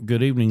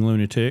Good evening,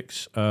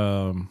 lunatics.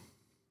 I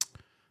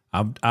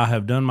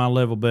have done my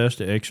level best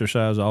to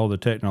exercise all the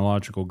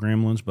technological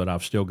gremlins, but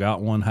I've still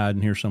got one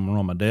hiding here somewhere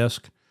on my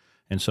desk.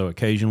 And so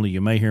occasionally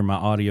you may hear my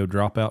audio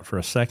drop out for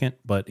a second,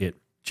 but it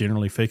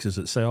generally fixes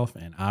itself,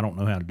 and I don't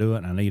know how to do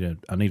it. I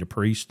need a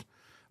priest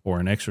or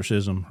an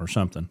exorcism or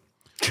something.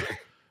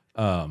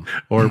 Or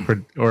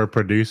a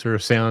producer, a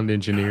sound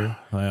engineer.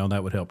 Well,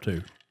 that would help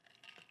too.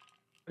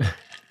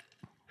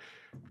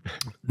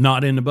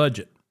 Not in the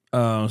budget.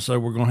 So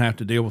we're going to have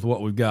to deal with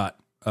what we've got.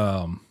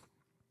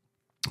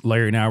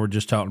 Larry and I were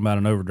just talking about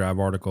an Overdrive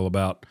article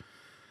about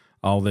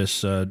all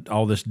this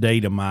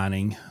data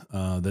mining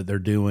that they're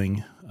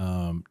doing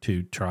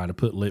to try to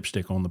put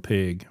lipstick on the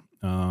pig,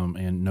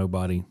 and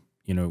nobody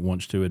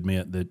wants to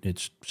admit that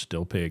it's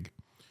still pig.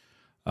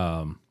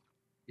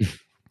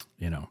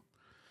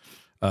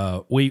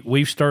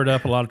 We've stirred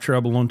up a lot of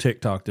trouble on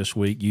TikTok this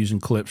week using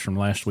clips from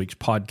last week's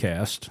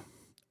podcast.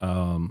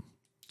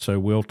 So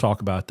we'll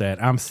talk about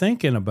that. I've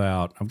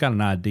got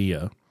an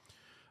idea,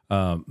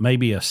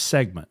 maybe a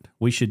segment.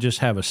 We should just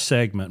have a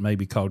segment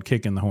maybe called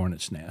Kicking the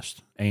Hornet's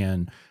Nest.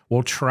 And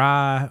we'll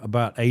try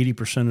about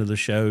 80% of the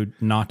show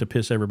not to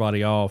piss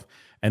everybody off.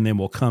 And then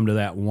we'll come to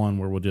that one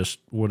where we'll just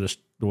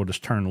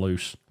turn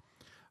loose.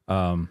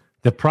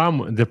 The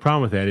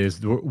problem with that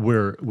is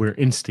we're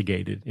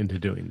instigated into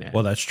doing that.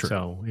 Well, that's true.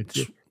 So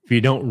if you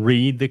don't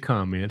read the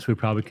comments, we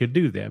probably could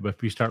do that. But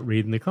if you start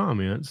reading the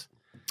comments,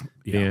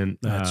 then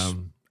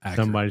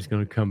somebody's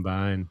going to come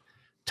by and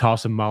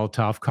toss a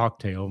Molotov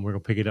cocktail, and we're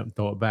going to pick it up and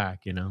throw it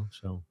back.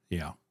 So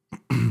yeah.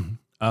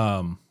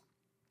 I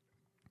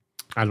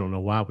don't know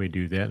why we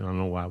do that. I don't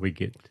know why we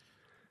get.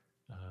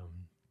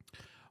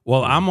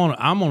 Well, I'm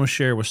gonna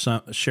share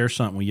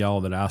something with y'all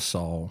that I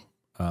saw.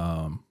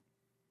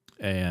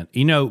 And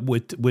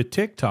with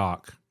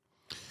TikTok,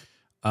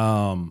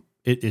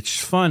 it's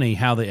funny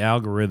how the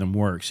algorithm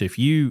works. If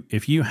you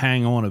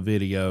hang on a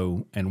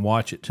video and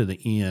watch it to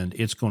the end,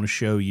 it's going to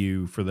show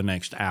you for the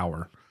next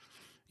hour,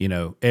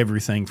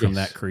 everything from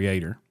that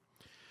creator.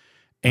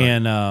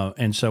 Right.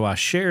 And so I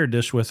shared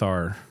this with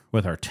our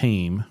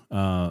team.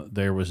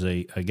 There was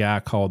a guy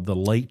called The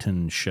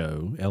Leighton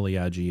Show,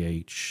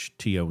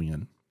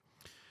 Leigh-Ton,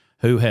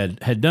 who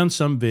had done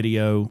some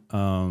video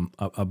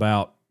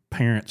about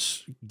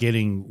parents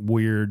getting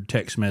weird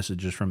text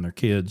messages from their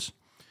kids.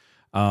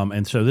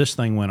 And so this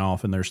thing went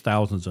off, and there's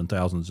thousands and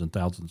thousands and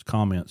thousands of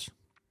comments.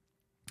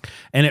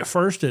 And at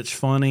first it's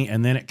funny,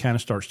 and then it kind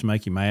of starts to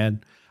make you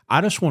mad.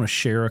 I just want to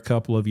share a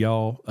couple of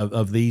y'all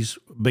of these,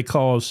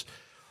 because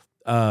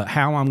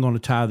how I'm going to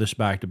tie this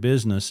back to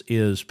business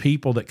is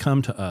people that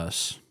come to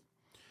us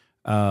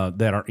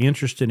that are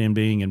interested in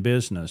being in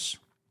business.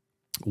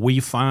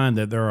 We find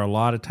that there are a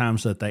lot of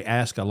times that they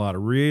ask a lot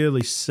of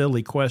really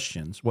silly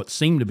questions, what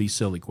seem to be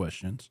silly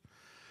questions,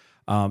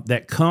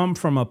 that come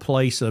from a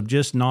place of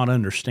just not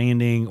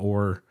understanding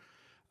or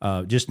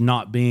just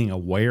not being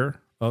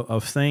aware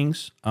of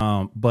things.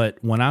 But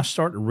when I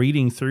start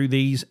reading through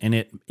these, and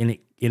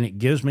it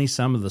gives me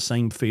some of the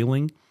same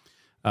feeling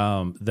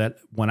that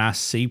when I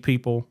see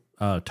people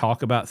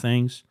talk about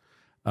things.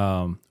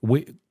 From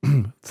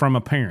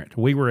a parent,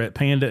 we were at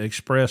Panda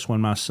Express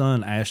when my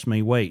son asked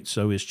me, "Wait,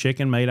 so is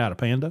chicken made out of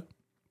panda?"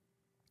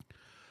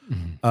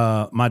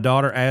 Mm-hmm. My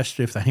daughter asked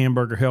if the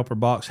hamburger helper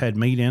box had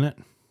meat in it.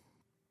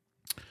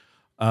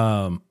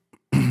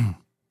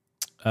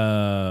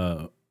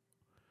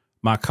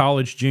 My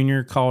college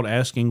junior called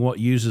asking what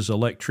uses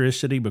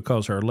electricity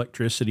because her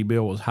electricity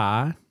bill was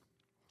high.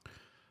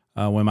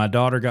 When my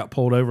daughter got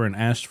pulled over and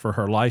asked for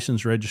her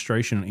license,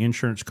 registration, and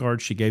insurance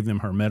card, she gave them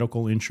her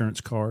medical insurance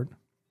card.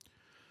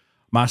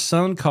 My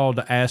son called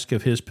to ask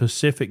if his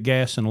Pacific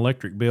gas and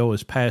electric bill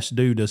is past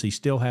due. Does he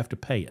still have to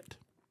pay it?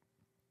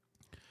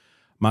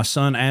 My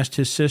son asked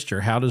his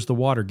sister, how does the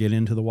water get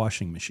into the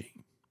washing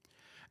machine?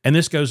 And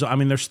this goes,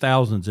 there's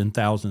thousands and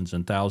thousands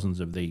and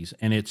thousands of these.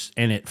 And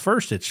at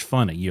first it's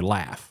funny, you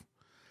laugh.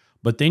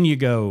 But then you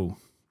go,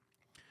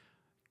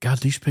 God,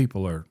 these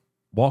people are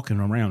walking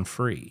around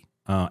free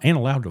and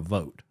allowed to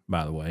vote,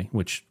 by the way,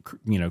 which,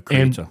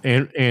 creates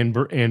and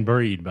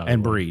breed, by the way.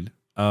 And breed.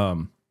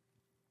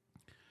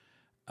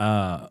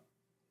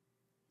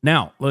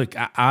 Now, look,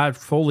 I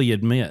fully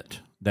admit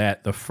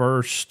that the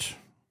first,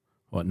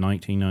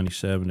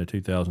 1997 to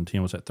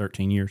 2010, was that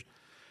 13 years?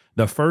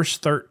 My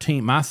first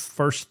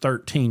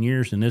 13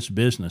 years in this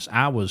business,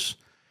 I was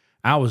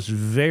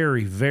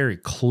very, very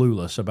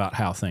clueless about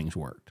how things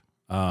worked.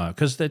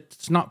 Because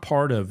that's not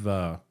part of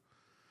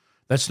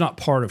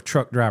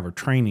truck driver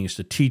training, is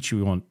to teach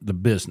you on the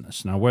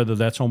business. Now, whether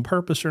that's on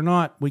purpose or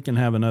not, we can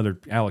have another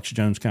Alex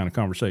Jones kind of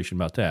conversation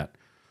about that.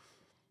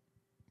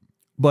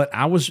 But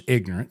I was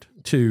ignorant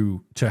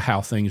to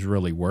how things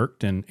really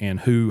worked and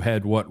who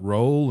had what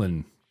role,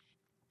 and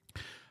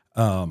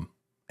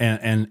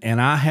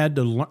I had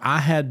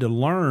to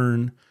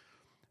learn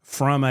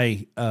from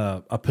a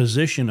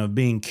position of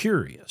being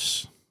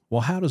curious.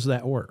 Well, how does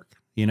that work?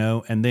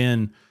 And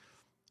then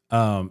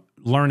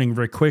learning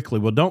very quickly.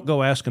 Well, don't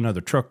go ask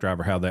another truck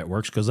driver how that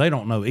works, because they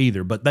don't know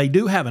either. But they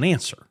do have an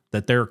answer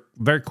that they're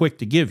very quick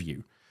to give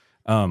you.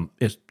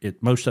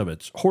 Most of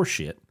it's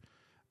horseshit.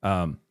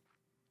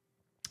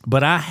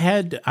 But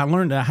I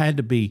learned I had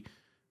to be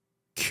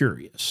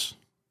curious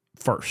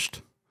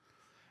first.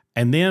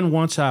 And then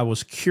once I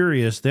was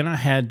curious, then I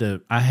had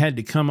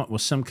to come up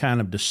with some kind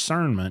of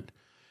discernment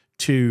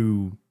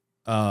to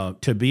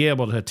be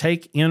able to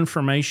take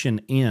information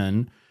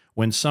in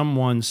when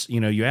someone's,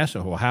 you ask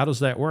them, well, how does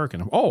that work?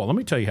 And, oh, let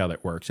me tell you how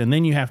that works. And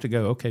then you have to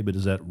go, okay, but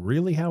is that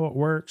really how it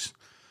works?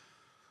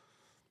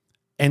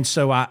 And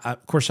so I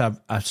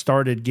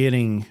started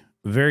getting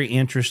very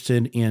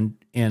interested in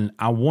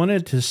I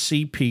wanted to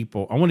see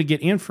people. I want to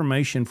get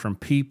information from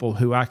people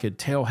who I could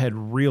tell had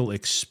real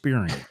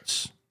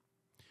experience.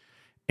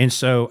 And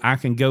so I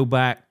can go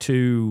back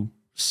to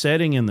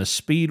sitting in the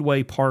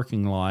Speedway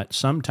parking lot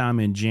sometime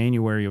in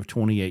January of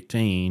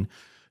 2018,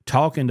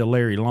 talking to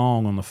Larry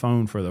Long on the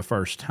phone for the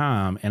first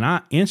time. And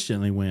I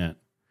instantly went,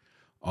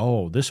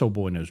 oh, this old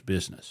boy knows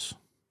business.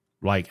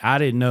 Like I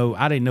didn't know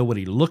what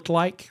he looked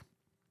like.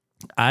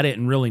 I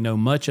didn't really know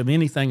much of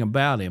anything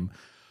about him,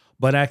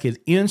 but I could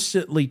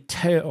instantly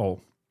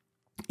tell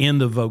in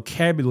the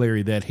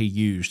vocabulary that he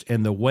used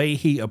and the way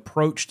he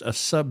approached a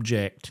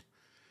subject.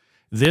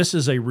 This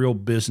is a real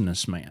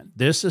businessman.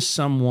 This is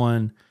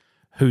someone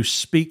who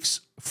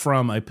speaks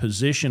from a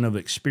position of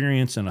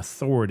experience and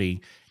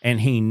authority,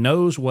 and he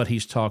knows what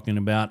he's talking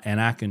about,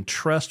 and I can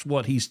trust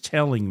what he's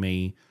telling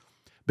me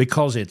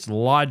because it's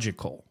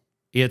logical.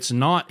 It's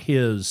not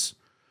his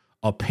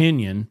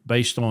opinion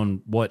based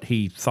on what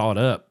he thought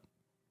up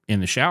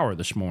in the shower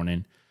this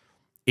morning.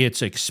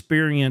 It's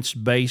experience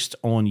based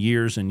on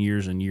years and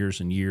years and years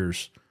and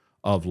years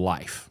of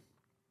life.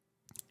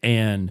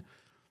 And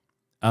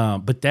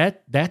but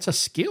that's a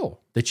skill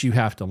that you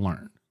have to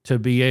learn, to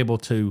be able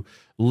to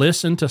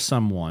listen to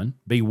someone,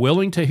 be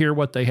willing to hear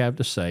what they have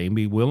to say, and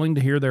be willing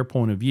to hear their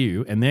point of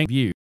view, and then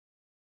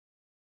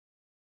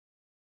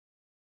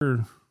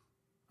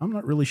I'm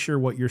not really sure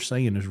what you're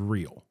saying is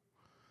real.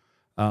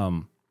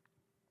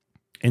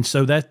 And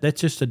so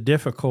that's just a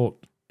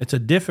difficult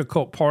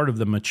part of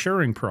the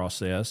maturing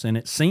process. And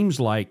it seems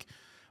like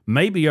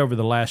maybe over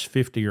the last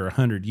 50 or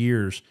 100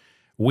 years,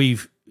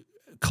 we've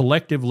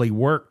collectively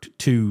worked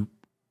to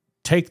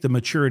take the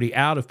maturity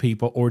out of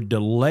people or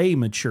delay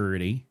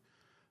maturity,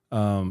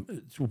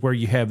 where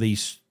you have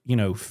these,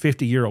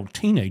 50-year-old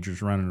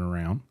teenagers running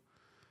around.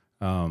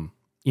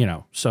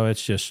 So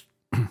it's just,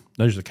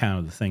 those are kind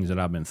of the things that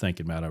I've been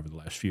thinking about over the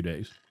last few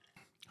days.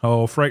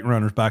 Oh, Freight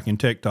Runner's back in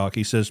TikTok.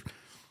 He says,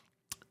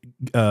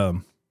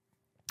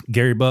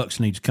 Gary Bucks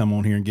needs to come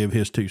on here and give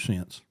his 2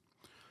 cents.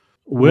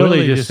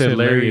 Willie just said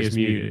Larry is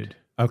muted.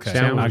 Okay.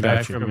 Sound was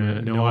back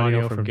from no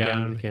audio from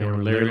Gavin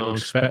Cameron. Larry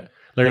Long's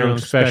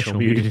special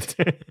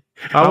muted.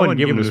 I wouldn't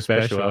give him a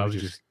special. I was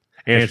just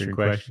answering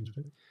questions.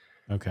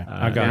 Okay.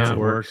 I got it.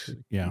 Works.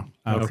 Yeah.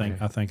 I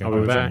think I I'll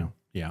be got back. you now.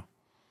 Yeah.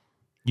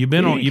 You've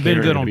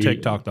been good on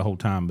TikTok the whole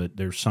time, but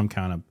there's some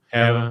kind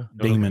of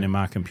demon in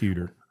my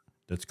computer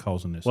that's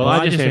causing this. Well,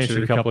 I just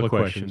answered a couple of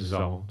questions is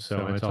all.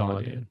 So that's all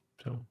I did.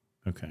 So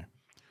okay.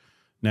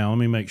 Now let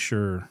me make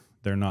sure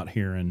they're not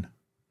hearing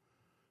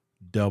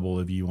double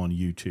of you on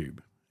YouTube.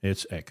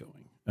 It's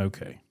echoing.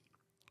 Okay.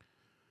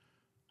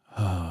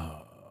 I'm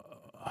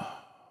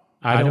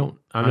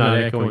not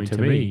echoing to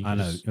me. I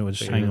know. No,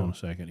 just hang on a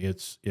second.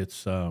 It's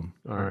all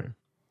right.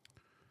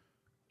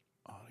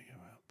 Audio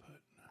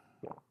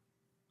output.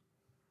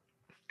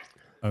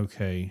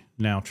 Okay.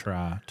 Now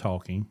try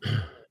talking.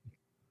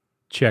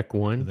 Check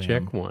one.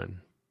 Check one.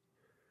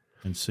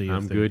 And see if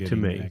I'm they're good to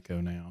getting me. an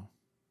echo now.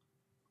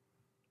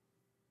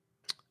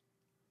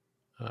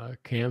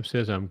 Cam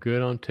says I'm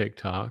good on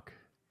TikTok.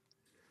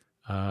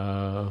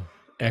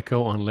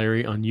 Echo on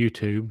Larry on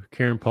YouTube.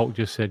 Karen Polk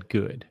just said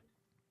good.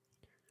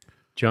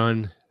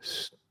 John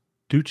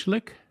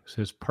Stuchlik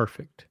says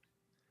perfect.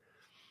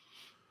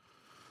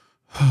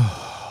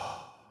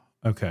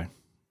 Okay.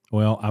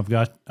 Well,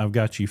 I've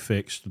got you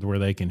fixed where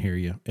they can hear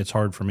you. It's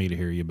hard for me to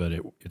hear you, but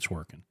it's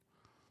working.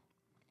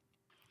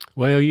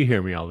 Well, you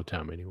hear me all the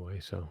time anyway,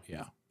 so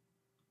yeah.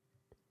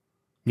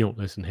 You don't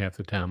listen half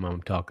the time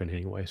I'm talking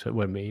anyway, so it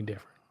wouldn't be any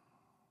different.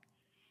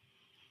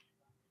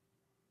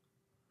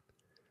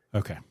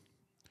 Okay.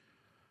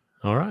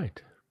 All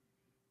right.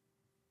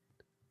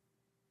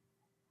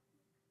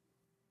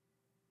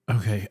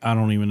 Okay. I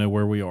don't even know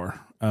where we are.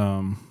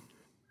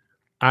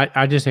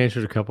 I just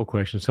answered a couple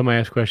questions. Somebody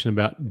asked a question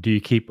about, do you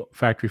keep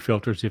factory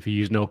filters if you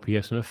use an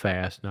OPS and a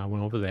fast? And I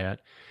went over that.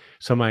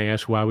 Somebody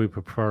asked why we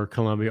prefer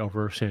Columbia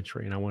over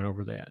Century, and I went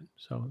over that.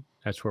 So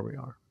that's where we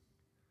are.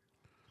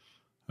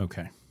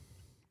 Okay.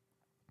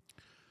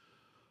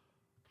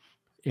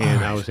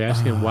 And I was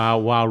asking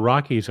while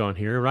Rocky's on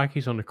here,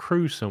 Rocky's on a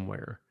cruise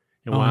somewhere.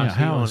 And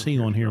how is he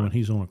on here when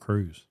he's on a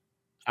cruise?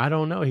 I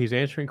don't know. He's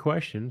answering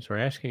questions or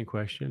asking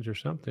questions or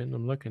something.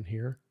 I'm looking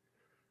here.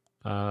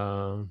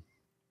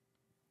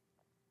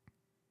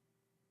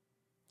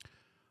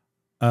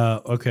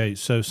 Okay,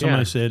 so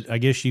somebody said, I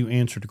guess you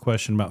answered the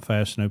question about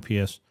fast and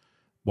OPS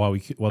while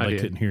they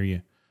couldn't hear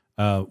you.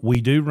 We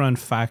do run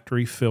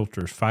factory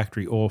filters,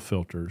 factory oil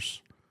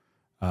filters.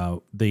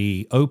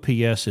 The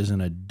OPS is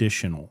an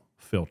additional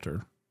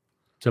filter.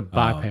 It's a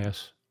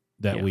bypass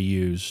that we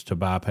use to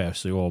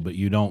bypass the oil, but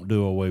you don't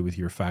do away with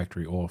your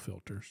factory oil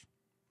filters.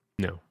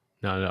 No,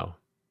 not at all.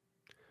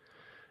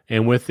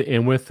 And with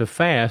the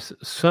fast,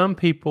 some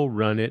people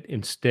run it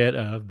instead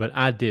of, but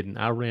I didn't.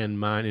 I ran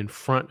mine in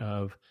front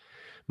of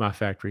my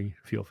factory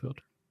fuel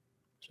filter.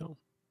 So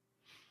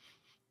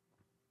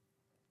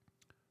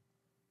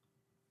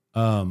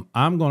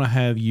I'm going to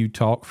have you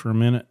talk for a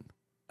minute.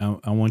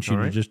 I want you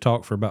to just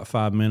talk for about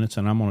 5 minutes,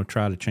 and I'm going to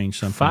try to change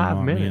something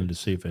on my end to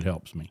see if it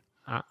helps me.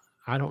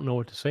 I don't know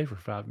what to say for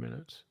 5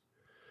 minutes.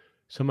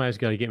 Somebody's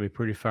got to get me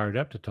pretty fired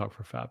up to talk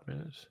for 5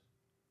 minutes.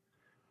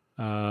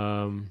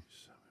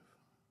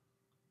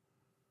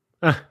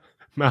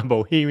 My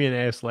bohemian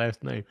ass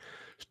last name,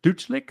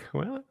 Stutzlik.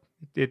 Well,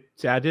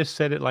 I just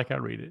said it like I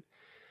read it.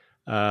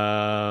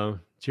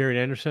 Jared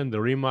Anderson,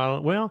 the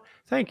remodel. Well,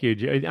 thank you,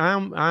 Jared.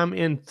 I'm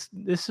in.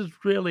 This is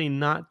really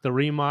not the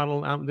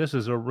remodel. This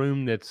is a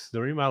room that's the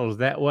remodel is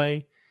that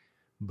way,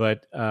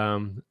 but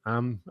I'm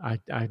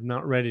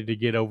not ready to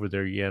get over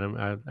there yet.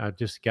 I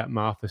just got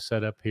my office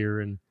set up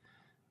here,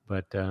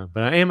 but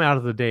I am out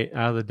of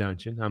the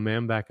dungeon. I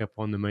am back up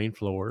on the main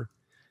floor,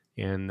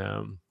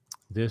 and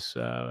this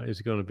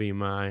is going to be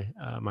my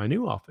my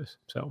new office.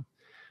 So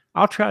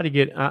I'll try to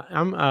get.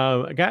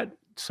 I got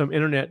some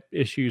internet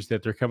issues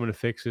that they're coming to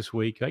fix this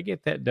week. I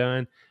get that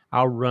done.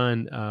 I'll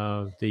run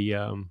I'll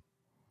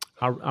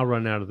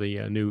run out of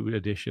the new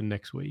edition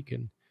next week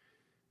and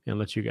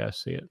let you guys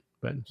see it.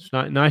 But it's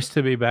not nice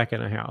to be back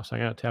in a house.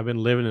 I've been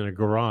living in a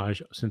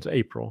garage since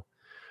April,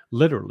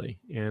 literally,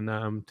 and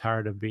I'm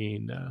tired of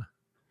being in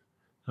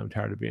a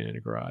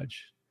garage.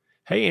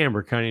 Hey,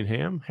 Amber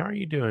Cunningham, how are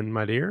you doing,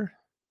 my dear?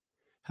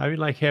 How do you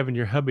like having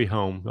your hubby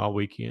home all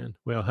weekend?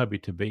 Well, hubby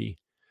to be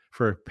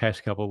for the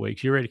past couple of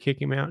weeks. You ready to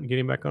kick him out and get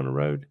him back on the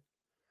road?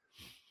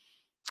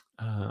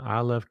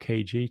 I love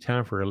KG.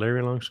 Time for a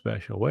Larry Long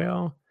special.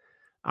 Well,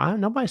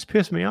 nobody's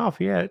pissed me off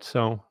yet,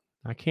 so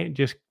I can't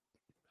just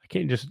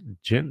just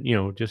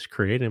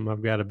create him.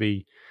 I've got to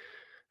be,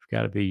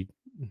 it's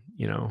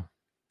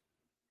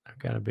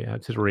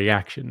a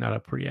reaction, not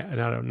a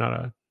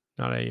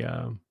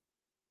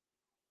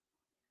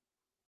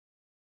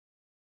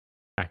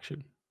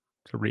action.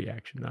 It's a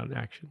reaction, not an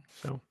action.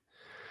 So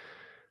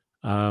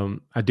I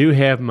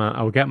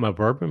got my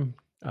bourbon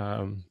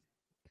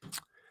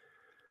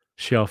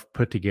shelf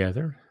put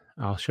together.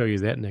 I'll show you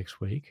that next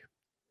week.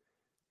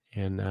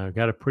 And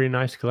got a pretty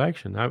nice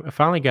collection. I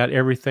finally got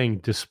everything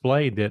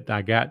displayed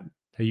that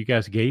you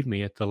guys gave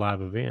me at the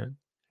live event.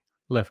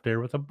 Left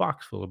there with a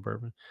box full of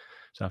bourbon.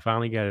 So I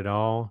finally got it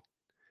all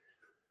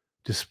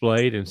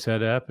displayed and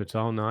set up. It's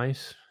all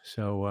nice.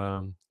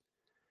 So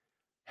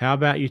how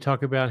about you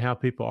talk about how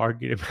people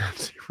argue about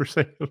super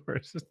single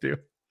versus dual?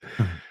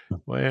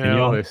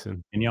 Well,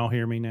 listen. Can y'all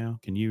hear me now?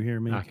 Can you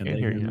hear me? I can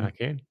hear you. I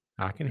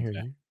can hear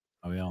you.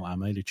 Oh, well, I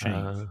made a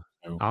change.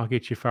 I'll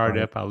get you fired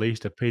up. I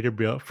leased a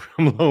Peterbilt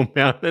from Lone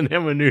Mountain and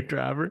I'm a new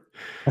driver.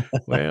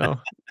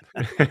 Well,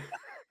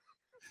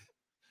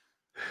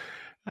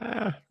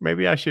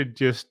 maybe I should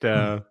just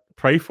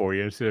pray for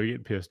you instead of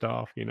getting pissed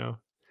off, I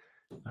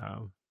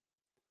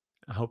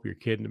hope you're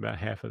kidding about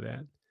half of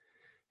that.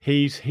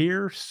 He's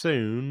here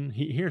soon.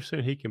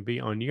 He can be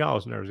on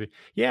y'all's nerves.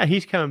 Yeah,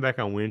 he's coming back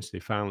on Wednesday.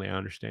 Finally, I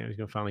understand. He's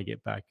going to finally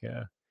get back.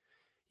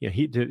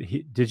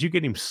 Did you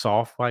get him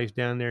soft while he's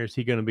down there? Is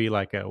he going to be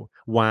like a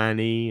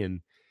whiny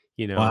and,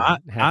 Well,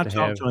 I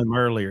talked to him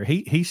earlier.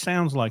 He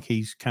sounds like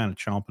he's kind of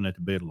chomping at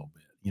the bit a little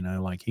bit,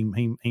 like he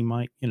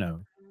might,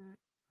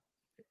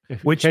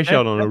 Which in case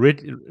y'all don't know,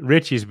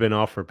 Richie's been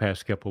off for the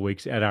past couple of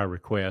weeks at our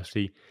request.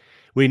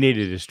 We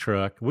needed his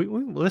truck.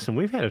 Listen,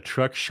 we've had a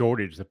truck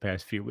shortage the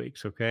past few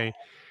weeks. Okay.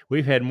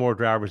 We've had more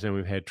drivers than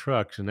we've had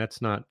trucks, and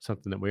that's not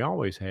something that we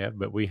always have,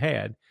 but we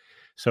had.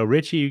 So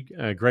Richie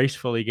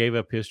gracefully gave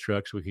up his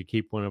truck so we could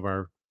keep one of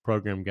our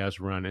program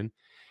guys running.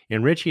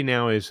 And Richie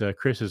now is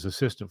Chris's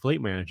assistant fleet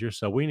manager.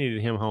 So we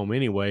needed him home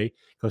anyway,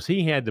 because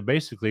he had to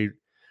basically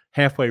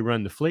halfway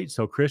run the fleet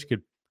so Chris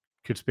could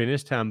spend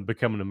his time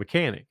becoming a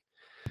mechanic.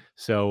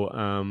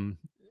 So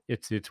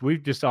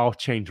we've just all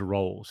changed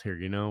roles here.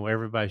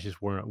 Everybody's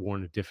just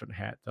worn a different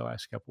hat the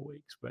last couple of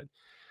weeks. But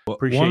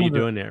appreciate you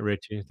doing that,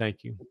 Richie.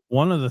 Thank you.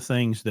 One of the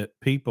things that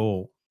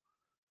people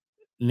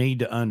need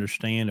to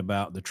understand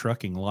about the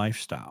trucking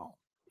lifestyle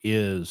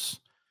is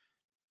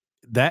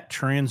that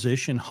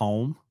transition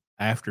home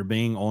after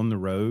being on the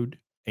road,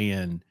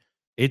 and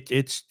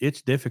it's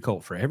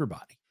difficult for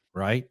everybody,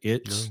 right?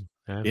 When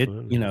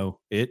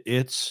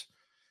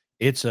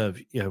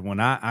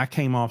I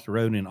came off the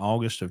road in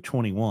August of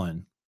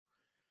 21,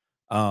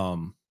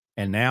 and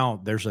now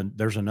there's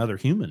another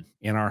human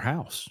in our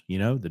house.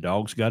 The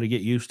dog's got to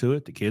get used to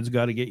it. The kids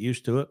got to get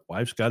used to it.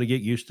 Wife's got to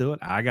get used to it.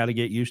 I got to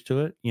get used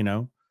to it.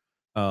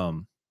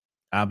 I'm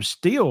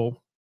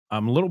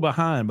a little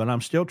behind, but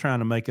I'm still trying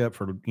to make up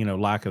for,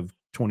 lack of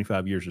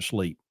 25 years of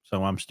sleep.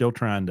 So I'm still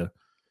trying to,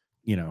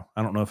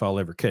 I don't know if I'll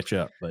ever catch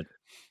up, but.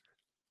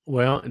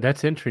 Well,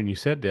 that's interesting you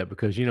said that,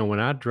 because, when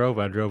I drove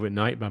at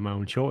night by my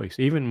own choice.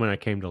 Even when I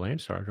came to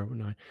Landstar, I drove at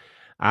night.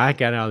 I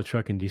got out of the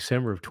truck in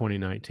December of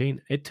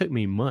 2019. It took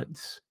me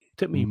months. It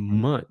took me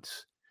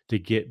months to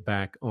get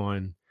back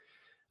on,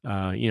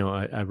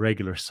 a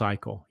regular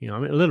cycle. I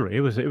mean, literally,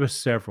 it was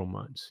several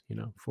months,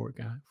 before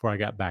I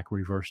got back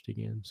reversed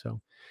again. So,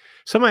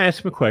 somebody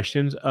asked me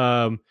questions.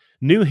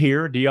 New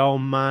here, do y'all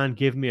mind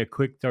giving me a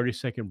quick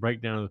 30-second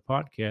breakdown of the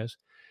podcast?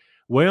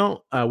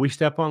 Well, we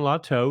step on a lot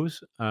of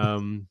toes.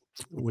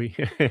 We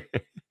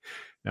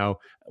no,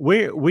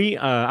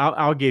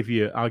 I'll give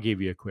you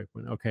a quick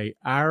one. Okay,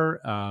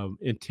 our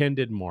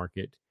intended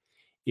market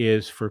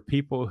is for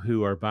people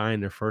who are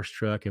buying their first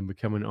truck and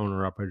becoming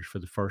owner operators for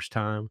the first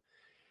time.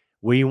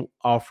 We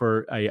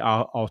offer a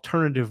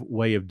alternative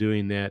way of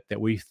doing that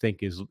we think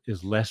is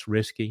less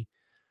risky.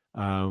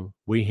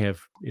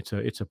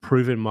 It's a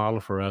proven model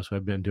for us.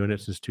 I've been doing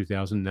it since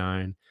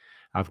 2009.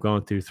 I've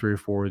gone through 3 or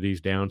 4 of these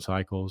down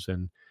cycles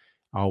and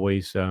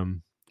always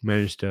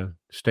managed to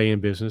stay in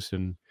business.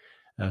 And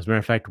as a matter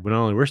of fact, not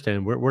only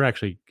we're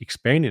actually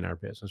expanding our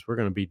business. We're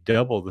going to be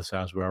double the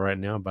size we are right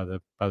now by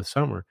the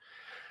summer.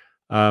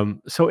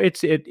 So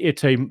it's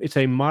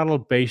a model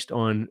based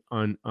on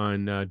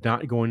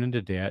not going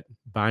into debt,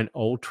 buying an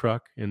old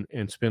truck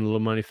and spend a little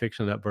money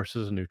fixing it up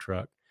versus a new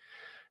truck.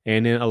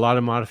 And then a lot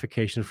of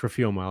modifications for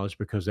fuel mileage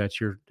because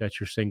that's your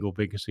single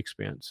biggest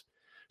expense.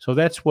 So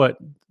what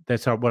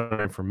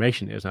our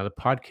information is. Now the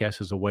podcast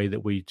is a way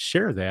that we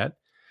share that,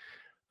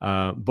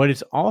 but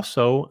it's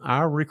also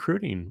our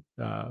recruiting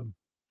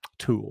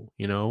tool.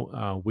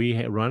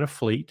 We run a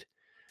fleet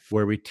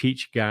where we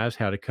teach guys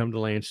how to come to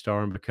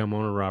Landstar and become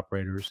owner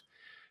operators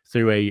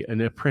through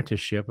an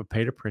apprenticeship, a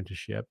paid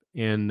apprenticeship,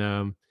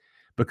 and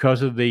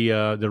because of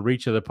the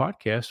reach of the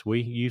podcast,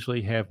 we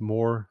usually have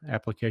more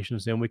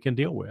applications than we can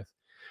deal with,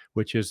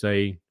 which is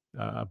a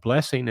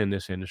blessing in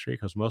this industry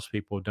because most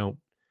people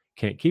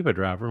can't keep a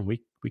driver, and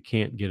we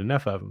can't get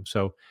enough of them.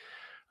 So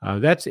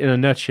that's in a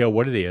nutshell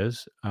what it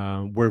is.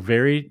 We're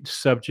very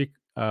subject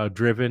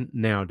driven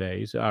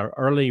nowadays.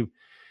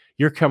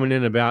 You're coming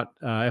in about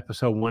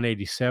episode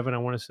 187, I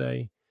want to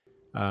say.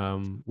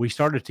 We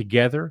started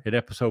together at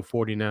episode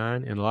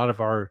 49, and a lot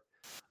of our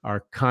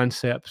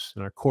concepts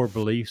and our core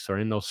beliefs are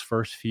in those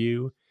first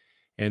few.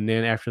 And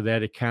then after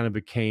that, it kind of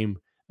became,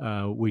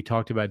 we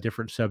talked about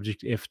different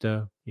subjects,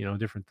 IFTA,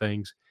 different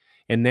things.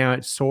 And now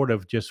it's sort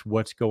of just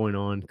what's going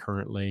on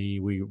currently.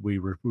 We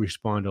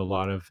respond to a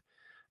lot of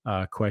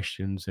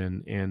questions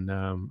and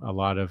a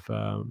lot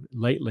of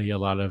lately a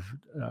lot of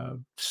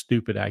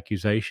stupid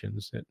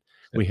accusations that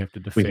we have to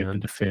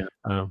defend.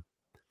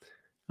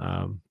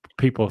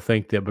 People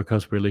think that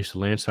because we released the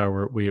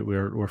Landstar,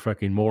 we're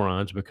fucking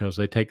morons because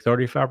they take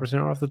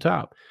 35% off the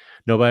top.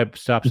 Nobody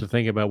stops to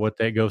think about what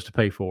that goes to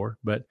pay for,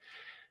 but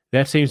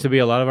that seems to be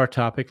a lot of our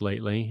topic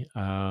lately.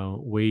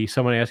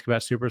 Someone asked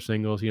about super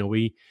singles.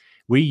 We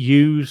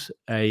use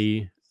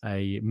a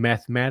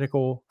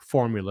mathematical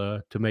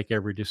formula to make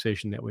every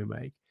decision that we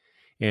make.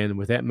 And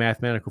with that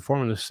mathematical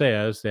formula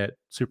says that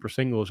super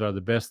singles are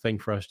the best thing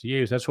for us to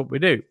use. That's what we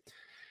do.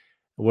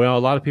 Well, a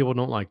lot of people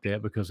don't like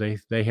that because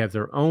they have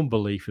their own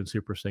belief in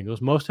super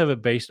singles, most of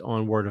it based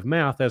on word of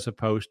mouth as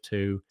opposed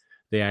to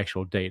the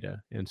actual data.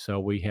 And so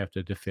we have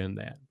to defend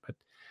that. But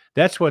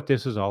that's what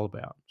this is all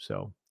about.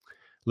 So,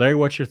 Larry,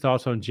 what's your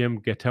thoughts on Jim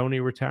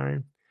Gattoni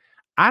retiring?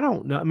 I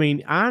don't know. I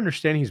mean, I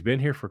understand he's been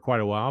here for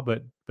quite a while,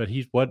 but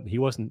he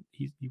wasn't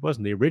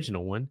the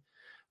original one.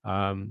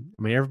 I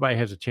mean, everybody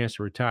has a chance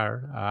to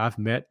retire. I've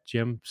met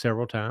Jim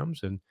several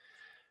times, and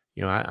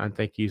I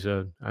think he's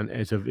a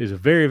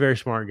very, very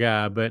smart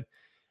guy. But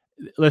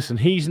listen,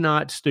 he's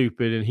not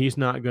stupid, and he's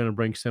not going to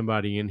bring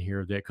somebody in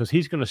here because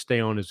he's going to stay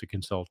on as a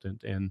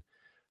consultant. And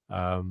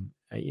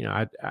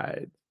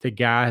the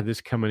guy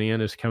that's coming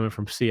in is coming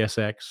from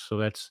CSX, so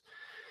that's.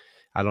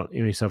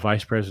 He's a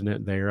vice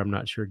president there. I'm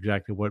not sure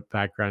exactly what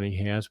background he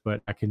has,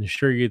 but I can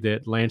assure you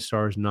that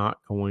Landstar is not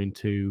going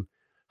to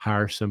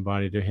hire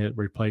somebody to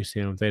replace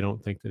him if they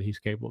don't think that he's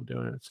capable of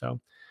doing it. So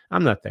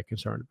I'm not that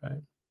concerned about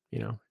it.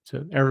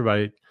 So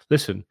everybody,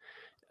 listen,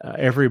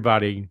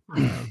 everybody,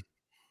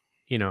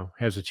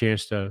 has a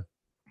chance to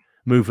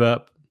move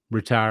up,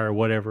 retire, or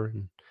whatever.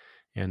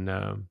 And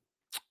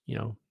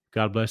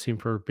God bless him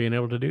for being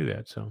able to do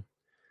that. So,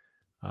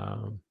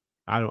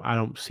 I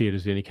don't see it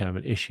as any kind of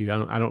an issue.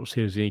 I don't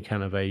see it as any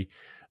kind of a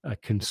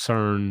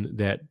concern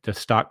that the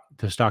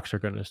stocks are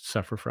going to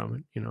suffer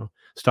from it.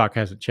 Stock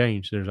hasn't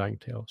changed as I can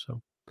tell.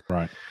 So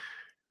right.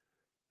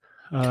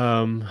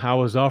 I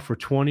was off for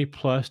 20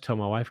 plus till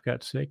my wife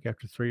got sick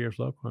after 3 years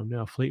local. I'm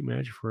now fleet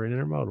manager for an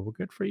intermodal. Well,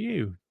 good for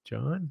you,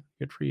 John.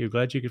 Good for you.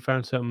 Glad you could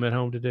find something at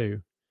home to do.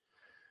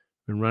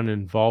 Been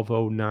running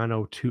Volvo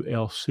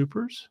 902L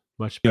Supers,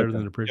 much better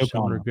than the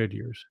Bridgestone or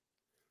Goodyears.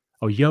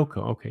 Oh, Yoco.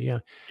 Okay, yeah.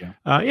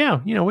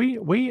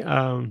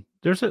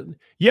 There's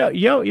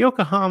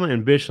Yokohama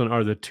and Michelin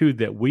are the two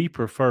that we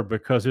prefer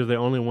because they're the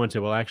only ones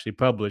that will actually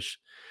publish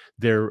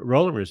their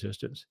rolling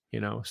resistance.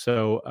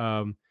 So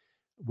I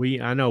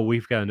know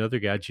we've got another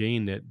guy,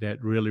 Gene,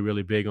 that really,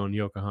 really big on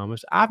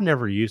Yokohamas. I've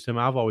never used them.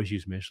 I've always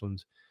used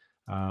Michelin's,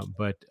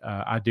 but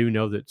I do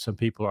know that some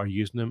people are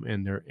using them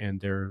and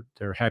they're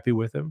happy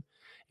with them.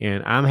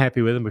 and I'm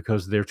happy with them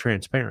because they're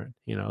transparent.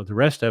 The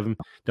rest of them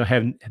they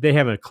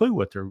haven't a clue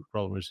what their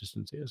rolling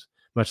resistance is,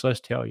 much less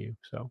tell you.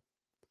 So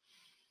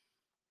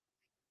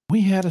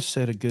we had a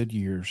set of good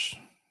years,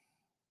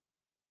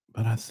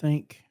 but I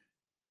think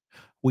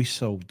we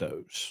sold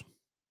those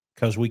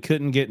because we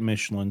couldn't get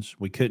Michelin's,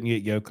 we couldn't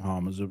get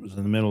Yokohamas. It was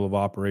in the middle of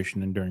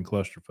Operation Enduring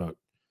Clusterfuck.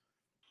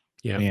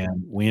 yeah,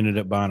 and we ended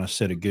up buying a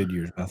set of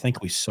Goodyears. I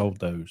think we sold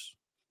those.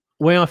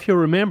 Well, if you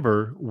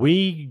remember,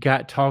 we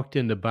got talked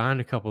into buying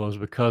a couple of those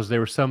because there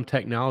was some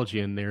technology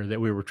in there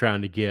that we were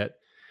trying to get.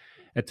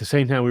 At the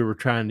same time, we were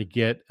trying to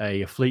get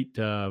a fleet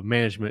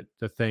management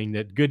thing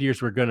that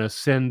Goodyears were going to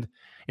send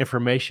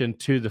information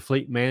to the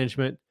fleet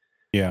management.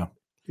 Yeah,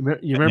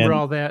 You remember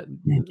all that?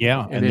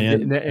 Yeah, and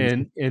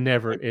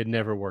it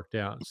never worked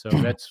out. So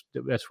that's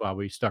why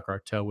we stuck our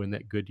toe in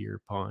that Goodyear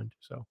pond.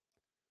 So,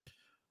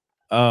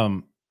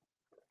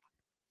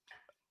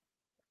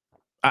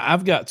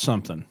 I've got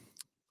something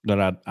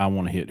that I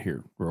want to hit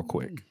here real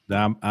quick.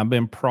 I've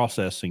been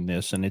processing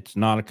this, and it's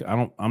not.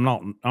 I'm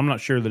not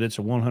sure that it's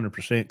a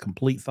 100%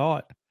 complete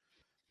thought,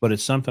 but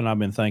it's something I've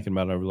been thinking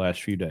about over the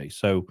last few days.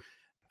 So,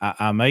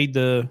 I made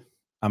the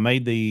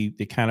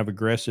kind of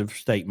aggressive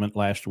statement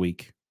last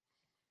week.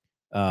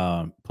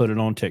 Put it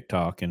on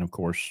TikTok, and of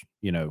course,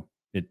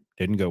 it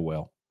didn't go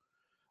well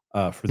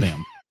for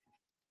them.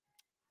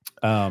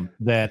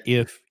 That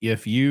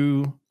if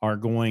you are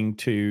going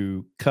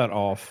to cut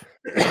off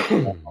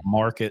a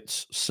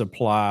market's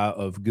supply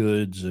of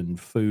goods and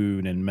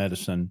food and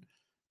medicine,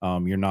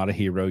 you're not a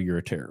hero, you're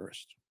a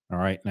terrorist. All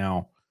right.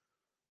 Now,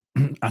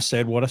 I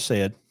said what I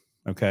said,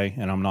 okay,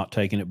 and I'm not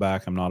taking it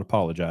back. I'm not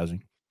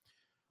apologizing.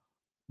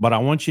 But I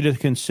want you to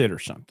consider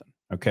something,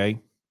 okay?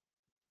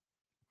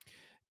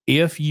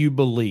 If you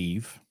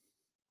believe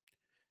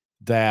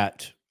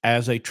that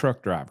as a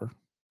truck driver,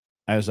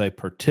 as a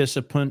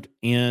participant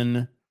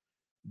in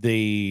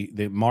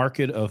the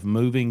market of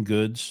moving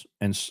goods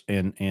and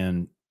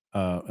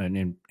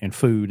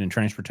food and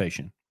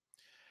transportation,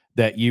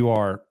 that you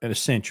are an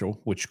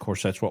essential, which of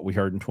course that's what we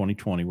heard in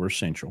 2020, we're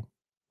essential,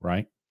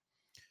 right?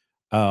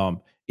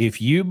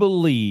 If you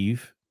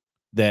believe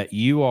that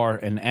you are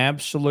an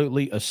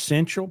absolutely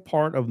essential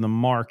part of the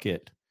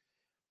market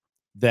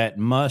that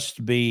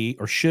must be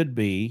or should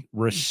be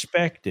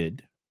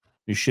respected,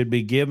 you should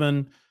be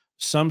given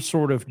some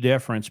sort of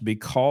deference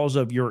because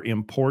of your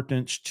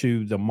importance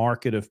to the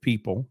market of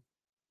people.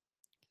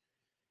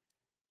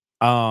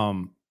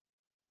 And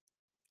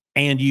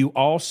you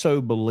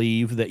also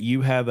believe that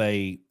you have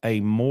a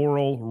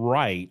moral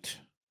right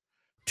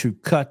to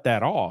cut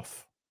that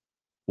off.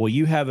 Well,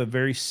 you have a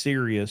very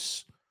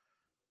serious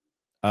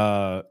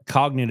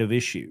cognitive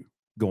issue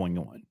going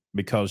on,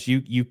 because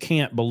you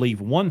can't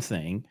believe one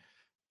thing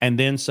and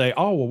then say,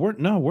 "Oh, well,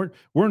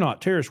 we're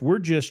not terrorists. We're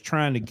just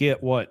trying to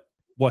get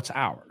what's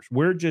ours.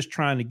 We're just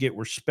trying to get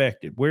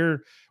respected.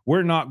 We're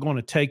not going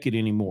to take it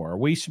anymore. Are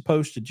we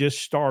supposed to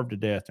just starve to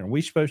death? Are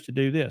we supposed to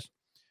do this?"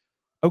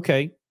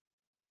 Okay,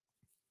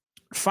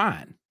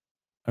 fine.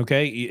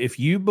 Okay, if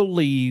you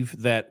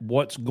believe that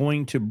what's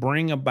going to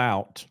bring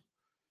about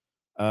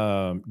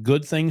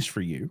good things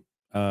for you,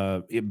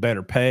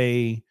 better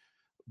pay,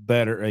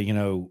 better,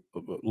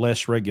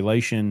 less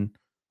regulation,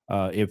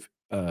 if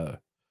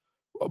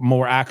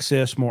more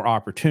access, more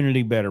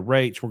opportunity, better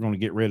rates, we're going to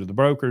get rid of the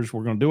brokers,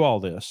 we're going to do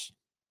all this.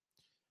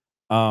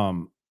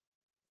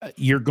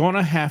 You're going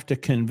to have to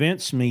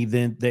convince me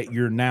then that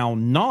you're now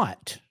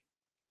not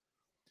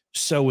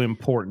so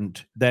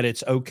important that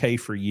it's okay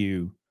for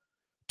you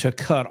to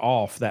cut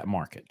off that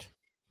market.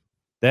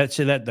 It's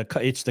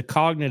the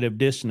cognitive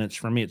dissonance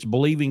for me. It's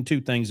believing two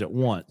things at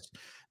once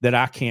that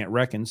I can't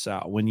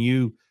reconcile. When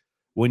you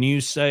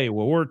say,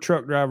 "Well, we're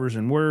truck drivers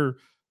and we're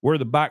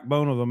the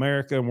backbone of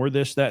America and we're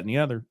this, that, and the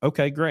other,"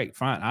 okay, great,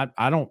 fine.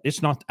 I don't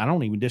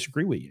even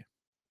disagree with you.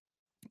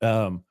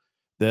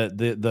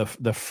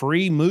 The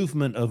free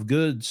movement of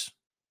goods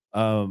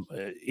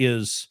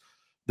is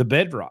the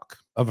bedrock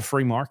of a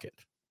free market.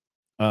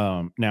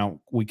 Now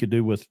we could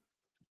do it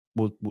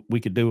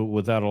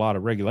without a lot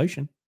of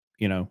regulation,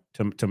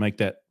 to make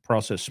that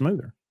process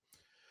smoother.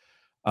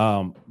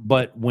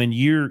 But when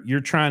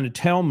you're trying to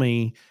tell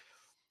me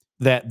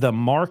that the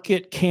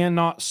market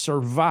cannot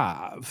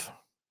survive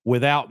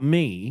without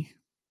me,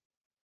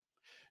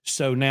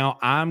 so now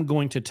I'm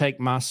going to take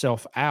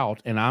myself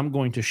out and I'm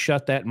going to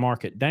shut that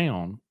market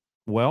down.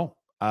 Well,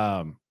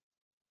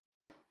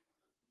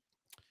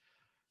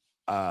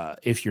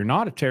 if you're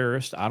not a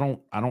terrorist, I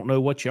don't know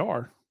what you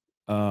are,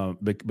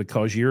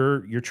 because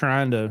you're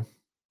trying to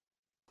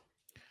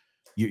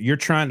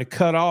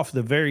cut off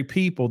the very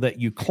people that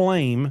you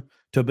claim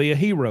to be a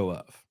hero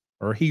of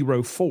or a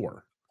hero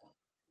for,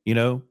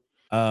 and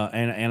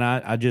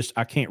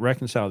I can't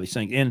reconcile these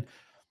things. And,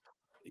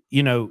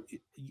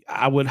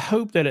 I would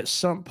hope that at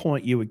some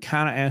point you would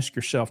kind of ask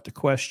yourself the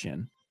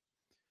question,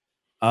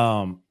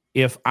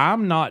 if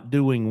I'm not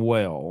doing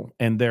well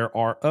and there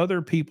are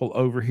other people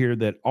over here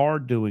that are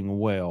doing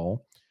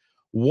well,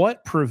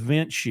 what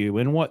prevents you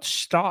and what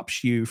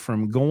stops you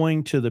from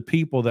going to the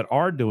people that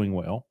are doing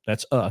well,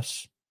 that's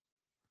us,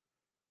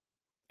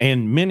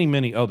 and many,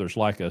 many others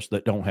like us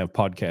that don't have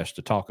podcasts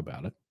to talk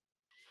about it.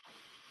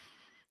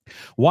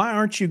 Why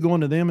aren't you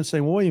going to them and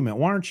saying, well, wait a minute,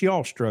 why aren't you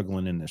all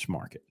struggling in this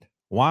market?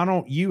 Why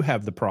don't you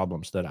have the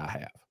problems that I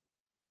have?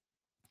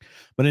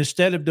 But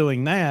instead of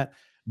doing that,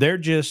 they're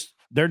just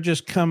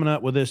coming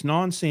up with this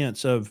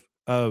nonsense of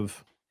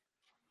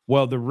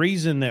well, the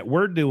reason that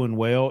we're doing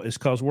well is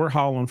because we're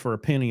hauling for a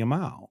penny a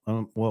mile.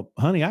 Well,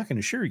 honey, I can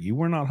assure you,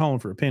 we're not hauling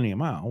for a penny a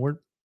mile. We're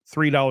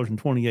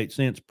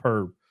 $3.28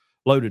 per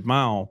loaded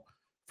mile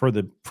for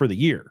the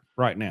year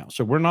right now.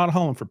 So we're not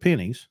hauling for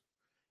pennies.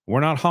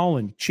 We're not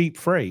hauling cheap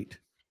freight.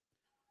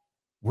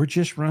 We're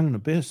just running a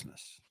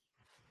business.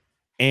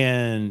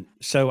 And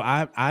so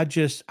I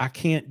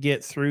can't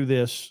get through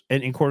this.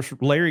 And of course,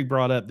 Larry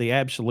brought up the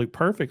absolute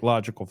perfect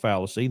logical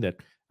fallacy that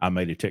I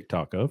made a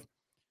TikTok of.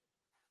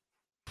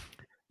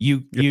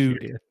 You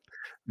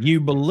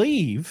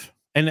believe,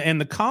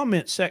 and the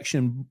comment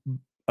section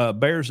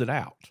bears it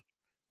out.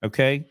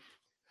 Okay.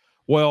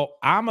 Well,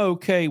 I'm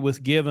okay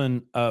with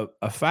giving a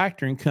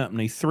factoring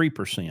company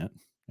 3%.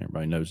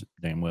 Everybody knows it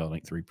damn well it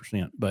ain't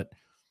 3%, but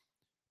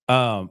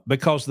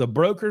because the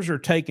brokers are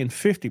taking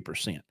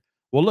 50%.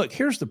 Well, look,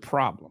 here's the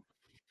problem.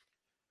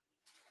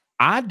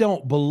 I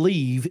don't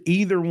believe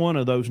either one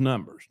of those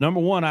numbers.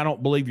 Number one, I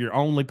don't believe you're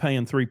only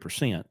paying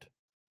 3%.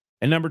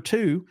 And number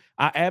two,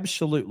 I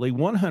absolutely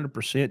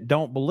 100%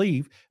 don't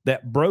believe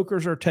that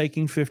brokers are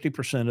taking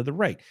 50% of the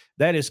rate.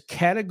 That is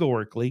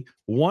categorically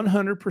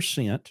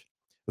 100%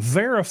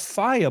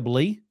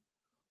 verifiably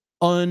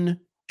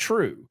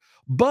untrue.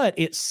 But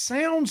it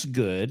sounds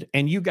good,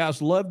 and you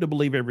guys love to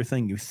believe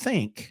everything you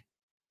think.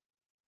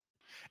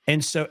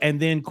 And so, and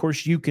then, of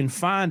course, you can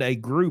find a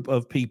group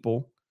of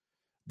people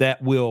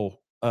that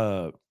will,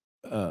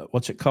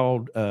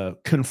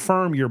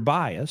 confirm your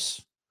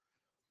bias.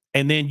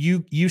 And then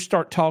you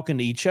start talking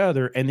to each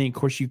other. And then, of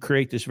course, you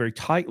create this very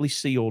tightly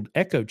sealed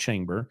echo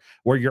chamber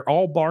where you're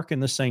all barking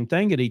the same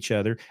thing at each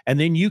other. And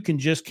then you can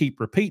just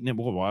keep repeating it.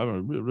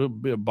 Well,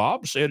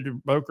 Bob said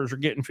the brokers are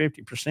getting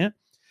 50%.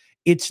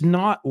 It's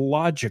not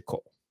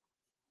logical.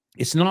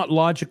 It's not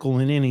logical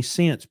in any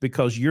sense,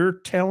 because you're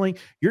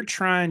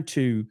trying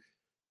to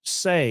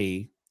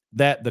say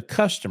that the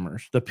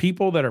customers, the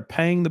people that are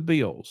paying the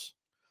bills,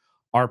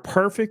 are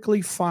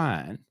perfectly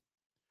fine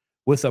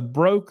with a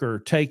broker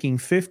taking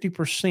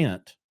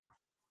 50%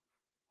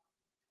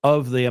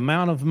 of the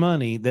amount of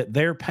money that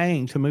they're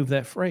paying to move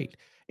that freight.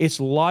 It's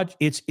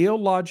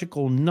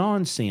illogical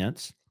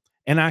nonsense.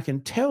 And I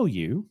can tell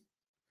you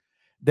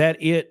that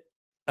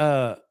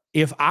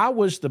if I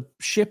was the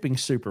shipping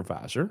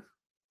supervisor,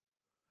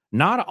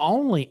 not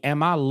only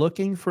am I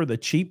looking for the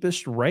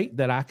cheapest rate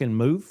that I can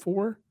move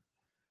for,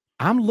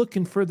 I'm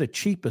looking for the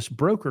cheapest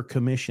broker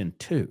commission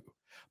too,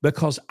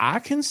 because I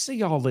can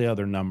see all the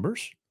other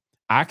numbers.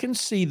 I can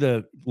see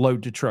the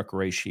load to truck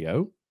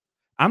ratio.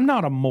 I'm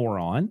not a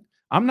moron.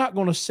 I'm not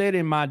going to sit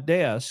in my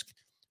desk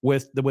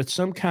with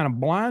some kind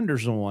of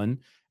blinders on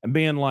and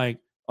being like,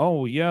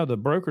 oh yeah, the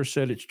broker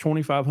said it's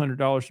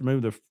 $2,500 to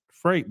move the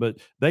freight, but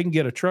they can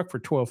get a truck for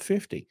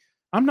 $1,250.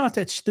 I'm not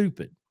that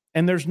stupid.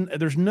 And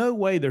there's no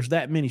way there's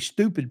that many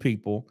stupid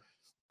people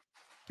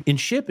in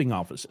shipping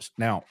offices.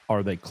 Now,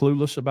 are they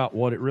clueless about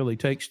what it really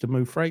takes to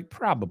move freight?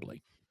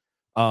 Probably.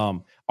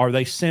 Are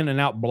they sending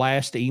out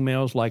blast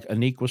emails like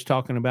Anik was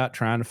talking about,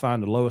 trying to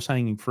find the lowest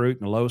hanging fruit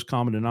and the lowest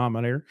common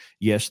denominator?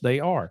 Yes, they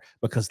are,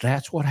 because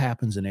that's what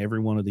happens in every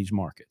one of these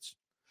markets.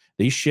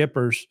 These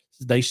shippers,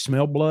 they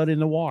smell blood in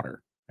the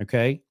water.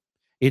 Okay.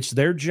 It's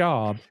their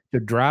job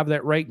to drive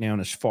that rate down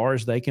as far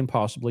as they can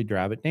possibly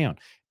drive it down.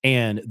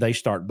 And they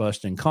start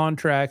busting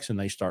contracts and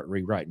they start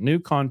rewriting new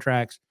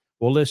contracts.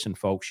 Well, listen,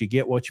 folks, you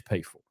get what you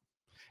pay for.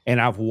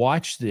 And I've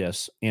watched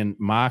this in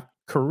my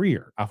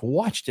career. I've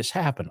watched this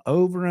happen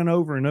over and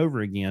over and over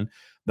again.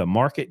 The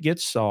market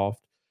gets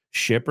soft.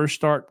 Shippers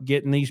start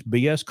getting these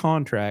BS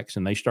contracts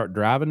and they start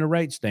driving the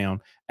rates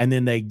down, and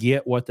then they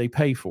get what they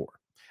pay for.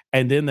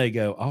 And then they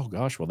go, oh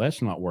gosh, well,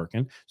 that's not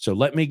working. So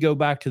let me go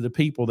back to the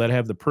people that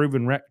have the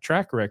proven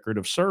track record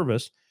of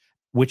service,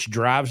 which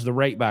drives the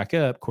rate back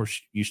up. Of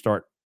course, you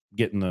start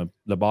getting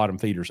the bottom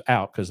feeders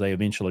out because they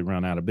eventually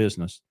run out of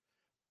business.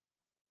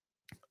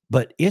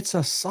 But it's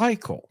a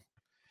cycle.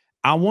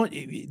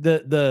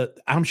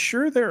 I'm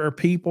sure there are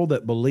people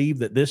that believe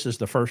that this is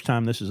the first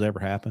time this has ever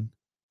happened,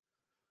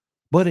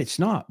 but it's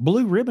not.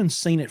 Blue Ribbon's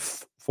seen it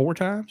 4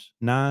 times,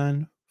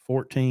 9,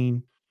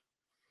 14,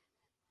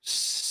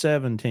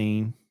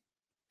 17.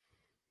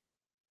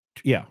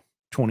 Yeah,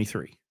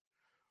 23.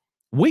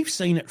 We've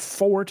seen it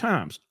 4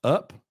 times.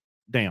 Up,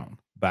 down,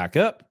 back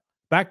up,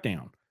 back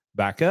down,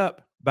 back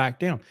up, back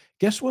down.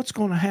 Guess what's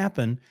going to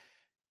happen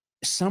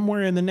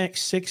somewhere in the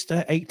next 6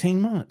 to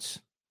 18 months?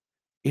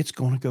 It's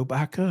going to go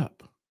back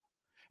up.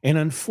 And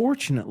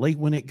unfortunately,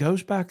 when it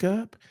goes back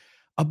up,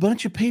 a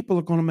bunch of people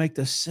are going to make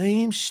the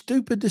same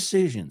stupid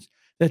decisions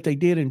that they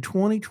did in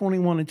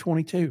 2021 and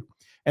 22.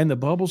 And the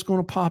bubble's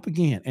going to pop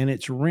again. And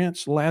it's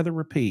rinse, lather,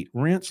 repeat,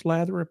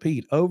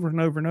 over and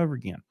over and over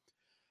again.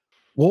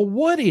 Well,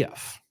 what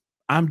if,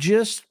 I'm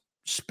just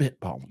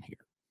spitballing here,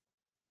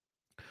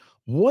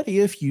 What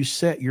if you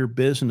set your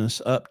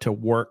business up to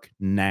work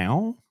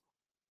now?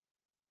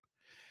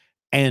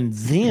 And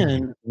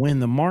then when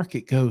the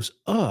market goes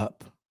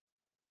up,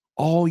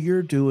 all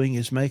you're doing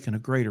is making a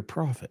greater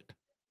profit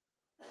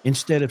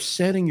instead of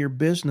setting your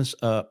business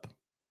up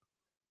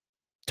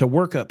to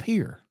work up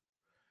here.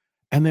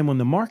 And then when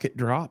the market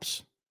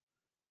drops,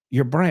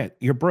 you're broke,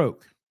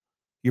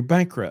 you're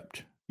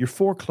bankrupt, you're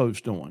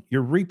foreclosed on,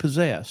 you're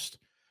repossessed,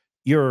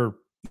 you're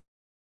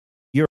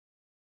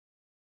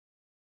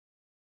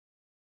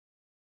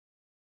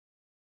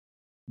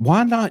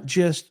why not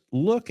just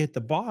look at the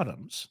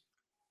bottoms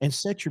and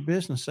set your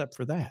business up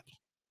for that?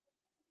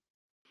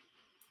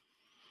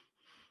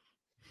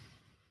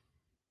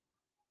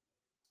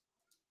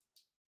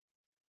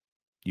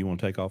 You want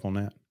to take off on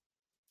that?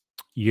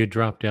 You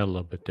dropped out a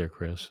little bit there,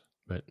 Chris.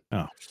 But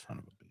oh, son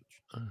of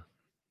a bitch.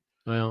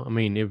 Well, I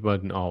mean, it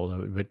wasn't all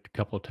of it, but a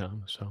couple of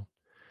times. So,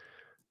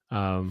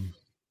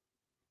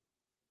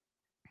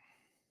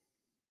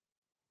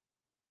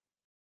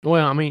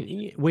 well, I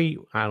mean,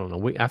 I don't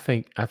know. I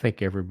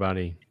think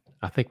everybody,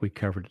 I think we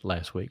covered it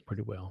last week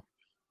pretty well.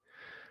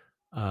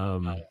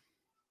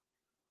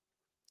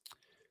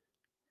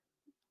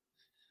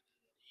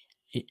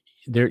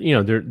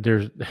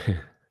 There's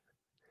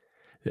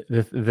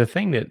the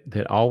thing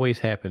that always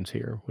happens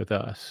here with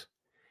us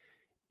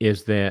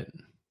is that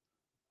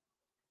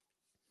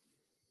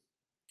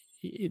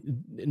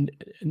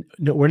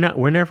no,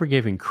 we're never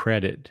giving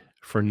credit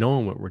for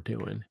knowing what we're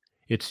doing.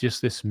 It's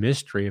just this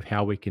mystery of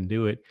how we can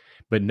do it,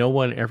 but no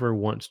one ever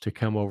wants to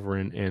come over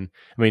and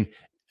I mean,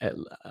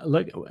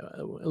 look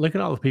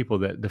at all the people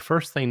that the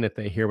first thing that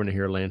they hear when they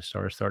hear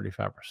Landstar is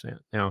 35%.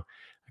 Now,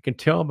 I can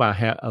tell by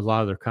a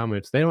lot of their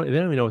comments they don't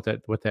even know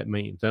what that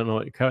means. They don't know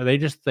what it they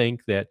just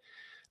think that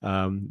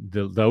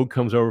the load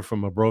comes over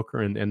from a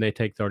broker and they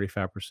take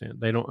 35%.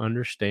 They don't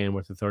understand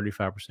what the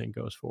 35%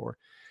 goes for.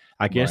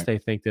 I guess Right. they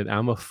think that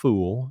I'm a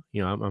fool.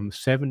 You know, I'm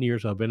 7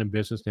 years. I've been in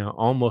business now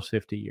almost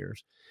 50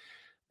 years.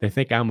 They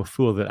think I'm a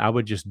fool that I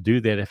would just do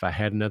that if I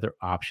had another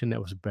option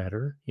that was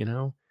better, you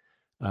know.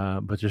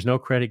 But there's no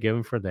credit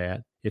given for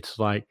that. It's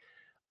like,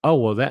 oh,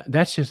 well,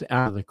 that's just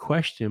out of the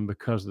question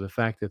because of the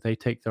fact that they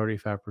take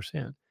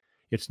 35%.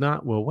 It's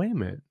not, well, wait a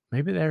minute.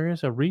 Maybe there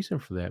is a reason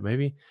for that.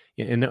 Maybe,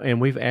 and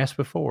we've asked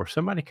before,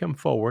 somebody come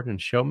forward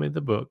and show me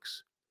the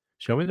books,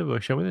 show me the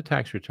book, show me the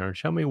tax return,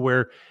 show me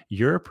where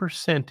your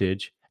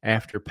percentage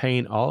after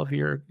paying all of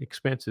your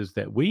expenses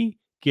that we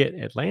get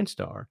at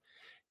Landstar,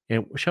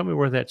 and show me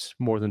where that's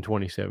more than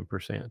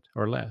 27%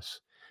 or less.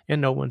 And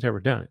no one's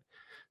ever done it.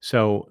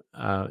 So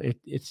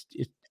it's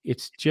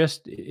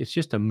just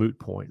a moot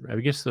point, right?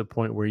 It gets to the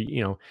point where,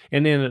 you know,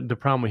 and then the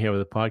problem we have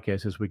with the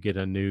podcast is we get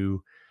a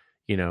new,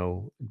 you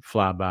know,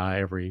 flyby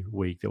every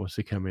week that wants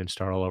to come in and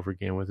start all over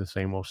again with the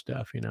same old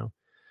stuff, you know.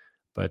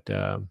 But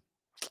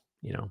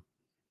you know,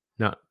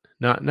 not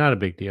a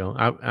big deal.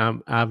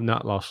 I've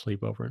not lost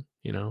sleep over it,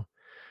 you know.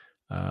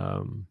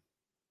 I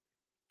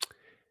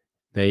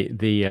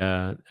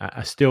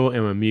still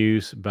am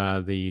amused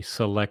by the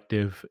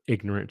selective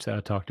ignorance that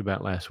I talked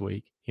about last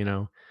week. You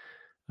know,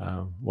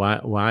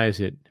 why is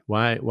it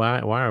why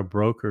are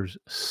brokers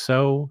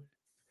so,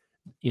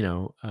 you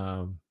know,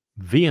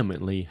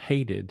 vehemently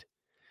hated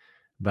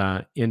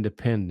by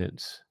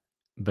independents,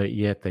 but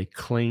yet they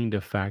cling to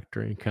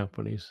factoring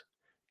companies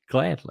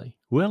gladly,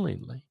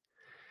 willingly,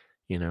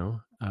 you know.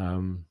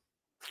 And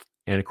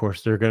of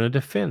course, they're going to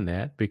defend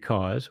that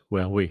because,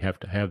 well, we have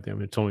to have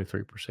them. It's only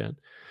 3%.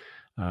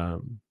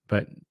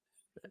 But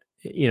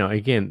you know,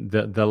 again,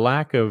 the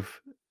lack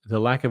of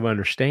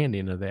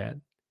understanding of that.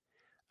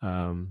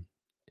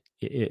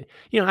 You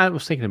know, I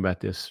was thinking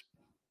about this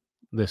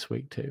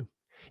week too.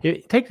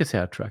 Take this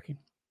out of trucking.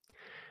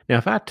 Now,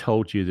 if I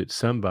told you that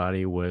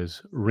somebody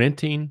was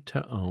renting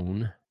to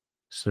own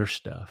their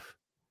stuff,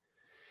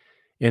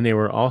 and they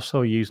were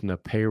also using a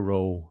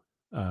payroll,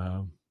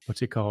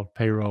 what's it called?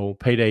 Payroll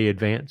payday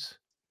advance.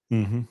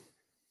 Mm-hmm.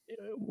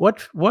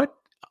 What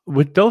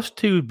with those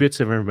two bits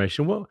of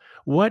information?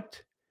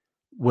 What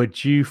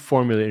would you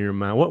formulate in your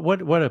mind?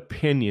 What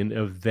opinion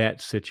of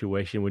that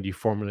situation would you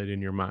formulate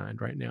in your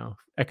mind right now,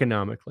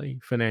 economically,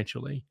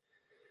 financially,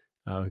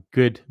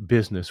 good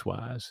business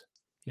wise?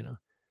 You know,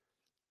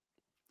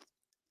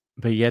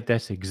 but yet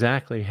that's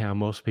exactly how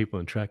most people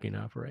in trucking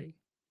operate: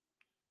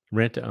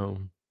 rent to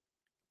own,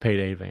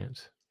 payday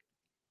advance.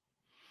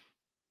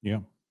 Yeah.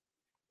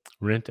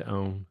 Rent to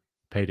own,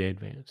 payday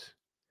advance.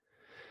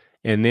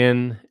 And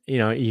then, you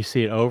know, you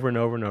see it over and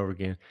over and over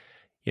again.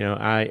 You know,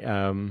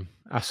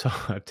 I saw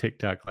a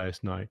TikTok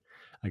last night.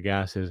 A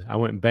guy says, "I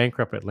went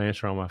bankrupt at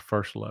Landstar on my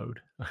first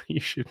load." You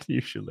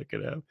should look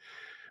it up.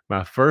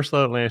 My first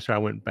load at Landstar, I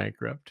went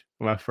bankrupt.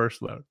 My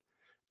first load.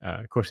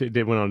 Of course, it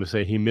did went on to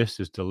say he missed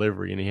his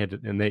delivery and he had to,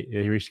 and they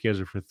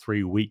rescheduled for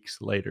 3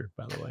 weeks later.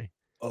 By the way.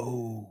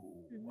 Oh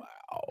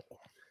wow.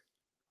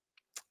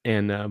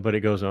 And but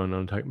it goes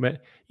on talking.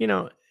 But you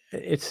know,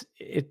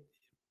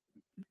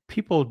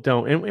 people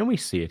don't, and we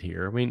see it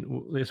here. I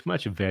mean, as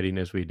much vetting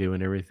as we do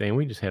and everything.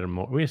 We just had a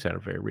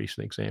very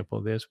recent example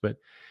of this, but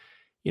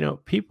you know,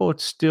 people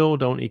still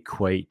don't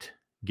equate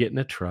getting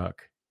a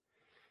truck,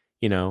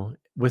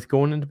 with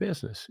going into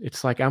business.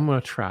 It's like, I'm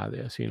going to try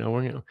this,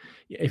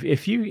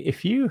 if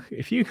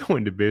you go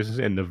into business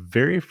and the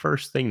very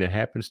first thing that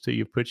happens to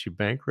you puts you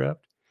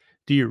bankrupt,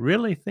 do you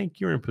really think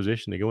you're in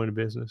position to go into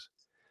business?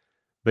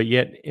 But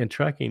yet in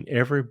trucking,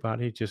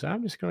 everybody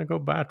I'm just going to go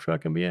buy a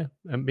truck and be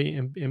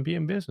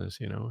in business,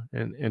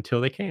 and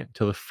until they can't,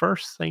 until the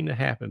first thing that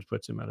happens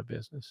puts them out of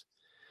business.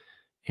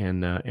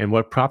 And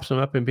what props them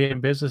up in being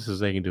in business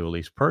is they can do a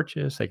lease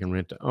purchase, they can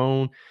rent to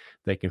own,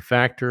 they can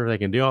factor, they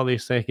can do all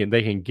these things, and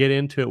they can get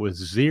into it with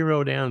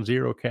zero down,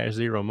 zero cash,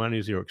 zero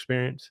money, zero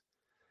experience.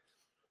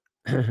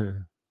 I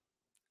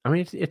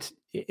mean, it's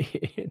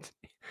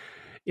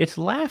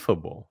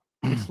laughable.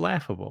 It's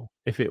laughable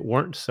if it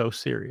weren't so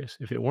serious.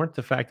 If it weren't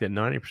the fact that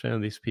 90%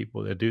 of these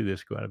people that do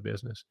this go out of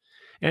business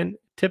and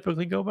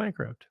typically go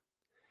bankrupt.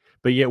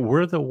 But yet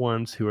we're the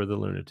ones who are the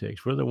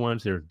lunatics. We're the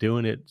ones that are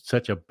doing it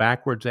such a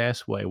backwards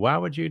ass way. Why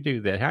would you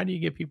do that? How do you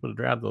get people to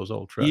drive those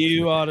old trucks?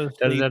 You ought to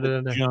see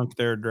the junk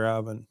they're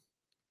driving.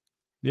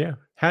 Yeah.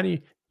 How do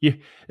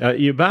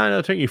you buy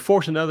another truck? You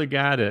force another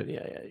guy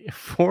to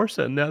force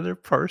another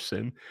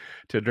person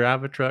to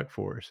drive a truck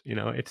for us.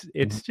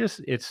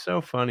 It's so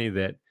funny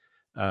that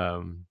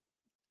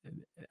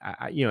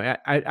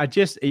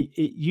it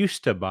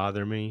used to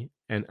bother me,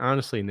 and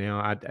honestly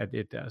now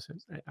it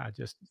doesn't. I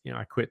just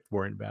I quit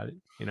worrying about it.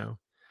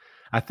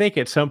 I think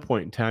at some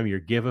point in time your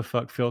give a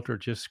fuck filter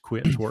just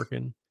quits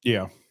working.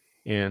 Yeah,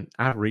 and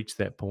I've reached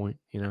that point.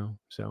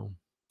 So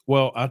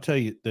well, I'll tell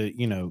you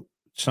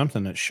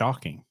something that's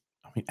shocking.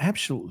 I mean,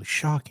 absolutely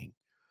shocking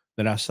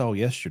that I saw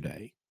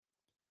yesterday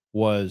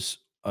was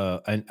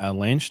a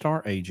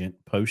Landstar agent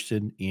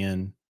posted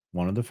in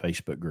one of the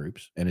Facebook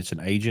groups, and it's an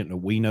agent that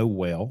we know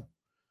well.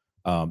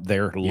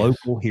 They're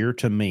local here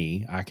to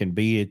me. I can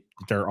be at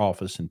their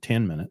office in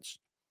 10 minutes.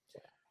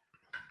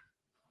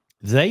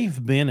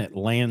 They've been at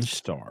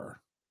Landstar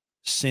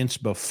since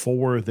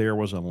before there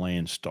was a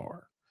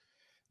Landstar.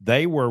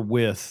 They were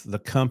with the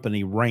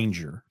company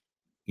Ranger.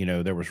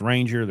 There was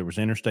Ranger, there was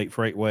Interstate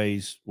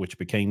Freightways, which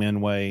became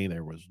Enway.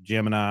 There was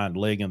Gemini and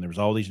Ligon. There was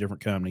all these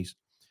different companies.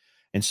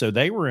 And so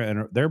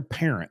their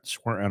parents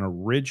were an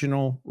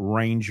original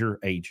Ranger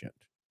agent.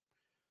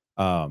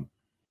 Hell,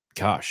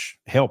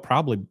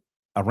 probably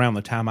around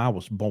the time I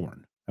was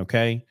born.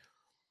 Okay.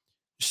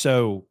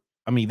 So,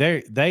 I mean,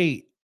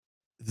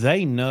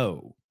 they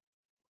know,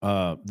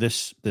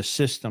 this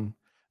system.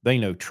 They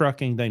know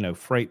trucking, they know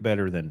freight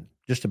better than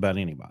just about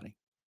anybody.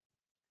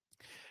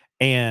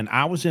 And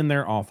I was in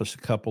their office a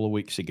couple of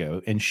weeks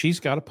ago, and she's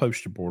got a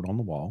poster board on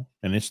the wall,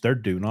 and it's their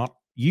do not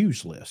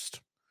use list.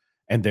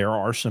 And there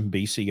are some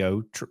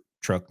BCO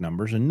truck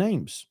numbers and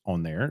names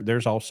on there.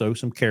 There's also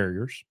some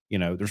carriers.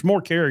 There's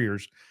more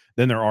carriers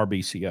than there are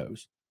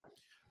BCOs.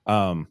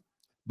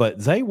 But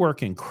they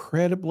work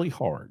incredibly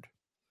hard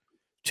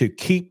to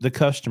keep the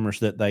customers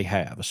that they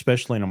have,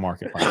 especially in a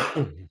market like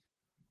that.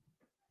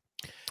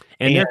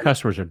 And their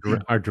customers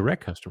are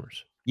direct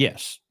customers.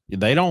 Yes.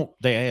 They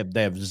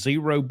have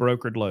zero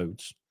brokered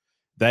loads.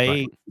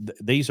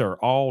 These are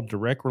all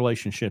direct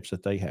relationships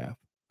that they have.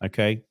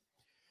 Okay.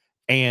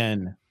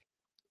 And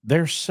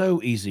they're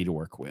so easy to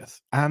work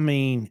with. I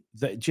mean,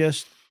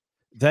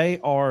 they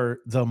are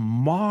the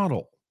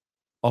model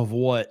of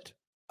what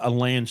a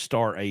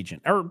Landstar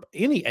agent or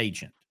any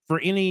agent for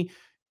any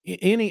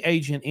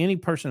agent, any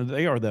person,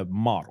 they are the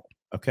model.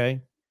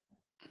 Okay.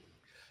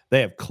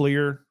 They have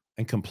clear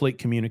and complete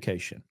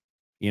communication.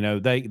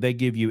 They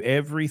give you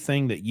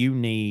everything that you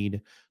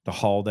need to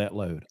haul that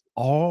load.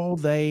 All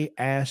they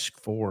ask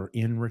for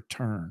in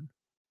return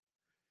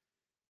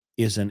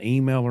is an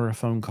email or a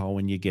phone call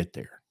when you get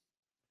there,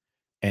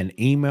 an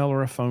email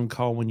or a phone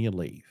call when you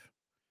leave,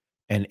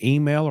 an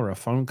email or a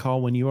phone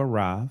call when you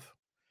arrive,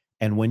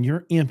 and when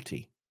you're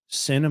empty,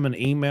 send them an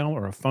email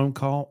or a phone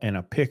call and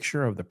a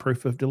picture of the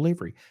proof of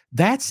delivery.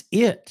 That's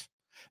it.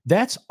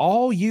 That's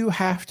all you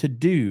have to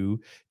do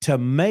to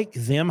make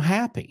them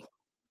happy.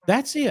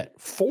 That's it.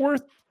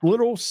 Fourth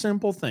little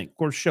simple thing. Of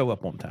course, show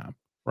up on time,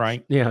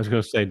 right? Yeah, I was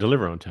going to say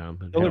deliver on time.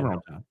 Deliver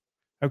on time.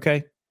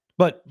 Okay.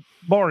 But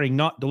barring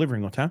not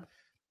delivering on time,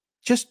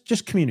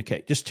 just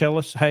communicate. Just tell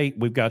us, hey,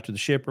 we've got to the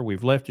shipper.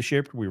 We've left the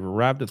shipper. We've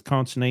arrived at the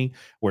consignee.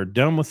 We're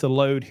done with the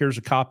load. Here's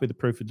a copy of the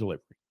proof of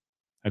delivery.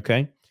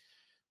 Okay.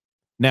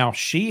 Now,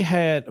 she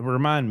had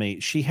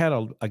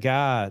a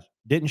guy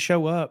didn't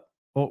show up.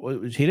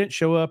 Well, he didn't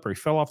show up, or he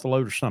fell off the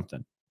load or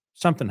something.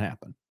 Something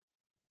happened.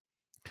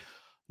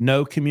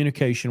 No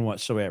communication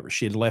whatsoever.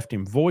 She had left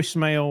him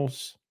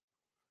voicemails,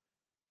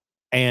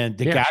 and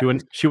the guy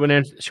she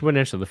wouldn't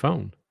answer the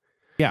phone.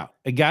 Yeah,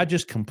 a guy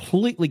just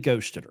completely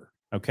ghosted her.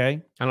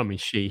 Okay, I don't mean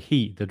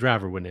the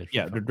driver wouldn't answer.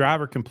 Yeah, the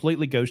driver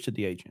completely ghosted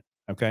the agent.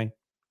 Okay,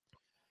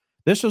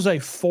 this was a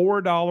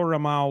 $4 a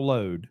mile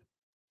load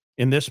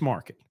in this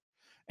market,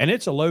 and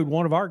it's a load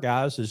one of our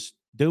guys is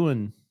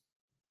doing.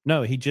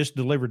 No, he just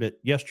delivered it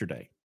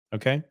yesterday.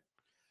 Okay,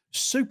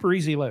 super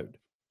easy load.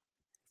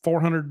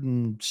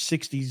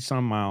 460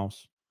 some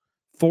miles,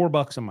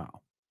 $4 a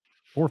mile,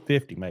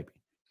 $4.50 maybe.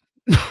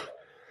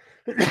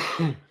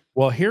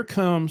 Well, here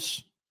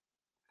comes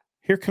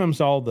here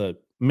comes all the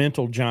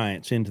mental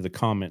giants into the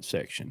comment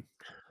section.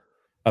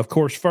 Of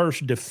course,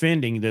 first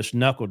defending this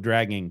knuckle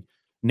dragging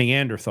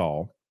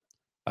Neanderthal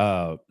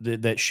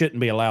that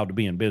shouldn't be allowed to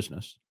be in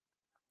business.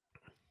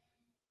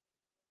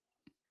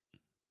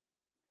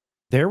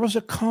 There was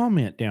a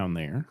comment down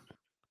there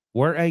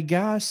where a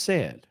guy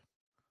said,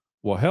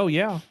 well, hell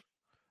yeah.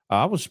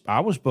 I was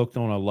booked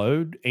on a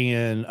load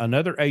and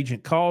another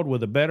agent called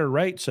with a better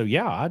rate. So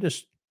yeah, I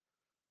just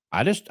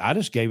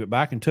gave it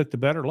back and took the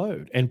better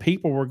load. And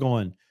people were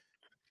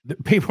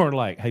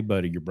like, hey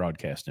buddy, you're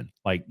broadcasting.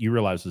 Like, you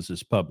realize this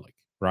is public,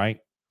 right?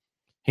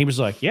 He was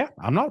like, yeah,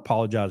 I'm not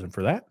apologizing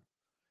for that.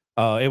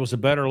 It was a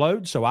better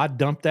load. So I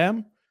dumped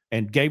them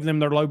and gave them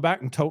their load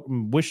back and told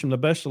them, wish them the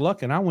best of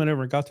luck. And I went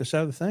over and got this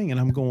other thing. And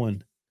I'm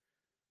going,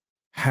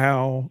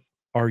 how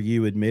are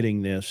you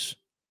admitting this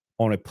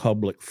on a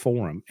public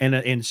forum?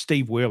 And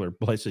Steve Wheeler,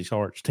 bless his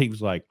heart,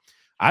 Steve's like,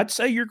 I'd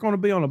say you're going to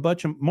be on a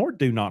bunch of more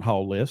do not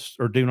haul lists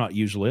or do not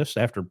use lists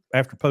after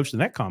posting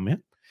that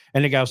comment.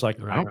 And the guy's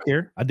like, I don't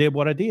care. I did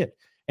what I did.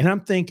 And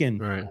I'm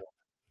thinking,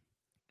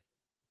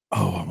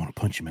 oh, I want to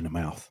punch him in the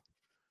mouth.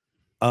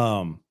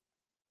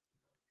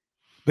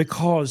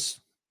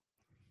 Because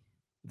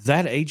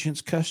that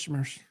agent's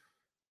customers,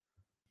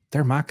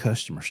 they're my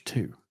customers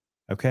too.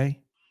 Okay.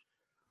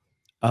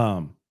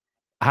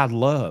 I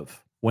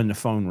love when the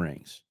phone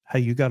rings. Hey,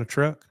 you got a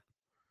truck?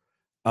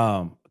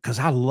 Because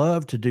I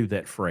love to do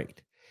that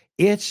freight.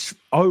 It's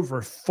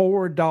over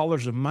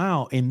 $4 a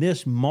mile in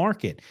this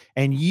market.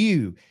 And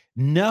you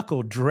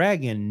knuckle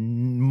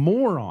dragging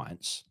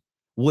morons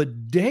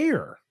would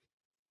dare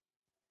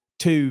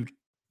to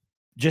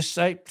just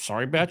say,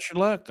 sorry about your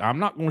luck. I'm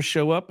not going to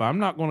show up. I'm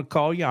not going to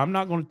call you. I'm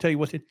not going to tell you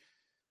what to.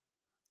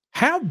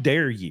 How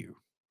dare you?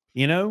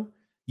 You know,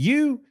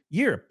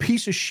 you're a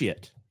piece of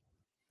shit.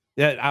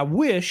 That I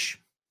wish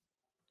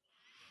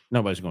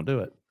nobody's going to do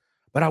it,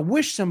 but I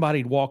wish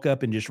somebody'd walk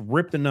up and just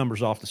rip the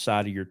numbers off the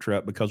side of your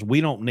truck, because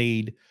we don't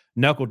need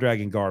knuckle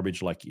dragging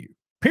garbage like you,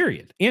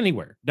 period.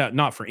 Anywhere.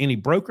 Not for any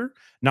broker,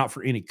 not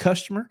for any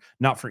customer,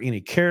 not for any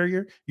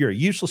carrier. You're a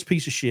useless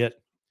piece of shit.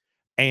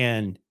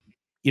 And,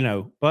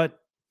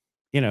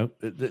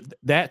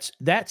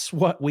 that's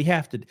what we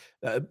have to,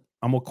 I'm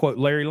going to quote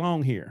Larry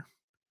Long here.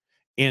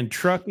 In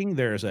trucking,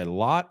 there's a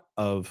lot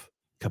of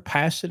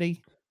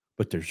capacity,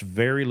 but there's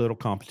very little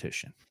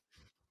competition.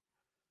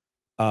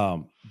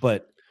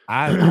 But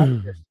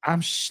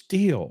I'm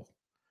still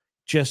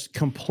just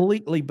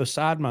completely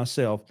beside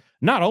myself.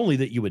 Not only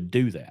that you would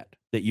do that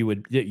you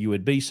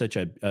would be such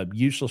a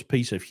useless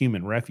piece of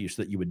human refuse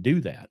that you would do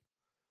that,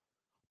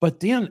 but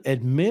then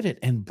admit it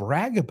and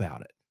brag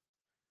about it.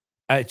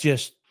 It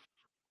just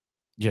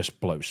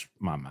blows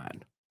my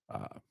mind.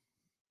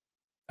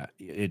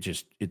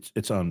 It's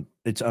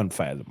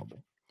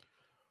unfathomable.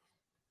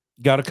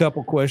 Got a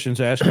couple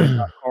questions asking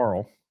about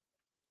Carl.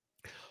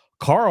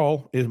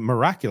 Carl is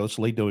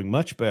miraculously doing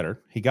much better.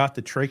 He got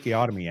the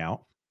tracheotomy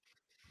out,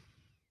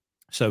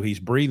 so he's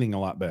breathing a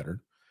lot better.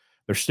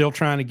 They're still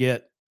trying to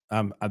get,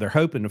 they're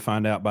hoping to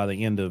find out by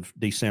the end of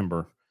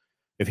December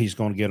if he's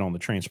going to get on the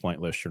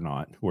transplant list or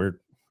not. We're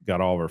got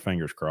all of our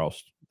fingers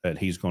crossed that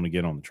he's going to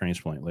get on the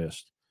transplant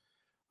list.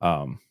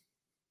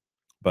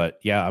 But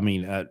yeah, I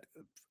mean,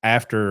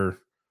 after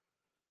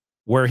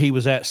where he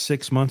was at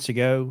 6 months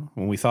ago,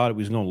 when we thought it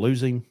was going to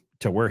lose him,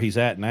 to where he's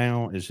at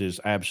now is his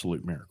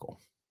absolute miracle.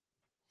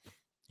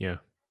 Yeah.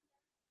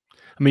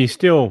 I mean, he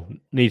still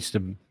needs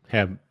to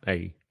have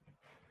a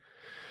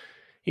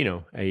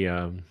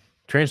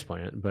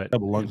transplant, but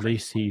at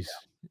least he's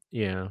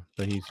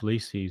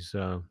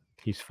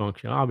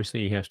functional. Obviously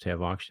he has to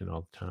have oxygen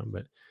all the time,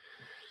 but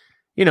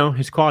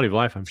his quality of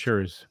life, I'm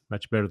sure, is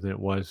much better than it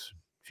was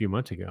a few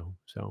months ago.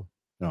 So,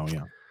 oh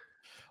yeah.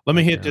 Let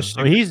me hit this.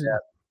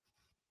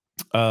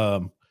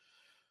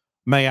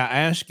 May I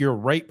ask your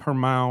rate per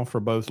mile for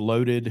both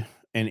loaded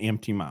and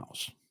empty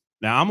miles?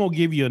 Now, I'm going to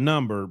give you a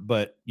number,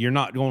 but you're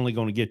not only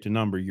going to get the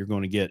number, you're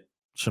going to get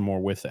some more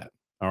with that.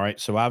 All right.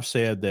 So I've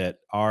said that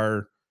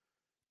our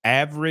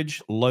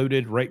average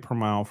loaded rate per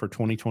mile for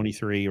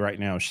 2023 right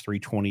now is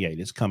 $3.28.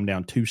 It's come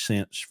down 2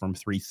 cents from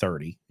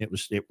 $3.30. It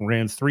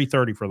ran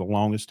 $3.30 for the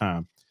longest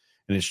time,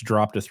 and it's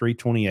dropped to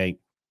 $3.28.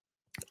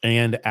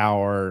 And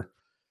our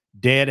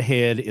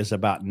deadhead is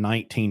about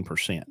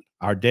 19%.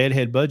 Our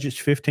deadhead budget's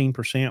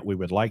 15%. We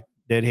would like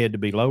deadhead to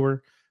be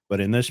lower, but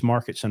in this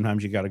market,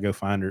 sometimes you got to go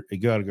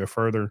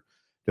further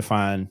to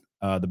find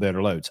the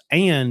better loads.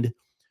 And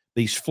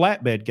these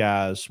flatbed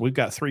guys, we've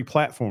got 3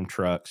 platform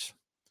trucks,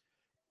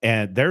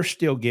 and they're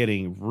still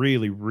getting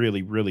really,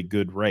 really, really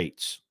good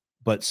rates,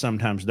 but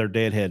sometimes they're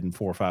deadheading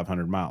 400 or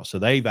 500 miles. So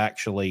they've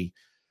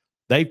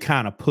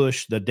kind of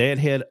pushed the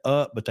deadhead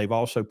up, but they've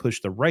also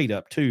pushed the rate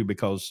up too,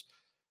 because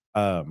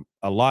a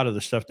lot of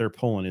the stuff they're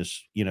pulling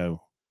is,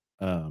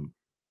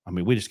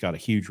 we just got a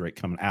huge rate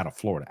coming out of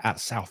Florida, out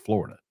of South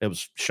Florida. It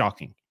was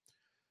shocking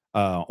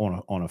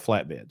on a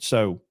flatbed.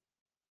 So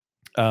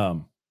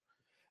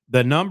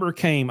the number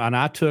came, and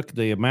I took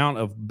the amount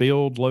of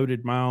billed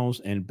loaded miles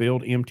and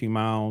billed empty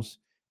miles,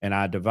 and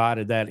I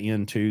divided that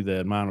into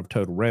the amount of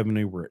total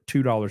revenue, we're at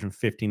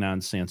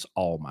 $2.59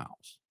 all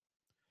miles.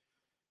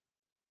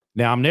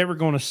 Now, I'm never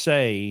going to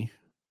say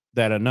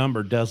that a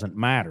number doesn't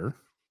matter,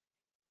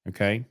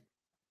 okay?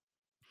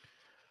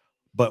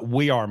 But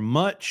we are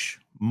much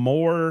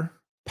more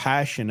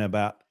passionate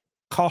about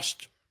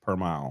cost per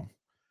mile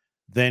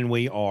than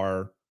we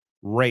are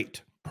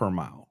rate per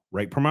mile.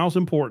 Rate per mile is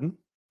important,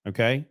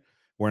 okay?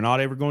 We're not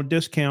ever going to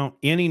discount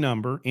any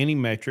number, any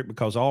metric,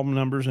 because all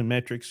numbers and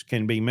metrics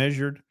can be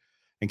measured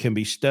and can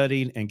be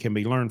studied and can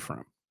be learned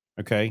from,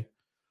 okay?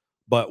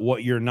 But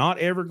what you're not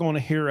ever going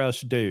to hear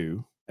us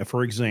do,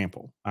 for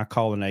example, I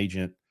call an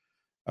agent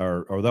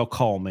or they'll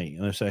call me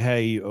and they say,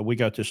 "Hey, we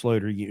got this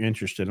load. Are you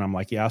interested?" And I'm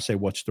like, "Yeah." I say,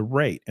 "What's the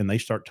rate?" And they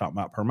start talking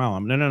about per mile.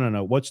 I'm,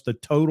 no. What's the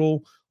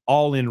total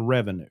all in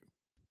revenue?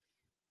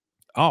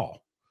 Oh,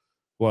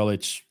 well,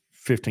 it's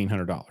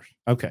 $1,500.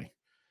 Okay.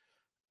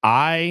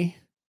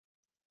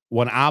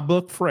 When I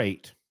book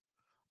freight,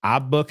 I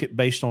book it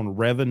based on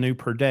revenue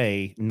per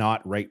day,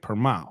 not rate per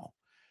mile.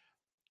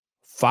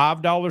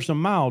 $5 a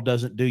mile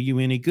doesn't do you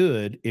any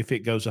good if it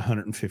goes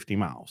 150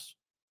 miles.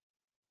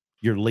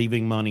 You're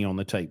leaving money on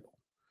the table.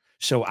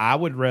 So I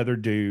would rather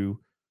do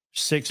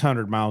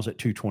 600 miles at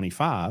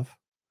 $225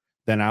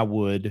 than I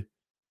would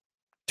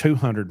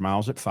 200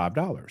 miles at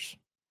 $5.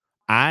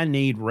 I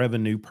need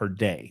revenue per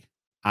day.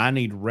 I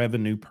need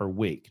revenue per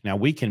week. Now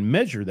we can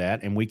measure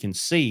that and we can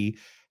see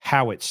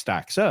how it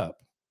stacks up,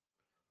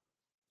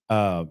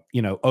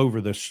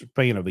 over the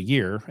span of a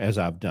year, as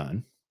I've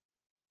done.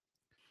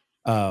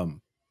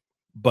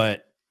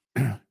 But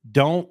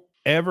don't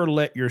ever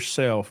let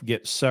yourself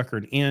get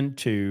suckered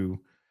into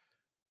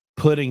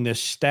putting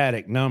this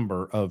static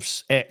number of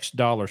X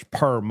dollars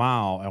per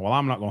mile. And well,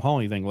 I'm not going to haul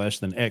anything less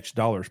than X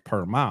dollars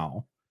per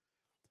mile,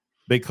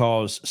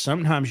 because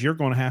sometimes you're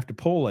going to have to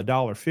pull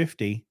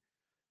 $1.50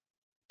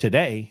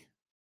 today,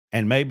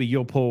 and maybe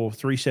you'll pull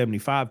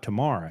 $3.75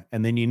 tomorrow,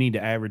 and then you need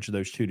to average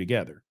those two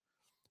together.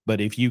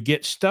 But if you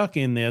get stuck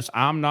in this,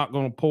 I'm not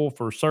going to pull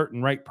for a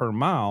certain rate per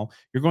mile,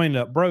 you're going to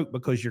end up broke,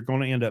 because you're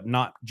going to end up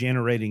not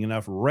generating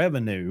enough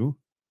revenue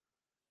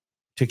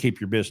to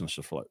keep your business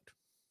afloat.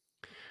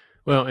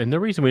 Well, and the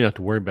reason we don't have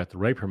to worry about the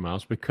rate per mile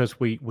is because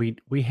we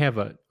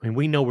have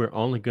we know we're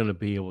only going to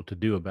be able to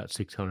do about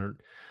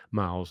 600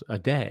 miles a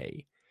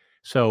day.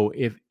 So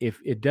if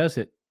it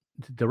doesn't,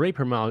 the rate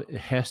per mile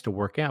has to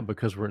work out,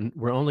 because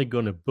we're only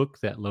going to book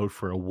that load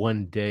for a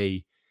 1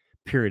 day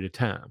period of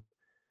time.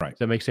 Right. Does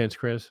that make sense,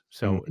 Chris?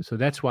 So so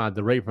that's why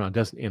the rate per mile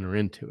doesn't enter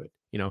into it.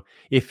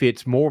 If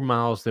it's more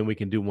miles than we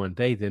can do 1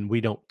 day, then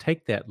we don't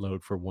take that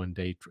load for 1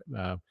 day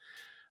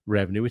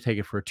revenue. We take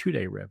it for a 2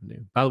 day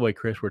revenue. By the way,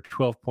 Chris, we're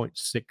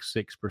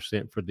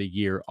 12.66% for the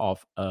year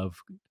off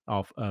of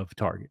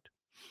target.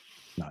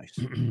 Nice.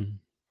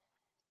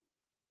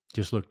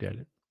 Just looked at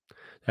it.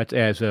 That's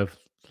as of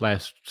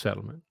last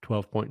settlement,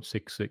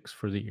 12.66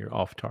 for the year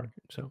off target.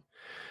 So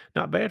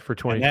not bad for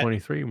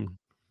 2023.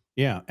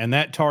 And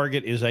that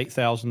target is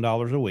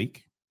 $8,000 a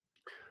week.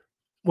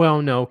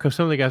 Well, no, because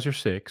some of the guys are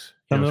 6.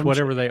 It's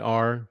whatever they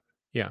are.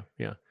 Yeah.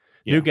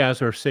 New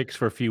guys are 6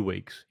 for a few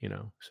weeks.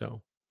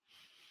 So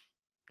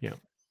yeah.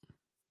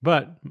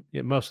 But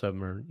most of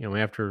them are,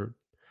 after,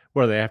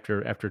 what are they,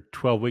 after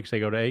 12 weeks, they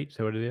go to 8? Is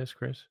that what it is,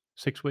 Chris?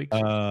 6 weeks?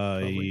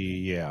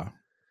 Yeah.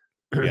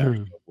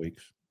 12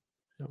 weeks.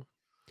 So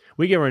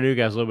we give our new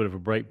guys a little bit of a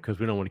break because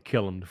we don't want to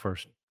kill them the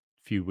first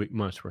few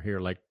months we're here,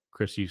 like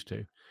Chris used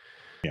to.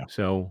 Yeah.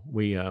 So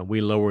we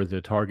lower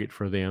the target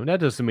for them. That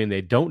doesn't mean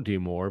they don't do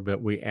more,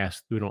 but we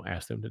don't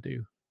ask them to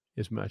do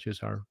as much as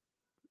our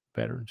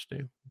veterans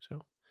do.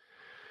 So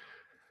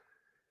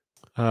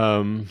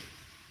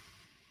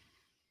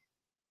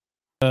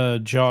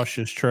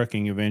Josh's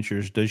Trucking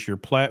Adventures, does your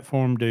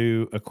platform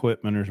do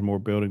equipment, or is more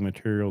building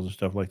materials and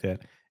stuff like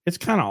that? It's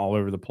kind of all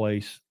over the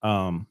place.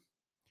 None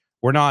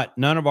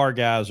of our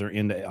guys are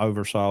into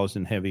oversaws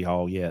and heavy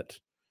haul yet.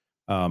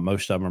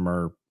 Most of them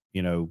are,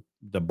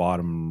 the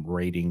bottom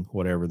rating,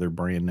 whatever, they're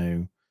brand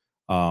new.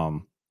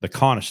 The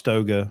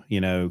Conestoga,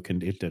 it can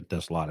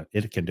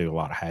do a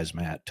lot of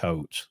hazmat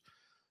totes,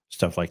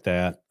 stuff like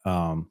that.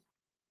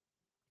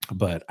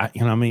 But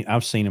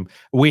I've seen them.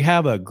 We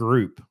have a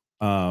group.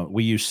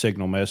 We use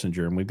Signal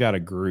Messenger, and we've got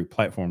a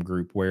platform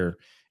group, where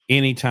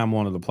anytime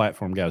one of the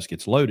platform guys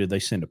gets loaded, they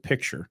send a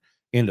picture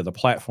into the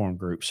platform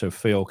group so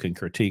Phil can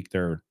critique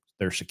their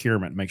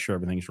securement and make sure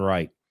everything's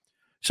right.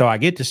 So I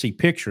get to see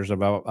pictures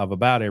of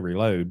about every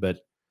load, but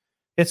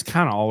it's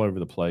kind of all over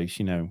the place.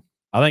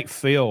 I think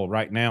Phil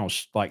right now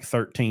is like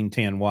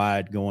 1310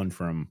 wide, going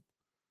from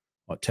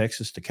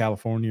Texas to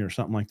California or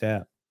something like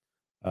that.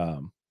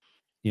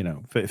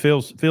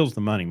 Phil's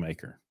the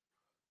moneymaker.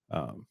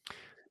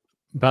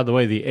 By the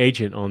way, the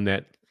agent on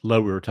that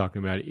load we were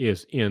talking about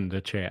is in the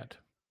chat.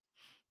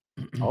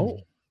 Oh.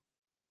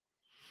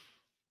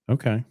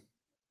 Okay.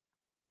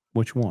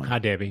 Which one? Hi,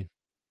 Debbie.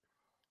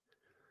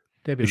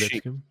 Debbie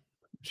Lipscomb.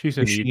 She's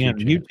in the YouTube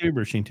chat. YouTube,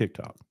 or is she in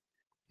TikTok?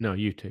 No,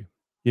 YouTube.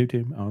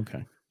 YouTube? Oh,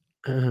 okay.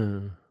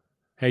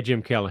 Hey,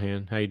 Jim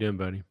Callahan. How you doing,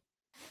 buddy?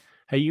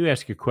 Hey, you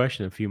asked a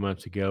question a few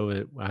months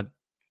ago.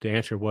 the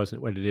answer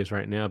wasn't what it is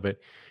right now, but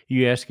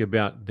you asked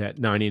about that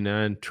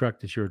 99 truck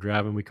that you were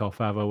driving, we call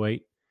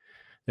 508.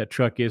 That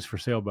truck is for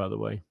sale, by the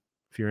way.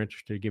 If you're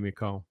interested, give me a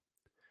call.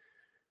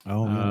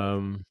 Oh,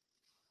 no.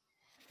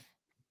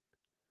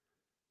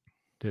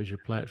 Does your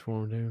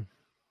platform do?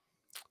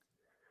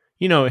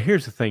 You know,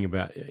 here's the thing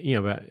about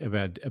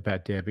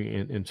about Debbie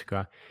and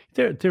Scott.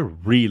 They're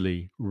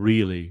really,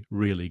 really,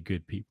 really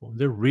good people.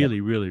 They're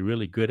really, really,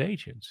 really good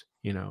agents.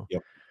 You know,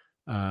 Yep.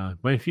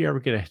 but if you ever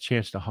get a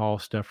chance to haul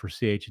stuff for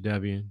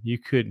CHW,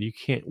 you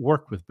can't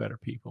work with better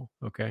people.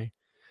 Okay,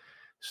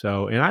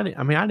 so and I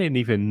didn't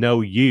even know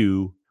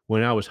you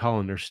when I was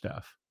hauling their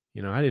stuff.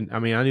 You know, I didn't. I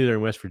mean, I knew they're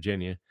in West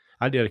Virginia.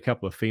 I did a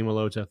couple of FEMA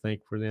loads, I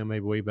think, for them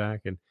maybe way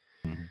back, and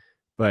Mhm.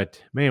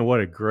 but man, what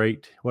a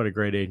great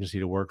agency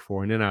to work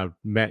for. And then I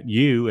met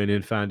you, and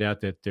then find out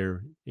that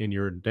they're in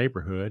your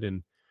neighborhood, and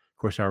of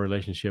course, our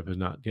relationship has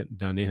not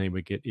done anything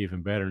but get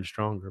even better and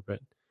stronger. But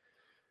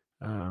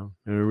and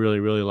we really,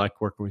 really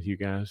like working with you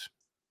guys.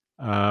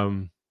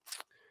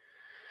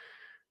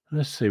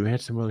 Let's see. We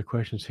had some other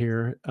questions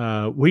here.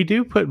 We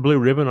do put blue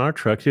ribbon on our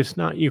trucks. It's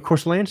not, of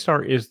course,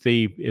 Landstar is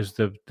the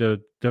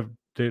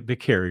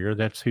carrier.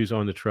 That's who's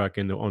on the truck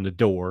and on the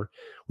door.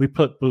 We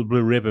put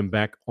blue ribbon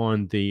back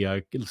on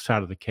the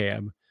side of the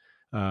cab.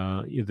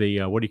 What do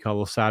you call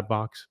the side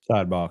box?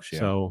 Side box, yeah.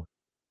 So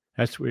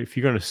that's if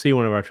you're going to see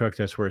one of our trucks,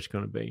 that's where it's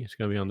going to be. It's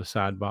going to be on the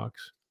side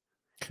box.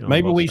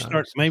 Maybe we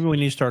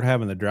need to start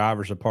having the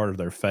drivers a part of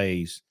their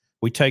phase.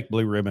 We take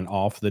blue ribbon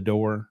off the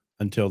door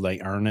until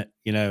they earn it.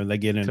 You know, they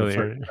get into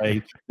the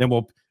phase. Then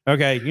we'll put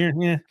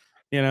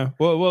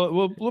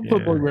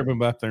blue ribbon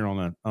back there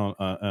on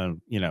a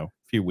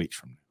few weeks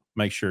from now.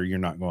 Make sure you're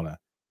not going to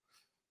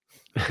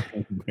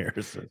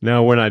embarrass.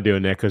 No, we're not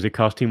doing that because it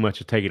costs too much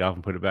to take it off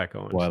and put it back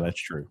on. Well, that's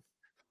true.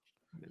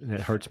 That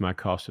hurts my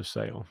cost of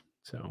sale.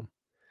 So,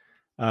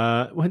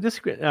 help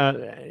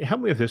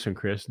me with this one,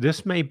 Chris.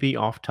 This may be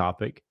off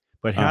topic,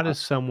 but how does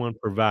someone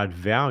provide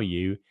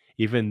value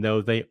even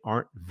though they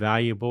aren't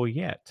valuable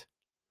yet?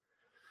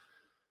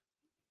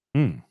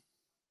 How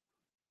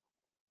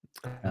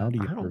do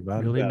you provide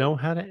value? Really know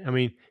how to? I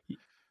mean,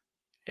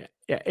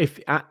 if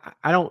I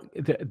don't,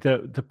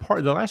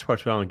 the last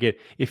part I don't get.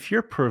 If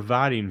you're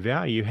providing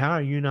value, how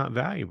are you not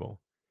valuable?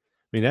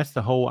 I mean, that's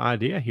the whole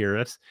idea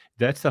here.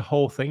 That's the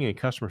whole thing in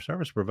customer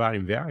service,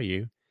 providing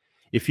value.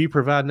 If you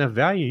provide enough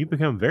value, you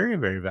become very,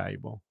 very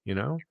valuable, you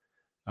know?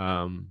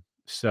 I'm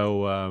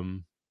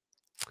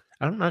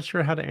not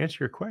sure how to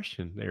answer your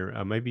question there.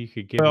 Maybe you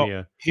could give me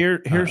a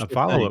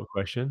follow-up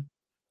question.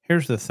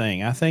 Here's the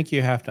thing. I think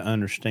you have to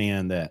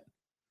understand that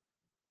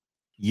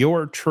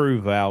your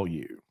true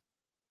value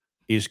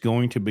is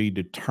going to be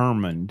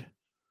determined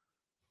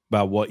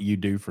by what you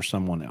do for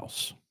someone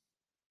else,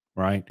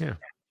 right? Yeah.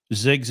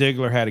 Zig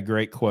Ziglar had a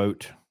great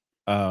quote.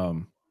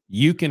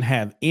 You can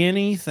have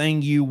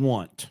anything you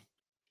want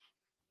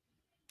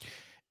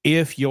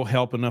if you'll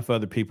help enough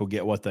other people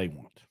get what they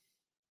want.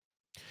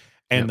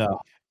 And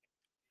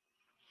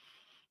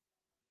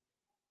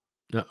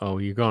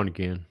you're gone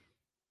again.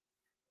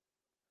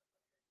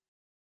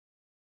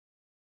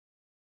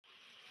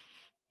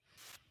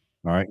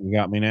 All right, you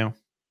got me now?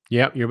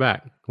 Yep, you're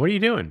back. What are you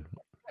doing?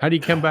 How do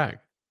you come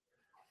back?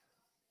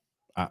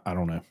 I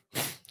don't know.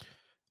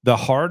 The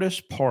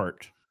hardest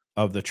part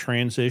of the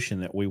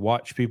transition that we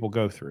watch people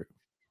go through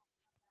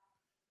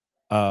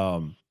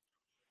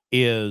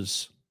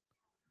is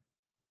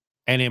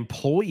an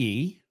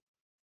employee,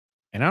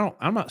 and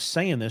I'm not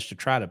saying this to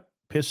try to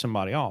piss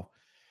somebody off.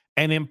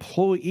 An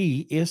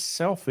employee is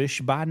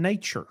selfish by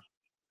nature,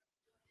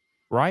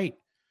 right?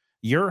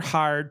 You're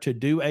hired to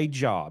do a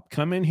job.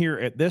 Come in here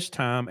at this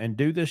time and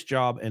do this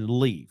job and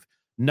leave.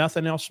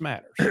 Nothing else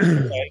matters.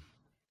 Okay?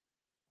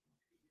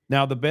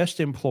 Now, the best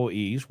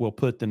employees will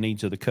put the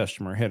needs of the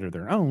customer ahead of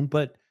their own,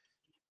 but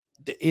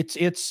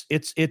it's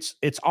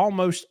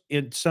almost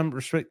in some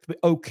respect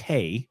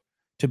okay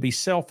to be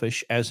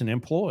selfish as an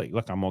employee.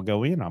 Look, I'm going to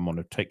go in. I'm going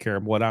to take care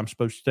of what I'm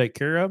supposed to take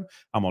care of.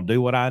 I'm going to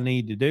do what I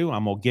need to do.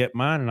 I'm going to get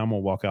mine, and I'm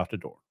going to walk out the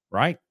door,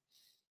 right?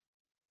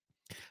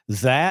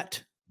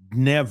 That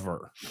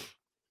never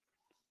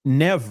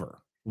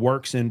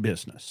works in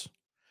business.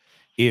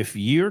 If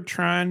you're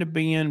trying to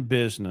be in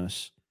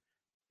business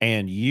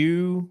and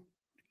you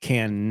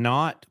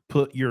cannot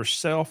put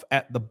yourself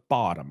at the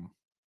bottom,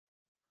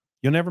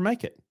 you'll never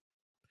make it.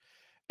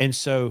 And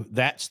so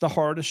that's the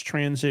hardest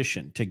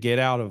transition to get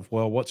out of,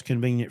 well, what's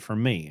convenient for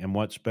me and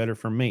what's better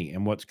for me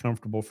and what's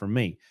comfortable for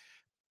me.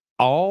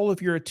 All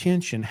of your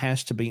attention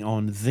has to be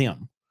on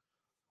them.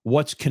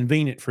 What's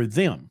convenient for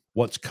them,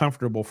 what's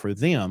comfortable for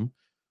them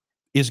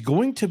is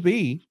going to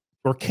be,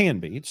 or can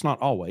be, it's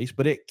not always,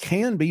 but it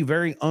can be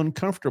very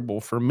uncomfortable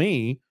for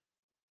me,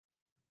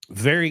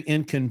 very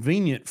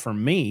inconvenient for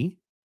me.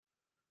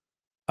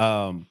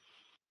 And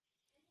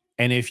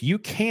if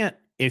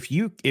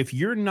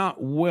you're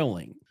not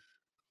willing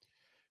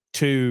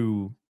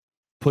to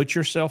put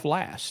yourself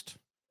last,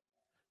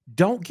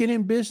 don't get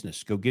in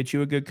business. Go get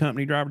you a good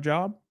company driver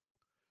job,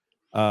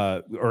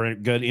 or a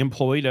good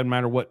employee. Doesn't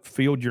matter what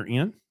field you're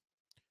in.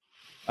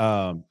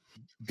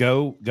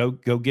 Go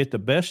get the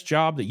best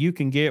job that you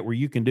can get where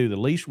you can do the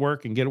least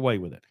work and get away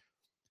with it.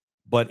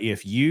 But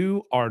if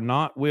you are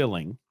not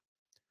willing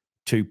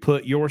to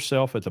put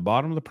yourself at the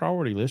bottom of the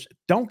priority list,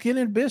 don't get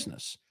in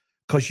business,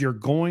 because you're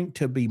going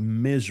to be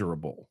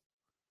miserable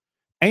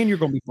and you're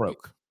going to be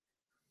broke.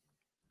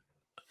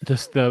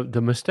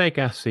 The mistake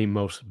I see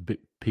most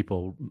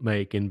people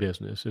make in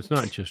business, it's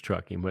not just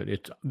trucking, but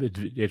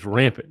it's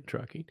rampant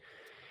trucking,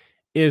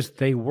 is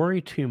they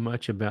worry too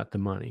much about the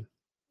money,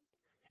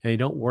 and they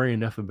don't worry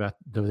enough about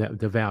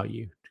the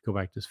value. To go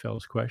back to this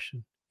fellow's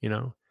question,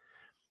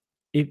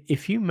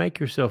 if you make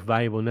yourself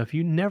valuable enough,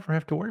 you never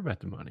have to worry about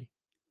the money.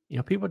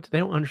 People, they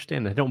don't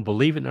understand. They don't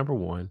believe it. Number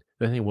one,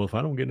 they think, well, if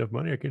I don't get enough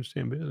money, I can't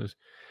stay in business.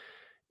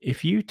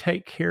 If you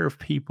take care of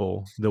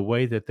people the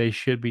way that they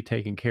should be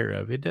taken care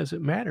of, it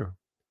doesn't matter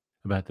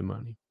about the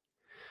money.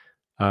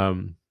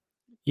 It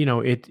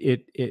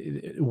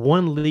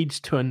one leads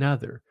to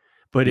another.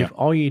 But if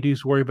all you do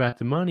is worry about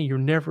the money, you're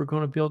never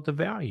going to build the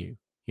value,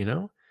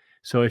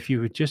 So if you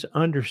would just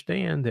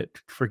understand that,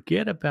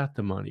 forget about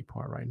the money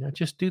part right now.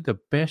 Just do the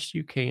best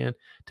you can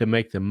to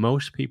make the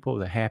most people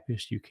the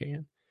happiest you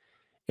can.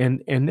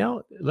 And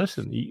now,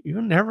 listen,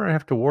 you never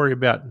have to worry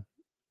about,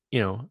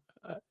 you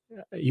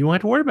won't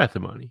have to worry about the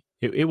money.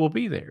 It will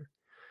be there.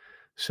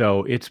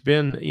 So it's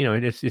been,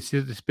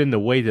 it's been the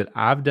way that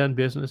I've done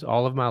business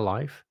all of my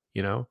life,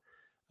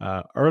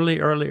 early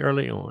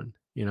on.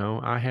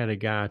 I had a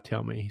guy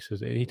tell me,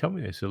 he told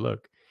me, he said,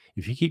 look,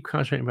 if you keep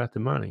concentrating about the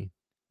money,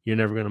 you're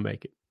never going to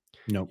make it.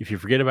 No. If you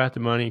forget about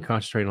the money and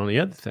concentrate on the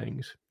other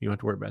things, you don't have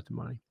to worry about the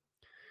money.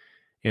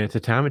 And at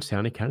the time, it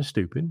sounded kind of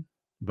stupid,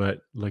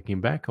 but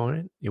looking back on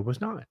it, it was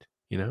not.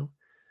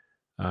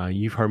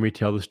 You've heard me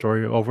tell the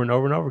story over and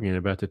over and over again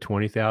about the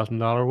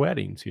 $20,000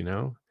 weddings.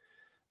 You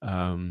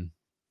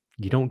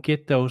don't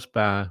get those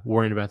by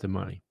worrying about the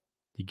money.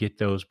 You get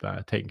those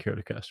by taking care of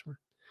the customer.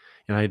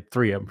 And I had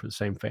 3 of them for the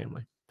same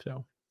family.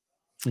 So,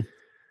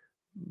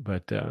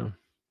 but I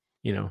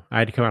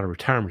had to come out of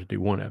retirement to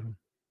do one of them.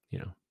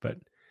 But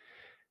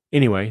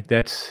anyway,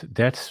 that's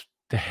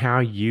how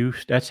you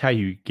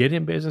get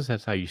in business.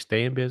 That's how you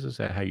stay in business.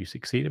 That's how you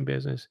succeed in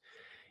business.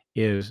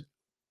 Is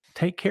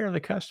take care of the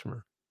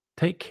customer.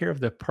 Take care of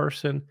the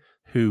person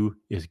who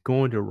is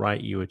going to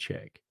write you a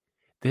check.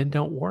 Then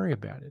don't worry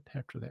about it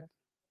after that.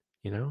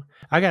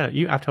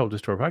 I've told this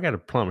story. I got a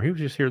plumber. He was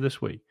just here this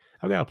week.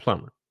 I've got a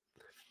plumber.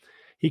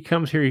 He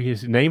comes here.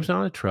 His name's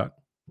on the truck.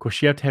 Of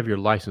course, you have to have your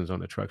license on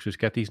the truck. So it's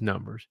got these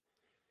numbers.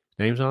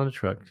 Name's on the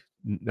truck,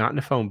 not in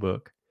the phone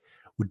book.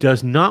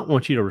 Does not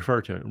want you to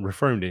refer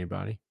him to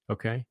anybody.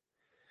 Okay.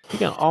 He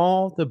got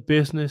all the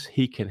business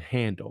he can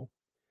handle.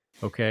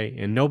 Okay.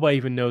 And nobody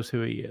even knows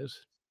who he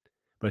is.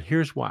 But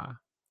here's why.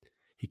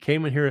 He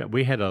came in here.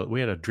 We had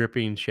a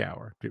dripping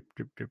shower. Drip,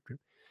 drip, drip,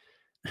 drip.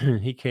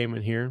 He came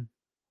in here.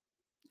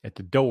 At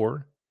the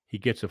door, he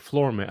gets a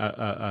floor mat,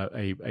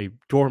 a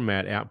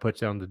doormat out,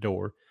 puts it on the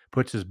door,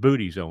 puts his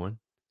booties on,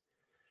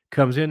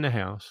 comes in the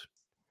house,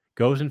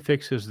 goes and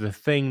fixes the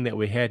thing that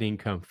we had him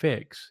come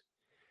fix.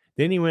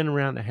 Then he went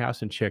around the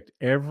house and checked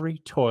every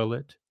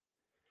toilet,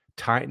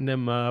 tightened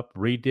them up,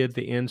 redid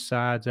the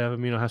insides of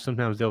them. You know how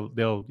sometimes they'll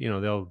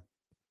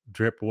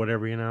drip or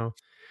whatever.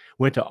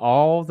 Went to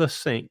all the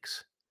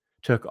sinks,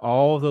 took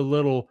all the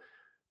little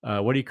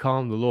what do you call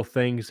them? The little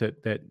things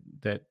that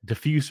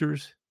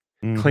diffusers.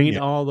 Cleaned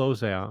all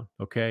those out.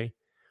 Okay.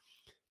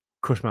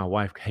 Of course, my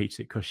wife hates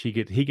it because he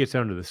gets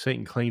under the sink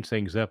and cleans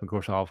things up. And of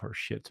course, all of her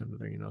shit's under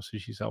there, so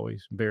she's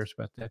always embarrassed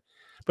about that.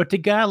 But the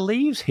guy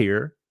leaves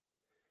here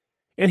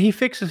and he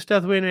fixes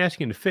stuff we didn't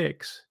ask him to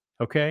fix.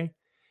 Okay.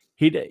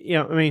 He does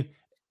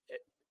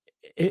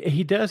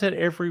that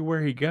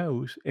everywhere he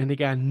goes. And the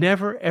guy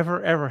never,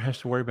 ever, ever has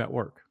to worry about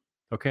work.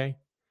 Okay.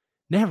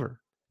 Never.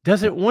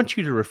 Doesn't want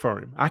you to refer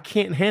him. I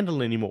can't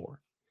handle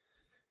anymore.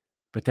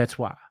 But that's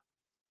why.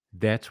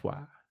 That's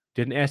why.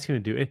 Didn't ask him to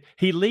do it.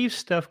 He leaves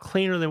stuff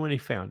cleaner than when he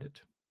found it.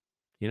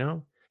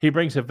 He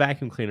brings a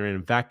vacuum cleaner in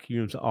and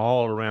vacuums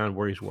all around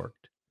where he's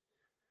worked.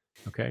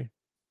 Okay.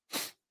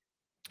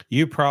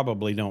 You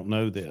probably don't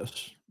know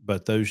this,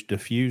 but those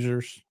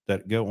diffusers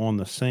that go on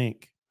the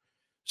sink,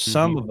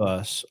 some of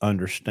us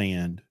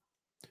understand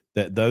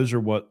that those are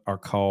what are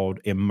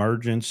called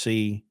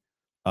emergency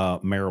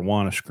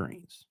marijuana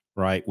screens,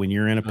 right? When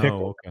you're in a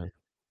pickle,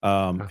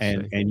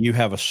 and you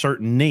have a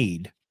certain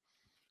need.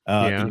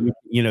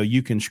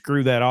 You can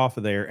screw that off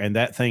of there and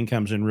that thing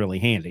comes in really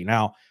handy.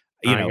 Now,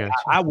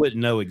 I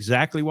wouldn't know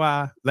exactly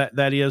why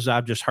that is.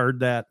 I've just heard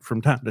that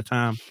from time to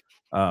time.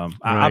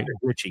 I bet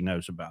Richie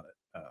knows about it.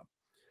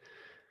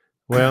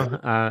 Well,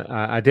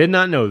 I did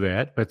not know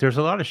that, but there's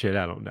a lot of shit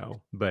I don't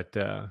know. But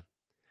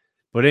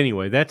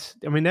anyway, that's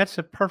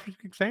a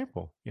perfect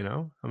example.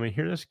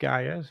 Here this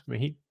guy is.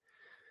 He.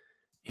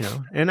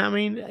 And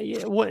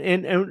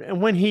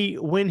and when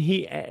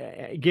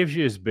he gives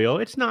you his bill,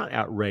 it's not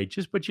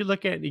outrageous, but you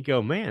look at it and you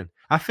go, man,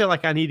 I feel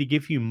like I need to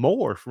give you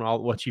more from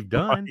all what you've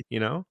done.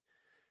 Can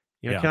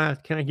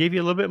I give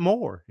you a little bit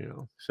more?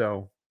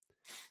 So,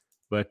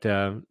 but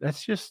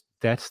that's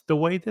the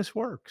way this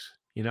works.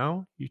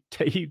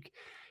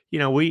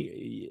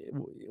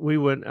 we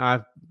went.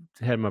 I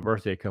had my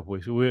birthday a couple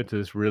weeks. We went to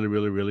this really,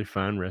 really, really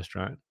fine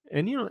restaurant,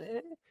 and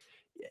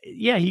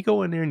yeah, you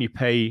go in there and you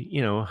pay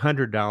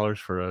 $100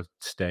 for a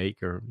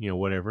steak or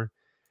whatever.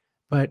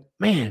 But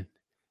man,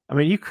 I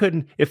mean, you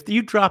couldn't if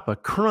you drop a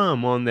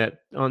crumb on that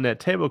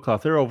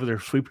tablecloth, they're over there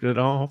sweeping it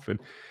off, and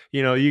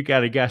you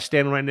got a guy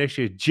standing right next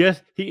to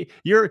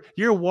you.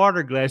 Your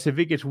water glass, if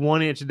it gets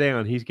 1 inch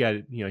down, he's got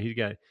it. He's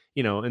got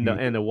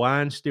and the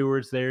wine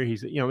steward's there.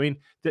 He's I mean,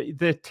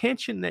 the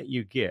attention that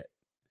you get,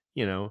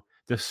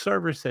 the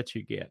service that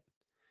you get,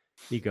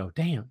 you go,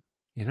 damn,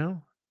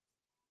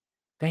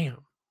 damn.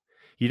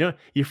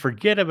 You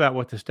forget about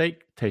what the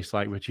steak tastes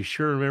like, but you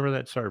sure remember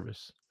that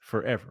service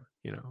forever.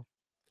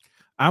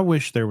 I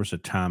wish there was a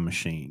time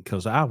machine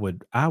because I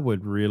would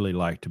really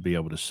like to be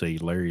able to see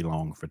Larry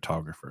Long,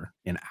 photographer,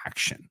 in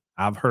action.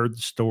 I've heard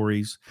the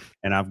stories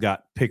and I've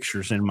got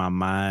pictures in my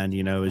mind,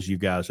 as you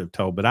guys have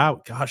told. But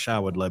I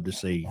would love to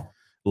see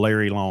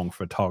Larry Long,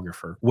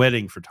 photographer,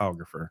 wedding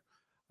photographer,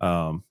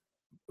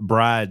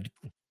 bride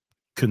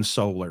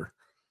consoler,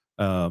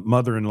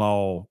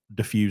 mother-in-law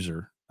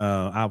diffuser.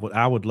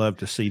 I would love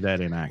to see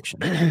that in action.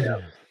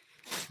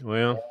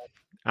 Well,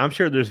 I'm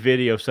sure there's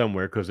video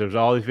somewhere because there's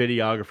all these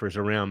videographers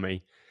around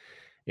me,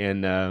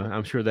 and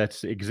I'm sure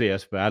that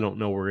exists, but I don't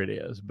know where it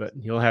is. But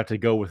you'll have to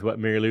go with what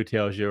Mary Lou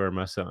tells you or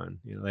my son.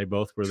 They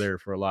both were there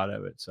for a lot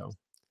of it. So,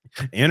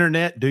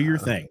 internet, do your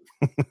thing.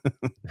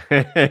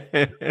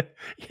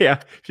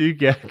 Yeah, if you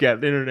got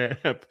the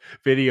internet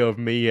video of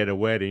me at a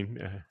wedding,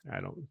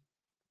 I don't.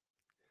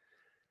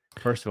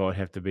 First of all, I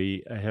have to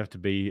be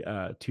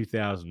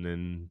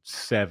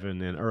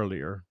 2007 and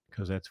earlier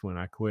because that's when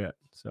I quit.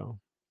 So.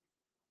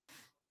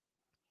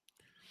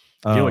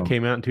 Do you know what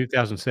came out in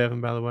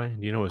 2007, by the way?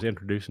 Do you know what was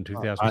introduced in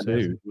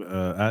 2007?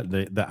 I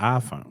do. The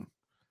iPhone.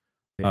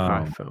 The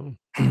iPhone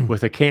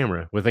with a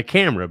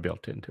camera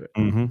built into it.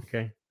 Mm-hmm.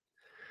 Okay.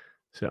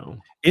 So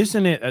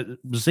isn't it?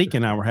 Zeke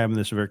and I were having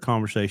this very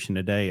conversation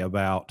today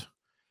about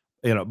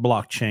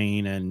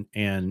blockchain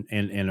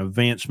and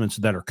advancements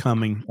that are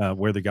coming,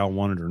 whether y'all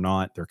want it or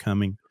not, they're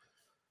coming.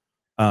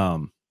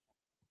 In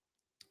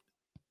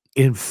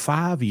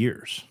 5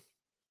 years,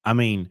 I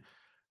mean.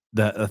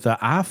 The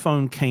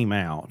iPhone came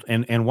out,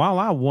 and while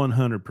I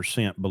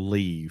 100%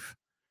 believe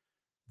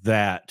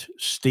that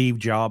Steve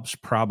Jobs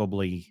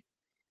probably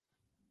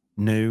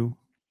knew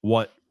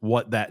what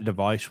that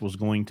device was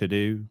going to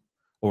do,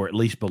 or at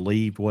least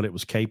believed what it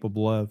was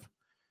capable of,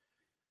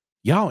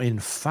 y'all, in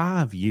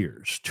 5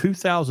 years,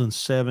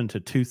 2007 to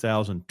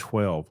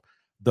 2012,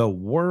 the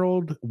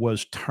world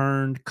was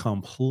turned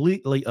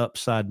completely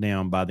upside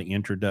down by the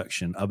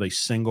introduction of a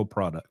single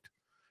product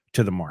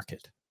to the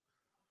market.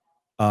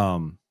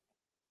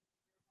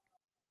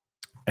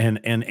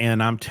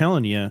 And I'm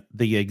telling you,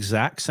 the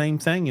exact same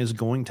thing is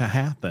going to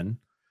happen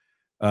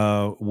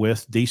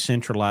with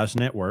decentralized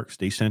networks,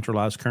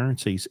 decentralized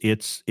currencies.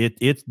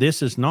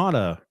 This is not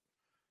a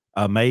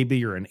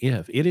maybe or an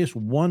if. It is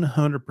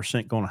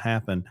 100% going to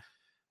happen.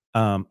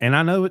 And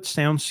I know it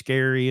sounds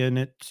scary, and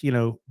it's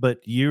but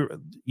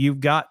you've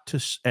got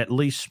to at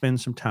least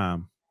spend some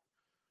time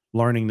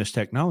learning this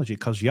technology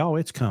because y'all,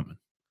 it's coming.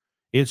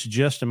 It's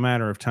just a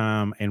matter of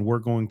time, and we're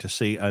going to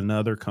see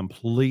another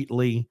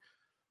completely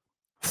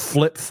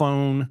flip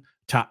phone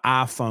to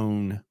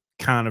iPhone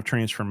kind of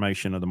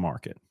transformation of the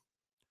market.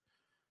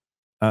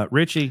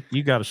 Richie,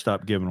 you got to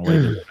stop giving away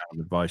this kind of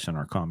advice in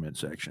our comment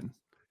section.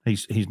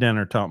 He's down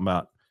there talking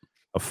about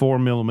a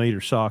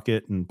 4mm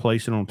socket and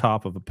place it on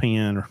top of a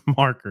pen or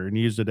marker and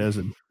use it as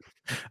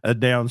a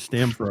down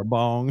stem for a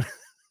bong.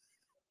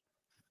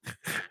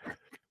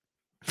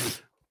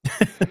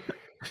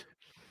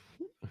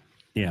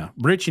 Yeah,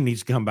 Richie needs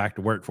to come back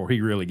to work before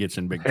he really gets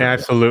in big trouble.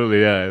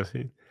 Absolutely does.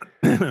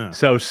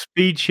 So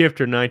Speed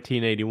Shifter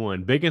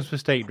 1981. Biggest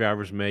mistake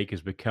drivers make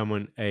is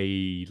becoming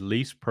a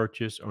lease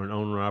purchase or an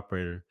owner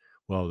operator.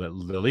 Well, the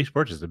lease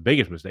purchase is the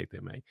biggest mistake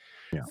they make.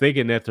 Yeah.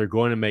 Thinking that they're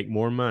going to make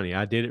more money.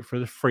 I did it for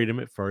the freedom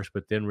at first,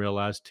 but then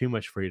realized too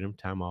much freedom,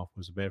 time off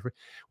was better.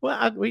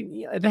 Well,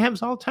 it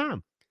happens all the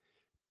time.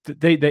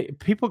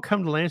 People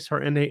come to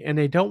Landstar and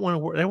they don't want to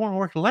work. They want to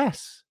work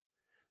less,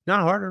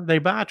 not harder. They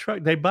buy a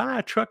truck. They buy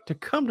a truck to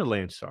come to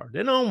Landstar.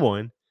 They don't own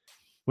one.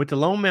 Went to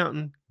Lone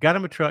Mountain, got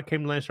him a truck,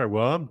 came to Landstar.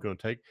 Well, I'm going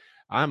to take.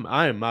 I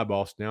am my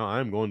boss now.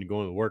 I'm going to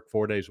go to work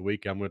 4 days a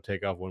week. I'm going to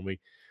take off 1 week.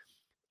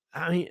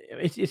 I mean,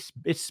 it's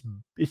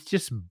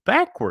just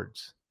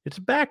backwards. It's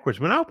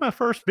backwards. When I opened my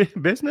first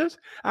business,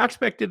 I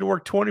expected to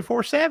work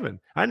 24/7.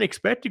 I didn't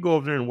expect to go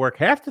over there and work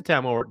half the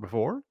time I worked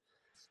before.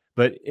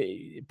 But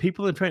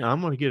people in training,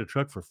 I'm going to get a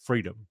truck for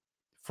freedom.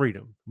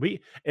 Freedom.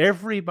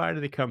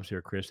 Everybody that comes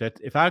here, Chris.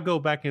 If I go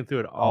back in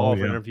through it all of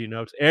interview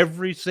notes,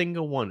 every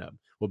single one of them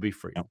will be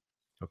free. Yep.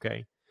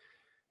 Okay.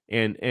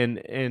 And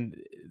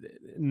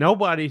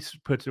nobody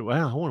puts it,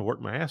 well, I want to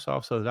work my ass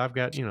off so that I've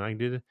got, I can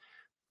do this.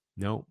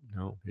 No,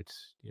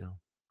 it's,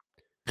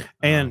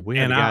 and we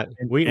had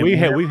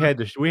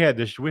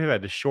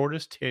the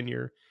shortest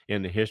tenure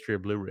in the history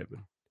of Blue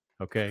Ribbon.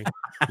 Okay.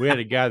 We had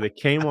a guy that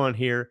came on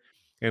here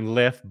and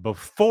left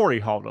before he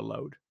hauled a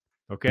load.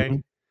 Okay. Mm-hmm.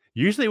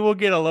 Usually we'll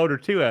get a load or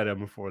two out of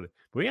them before.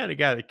 We had a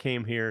guy that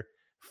came here,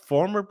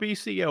 former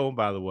BCO,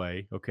 by the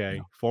way. Okay,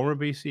 Yeah. former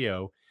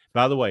BCO.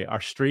 By the way,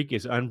 our streak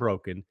is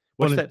unbroken.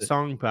 What What's is that it?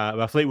 song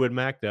by Fleetwood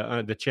Mac?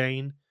 The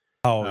chain.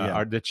 Oh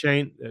yeah.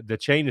 The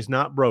chain is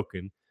not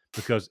broken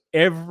because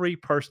every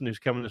person who's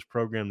come in this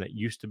program that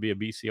used to be a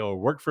BCO or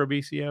worked for a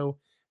BCO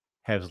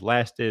has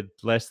lasted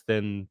less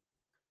than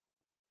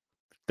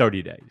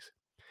 30 days.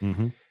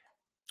 Mm-hmm.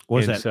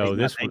 Was And that so 8 by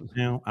this 8 one,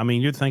 now? I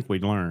mean, you'd think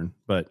we'd learn,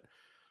 but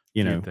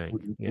you'd think,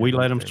 yeah, we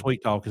let you'd them think.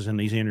 sweet talk us in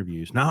these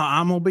interviews. No,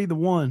 I'm gonna be the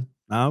one.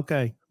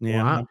 Okay, Well,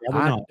 yeah, no,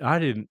 probably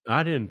not.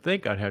 I didn't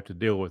think I'd have to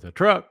deal with a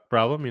truck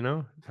problem, you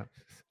know.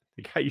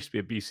 The guy used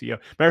to be a BCO.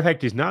 Matter of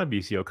fact, he's not a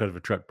BCO because of a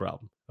truck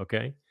problem.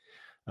 Okay.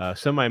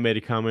 Somebody made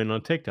a comment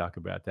on TikTok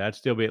about that. I'd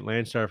still be at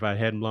Landstar if I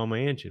hadn't blown my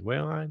engine.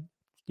 Well, I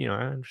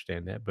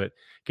understand that, but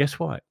guess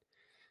what?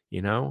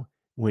 You know,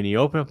 when you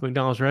open up a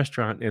McDonald's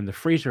restaurant and the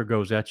freezer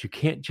goes out, you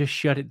can't just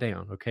shut it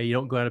down. Okay, you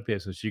don't go out of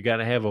business. You got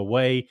to have a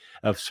way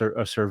of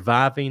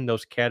surviving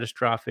those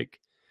catastrophic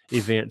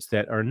events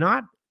that are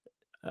not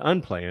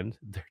unplanned.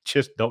 They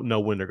just don't know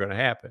when they're going to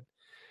happen.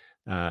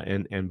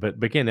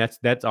 But again,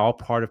 that's all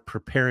part of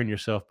preparing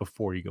yourself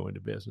before you go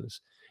into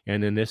business.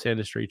 And in this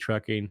industry,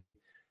 trucking,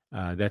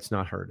 that's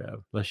not heard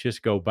of. Let's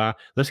go buy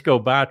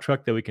a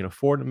truck that we can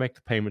afford to make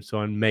the payments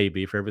on,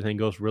 maybe if everything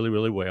goes really,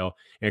 really well,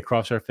 and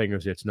cross our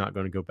fingers it's not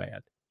going to go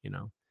bad, you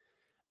know.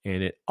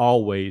 And it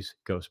always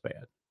goes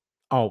bad.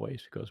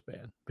 Always goes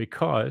bad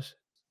because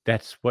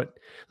that's what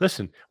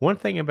listen, one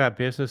thing about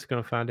business is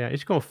going to find out,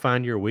 it's going to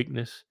find your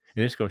weakness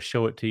and it's going to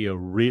show it to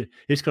you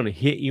it's going to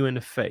hit you in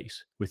the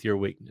face with your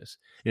weakness.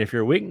 And if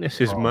your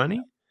weakness is Oh,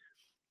 money,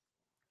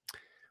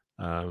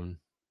 um,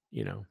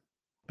 you know,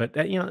 but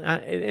that,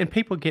 and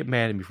people get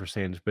mad at me for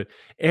saying this, but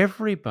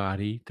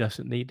everybody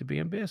doesn't need to be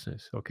in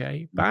business.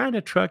 Okay. Buying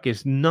a truck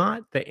is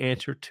not the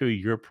answer to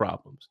your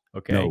problems.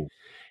 Okay. no.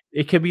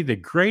 It can be the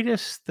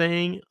greatest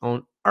thing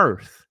on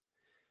earth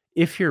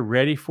if you're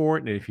ready for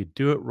it and if you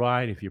do it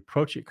right, if you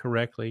approach it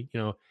correctly,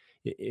 and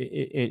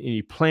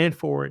you plan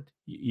for it,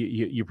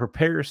 you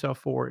prepare yourself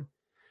for it.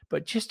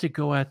 But just to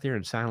go out there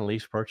and sign a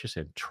lease purchase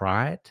and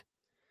try it,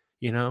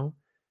 you know,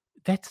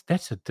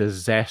 that's a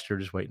disaster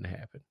just waiting to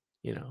happen,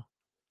 you know.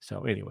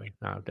 So anyway,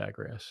 I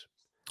digress.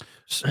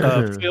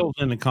 Phil's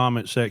in the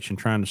comment section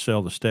trying to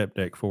sell the step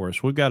deck for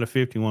us. We've got a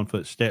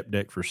 51-foot step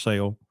deck for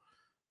sale.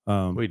 We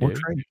We'll do.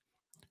 trade it.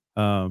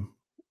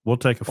 We'll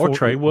take a Or 4.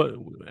 trade what?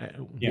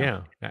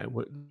 Yeah.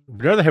 We'd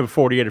rather have a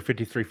 48 or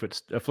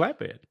 53-foot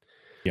flatbed.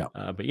 Yeah.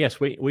 But yes,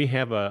 we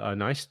have a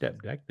nice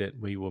step deck that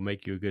we will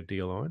make you a good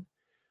deal on.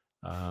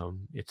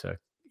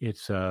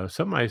 It's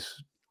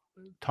somebody's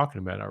talking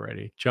about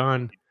already.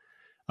 John,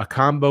 a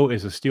combo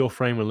is a steel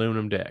frame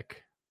aluminum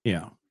deck.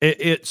 Yeah.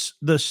 It's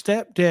the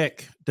step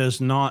deck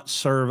does not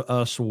serve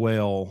us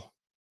well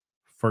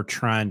for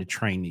trying to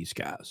train these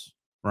guys,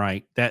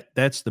 right?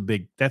 That's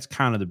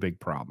kind of the big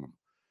problem.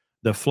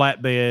 The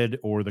flatbed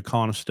or the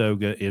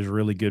Conestoga is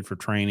really good for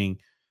training,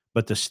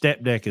 but the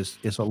step deck is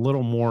a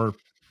little more,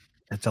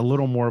 it's a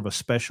little more of a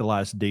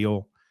specialized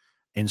deal.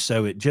 And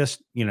so it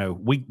just,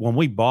 when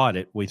we bought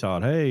it, we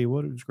thought, hey,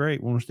 what is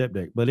great, we want a step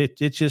deck, but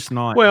it's just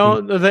not.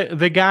 Well,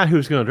 the guy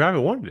who's going to drive it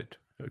wanted it.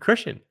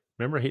 Christian,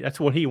 remember, that's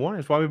what he wanted.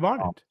 That's why we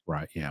bought it.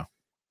 Right. Yeah.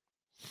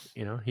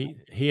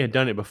 He had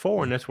done it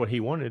before, and that's what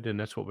he wanted, and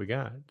that's what we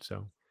got.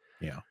 So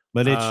yeah,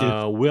 but it's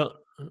just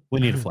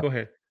we need a flat. Go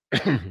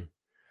ahead.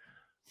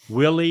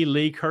 Willie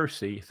Lee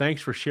Kersey,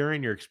 thanks for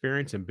sharing your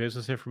experience and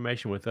business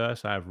information with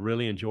us. I've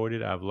really enjoyed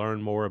it. I've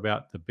learned more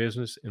about the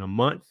business in a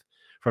month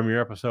from your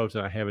episodes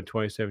than I have in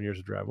 27 years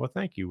of driving. Well,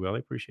 thank you,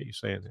 Willie. Appreciate you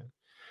saying that.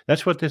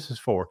 That's what this is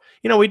for.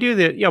 We do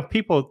that.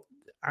 People,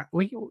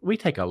 we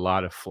take a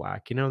lot of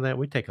flack. That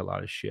we take a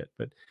lot of shit,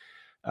 but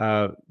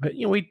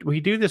we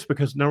do this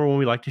because number one,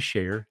 we like to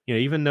share.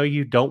 Even though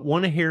you don't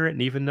want to hear it,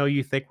 and even though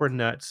you think we're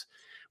nuts,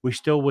 we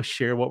still will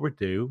share what we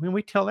do, and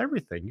we tell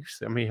everything.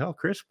 I mean, hell,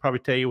 Chris will probably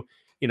tell you.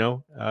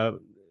 Well,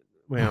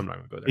 I'm not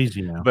going to go there.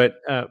 Easy now.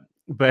 But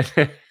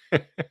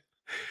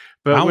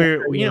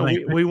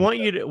we want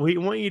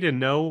you to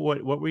know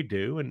what we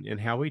do and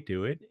how we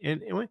do it,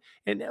 and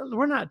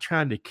we're not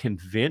trying to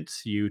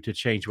convince you to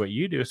change what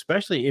you do,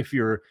 especially if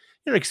you're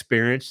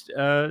experienced.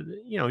 But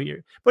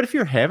if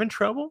you're having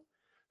trouble,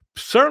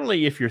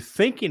 certainly if you're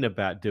thinking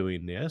about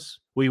doing this,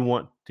 we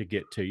want to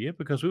get to you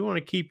because we want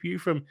to keep you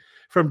from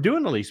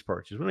doing the lease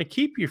purchase. We want to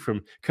keep you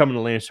from coming to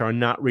Landstar and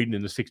not reading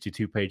in the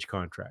 62-page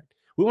contract.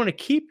 We want to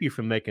keep you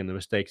from making the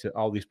mistakes that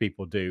all these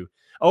people do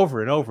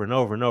over and over and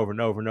over and over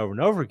and over and over and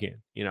over again,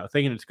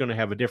 thinking it's going to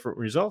have a different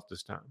result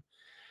this time.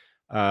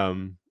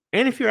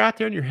 And if you're out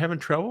there and you're having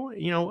trouble,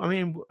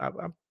 I'm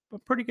a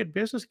pretty good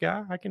business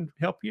guy. I can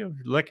help you.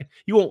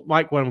 You won't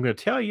like what I'm going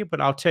to tell you,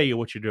 but I'll tell you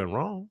what you're doing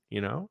wrong,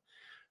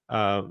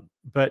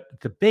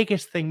 But the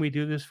biggest thing we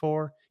do this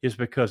for is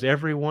because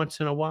every once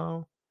in a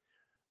while,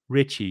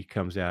 Richie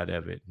comes out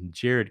of it, and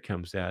Jared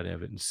comes out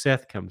of it, and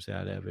Seth comes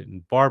out of it,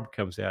 and Barb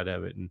comes out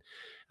of it, and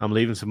I'm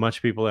leaving so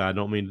much people out. I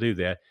don't mean to do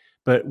that,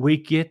 but we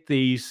get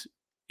these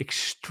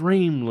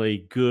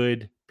extremely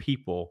good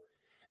people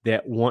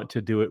that want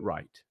to do it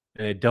right,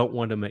 and they don't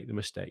want to make the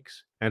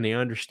mistakes, and they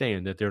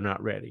understand that they're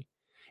not ready.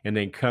 And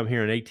then come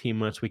here in 18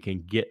 months, we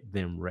can get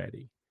them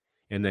ready.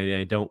 And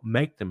they don't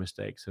make the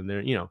mistakes. And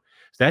they're,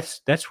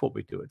 that's what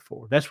we do it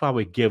for. That's why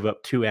we give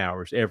up 2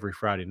 hours every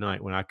Friday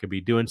night when I could be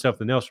doing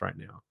something else right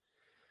now.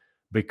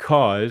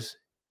 Because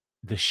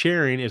the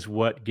sharing is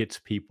what gets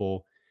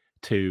people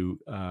to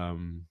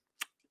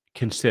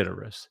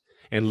consider us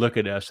and look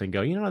at us and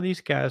go,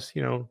 these guys,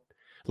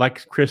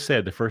 like Chris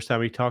said, the first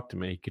time he talked to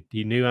me,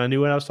 he knew I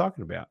knew what I was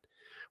talking about.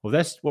 Well,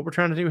 that's what we're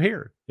trying to do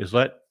here is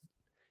let,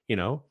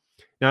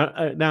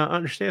 now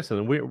understand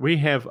something. We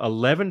have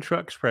 11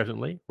 trucks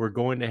presently. We're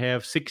going to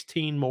have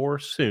 16 more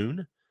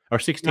soon, or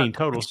 16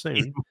 total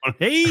soon.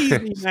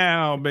 Easy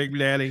now, Big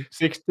Daddy.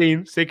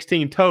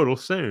 16 total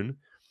soon.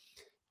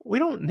 We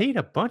don't need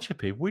a bunch of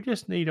people. We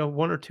just need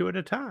one or two at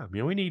a time.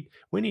 We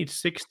need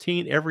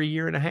 16 every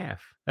year and a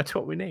half. That's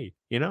what we need.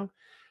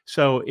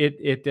 So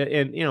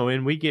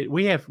and we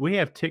have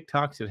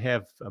TikToks that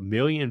have 1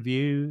 million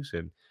views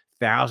and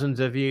thousands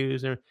of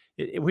views, and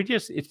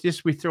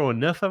we throw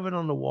enough of it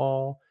on the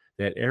wall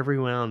that every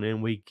now and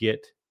then we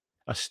get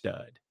a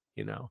stud,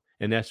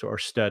 and that's our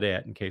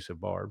studette in case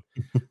of Barb.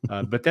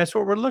 But that's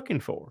what we're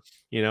looking for,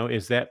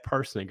 is that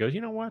person that goes,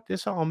 what,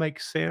 this all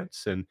makes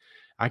sense, and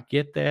I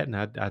get that, and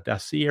I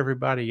see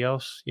everybody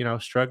else,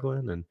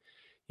 struggling, and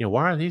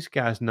why are these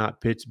guys not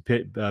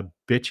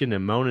bitching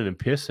and moaning and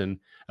pissing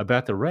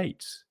about the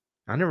rates?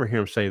 I never hear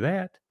them say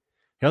that.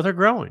 Hell, they're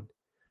growing.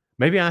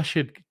 Maybe I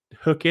should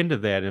hook into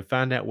that and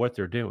find out what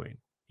they're doing.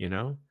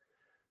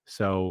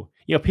 So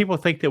people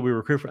think that we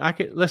recruit for.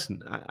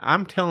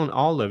 I'm telling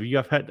all of you.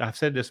 I've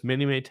said this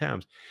many, many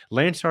times.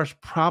 Landstar's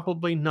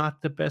probably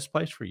not the best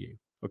place for you.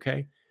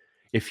 Okay,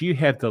 if you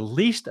have the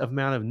least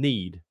amount of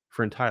need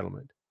for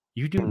entitlement,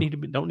 you don't need to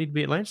be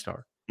at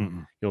Landstar.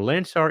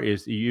 Landstar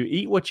is you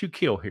eat what you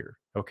kill here.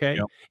 Okay,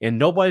 yep. And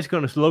nobody's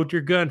going to load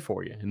your gun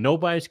for you, and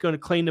nobody's going to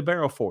clean the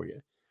barrel for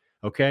you.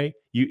 Okay,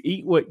 you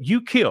eat what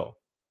you kill.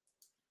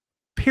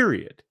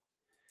 Period.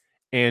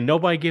 And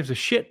nobody gives a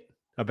shit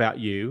about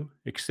you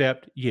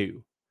except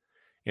you.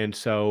 And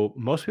so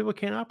most people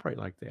can't operate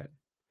like that.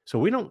 So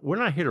we're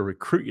not here to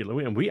recruit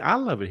you. I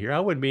love it here. I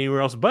wouldn't be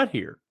anywhere else but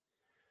here.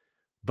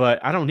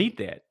 But I don't need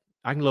that.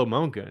 I can load my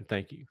own gun.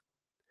 Thank you.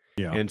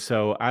 Yeah. And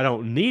so I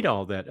don't need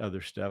all that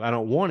other stuff. I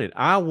don't want it.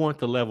 I want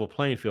the level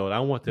playing field. I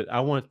want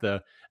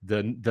the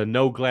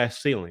no glass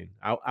ceiling.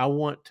 I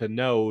want to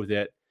know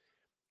that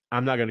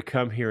I'm not going to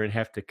come here and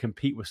have to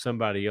compete with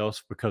somebody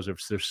else because of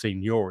their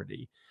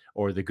seniority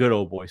or the good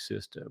old boy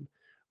system,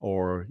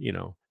 or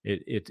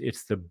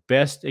it's the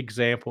best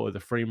example of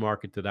the free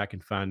market that I can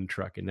find in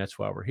trucking. That's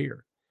why we're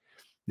here.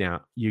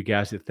 Now, you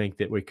guys that think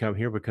that we come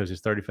here because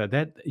it's 35,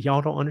 that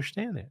y'all don't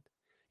understand that.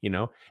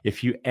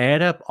 If you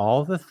add up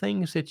all the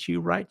things that you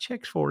write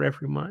checks for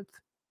every month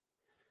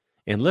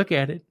and look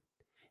at it,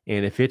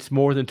 and if it's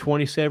more than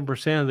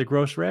 27% of the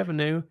gross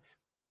revenue,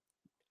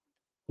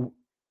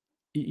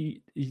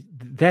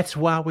 that's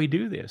why we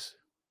do this.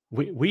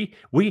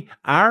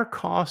 Our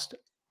cost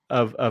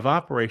of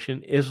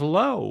operation is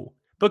low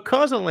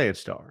because of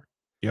Landstar.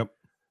 Yep.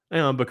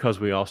 And because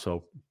we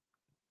also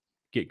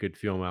get good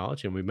fuel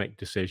mileage and we make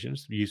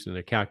decisions using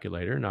a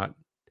calculator, not,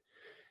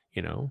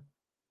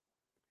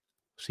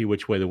 see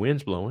which way the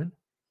wind's blowing.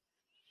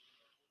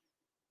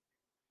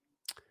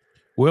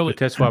 Well, but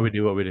that's why we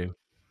do what we do.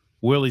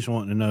 Willie's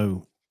wanting to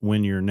know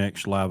when your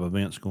next live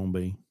event's going to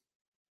be.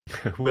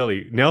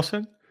 Willie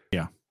Nelson?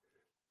 Yeah.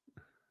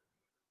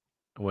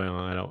 Well,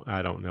 I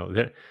don't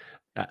know.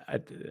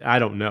 I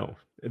don't know.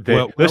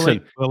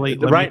 Listen, Willie,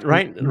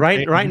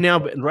 right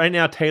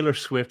now, Taylor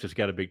Swift has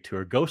got a big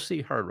tour. Go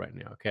see her right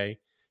now, okay?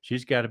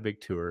 She's got a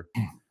big tour.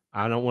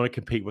 I don't want to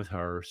compete with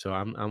her, so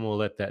I'm going to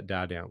let that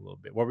die down a little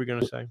bit. What were we going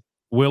to say?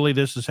 Willie,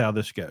 this is how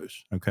this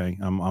goes, okay?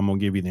 I'm going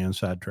to give you the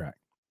inside track.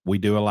 We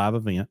do a live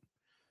event.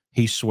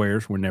 He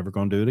swears we're never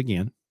going to do it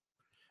again.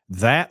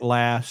 That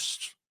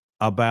lasts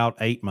about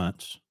 8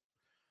 months.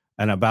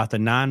 And about the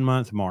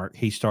 9-month mark,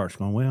 he starts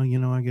going, well,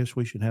 I guess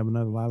we should have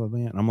another live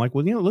event. And I'm like,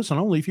 well, listen,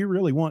 only if you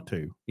really want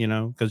to,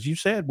 because you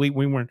said we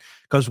weren't,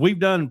 because we've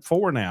done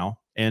 4 now.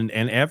 And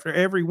after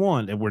every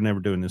one, and we're never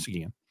doing this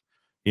again,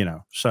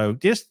 So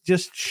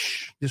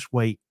just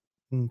wait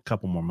a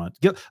couple more months.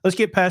 Let's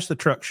get past the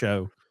truck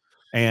show,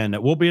 and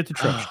we'll be at the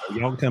truck show.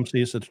 Y'all can come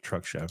see us at the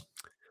truck show.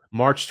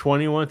 March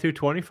 21 through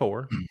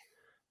 24.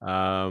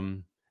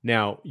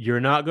 Now, you're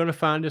not going to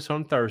find us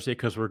on Thursday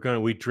because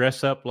we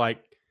dress up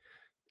like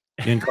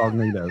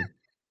incognito.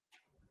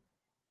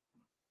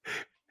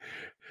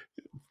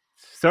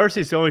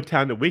 Thursday's the only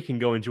time that we can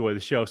go enjoy the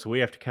show, so we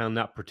have to kind of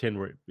not pretend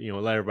we're,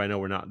 let everybody know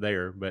we're not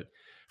there. But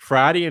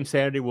Friday and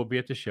Saturday we'll be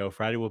at the show.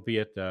 Friday we'll be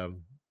at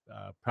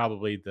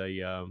probably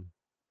the.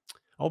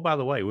 Oh, by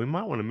the way, we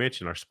might want to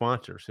mention our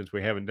sponsor since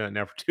we haven't done it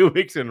now for 2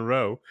 weeks in a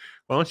row.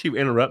 Why don't you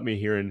interrupt me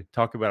here and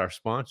talk about our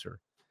sponsor?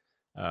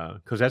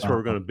 Because that's where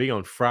we're going to be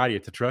on Friday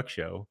at the truck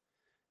show,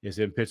 is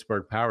in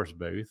Pittsburgh Power's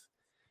booth.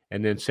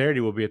 And then Saturday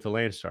we'll be at the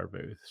Landstar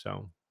booth.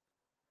 So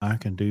I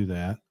can do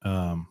that.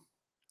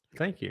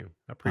 Thank you.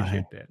 I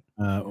appreciate that.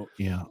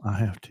 Yeah, I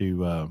have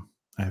to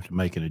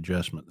make an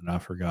adjustment that I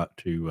forgot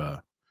to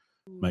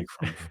make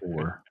from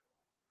 4.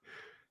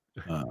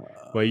 Well,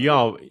 That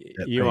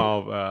you page.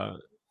 all,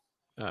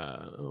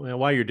 well,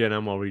 while you're done,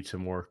 I'm gonna read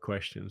some more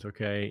questions.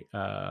 Okay.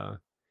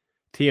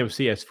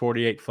 TMC has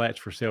 48 flats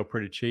for sale,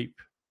 pretty cheap.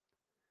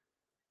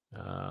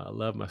 I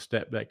love my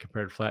step deck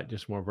compared to flat,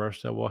 just more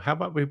versatile. Well, how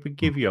about we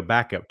give you a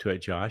backup to it,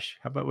 Josh?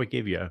 How about we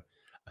give you a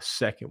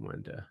second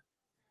one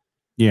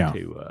Yeah.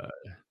 to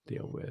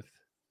deal with?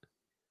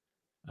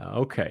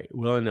 Okay,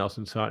 Willie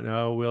Nelson saw it.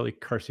 No, Willie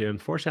Kersey.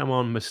 Unfortunately, I'm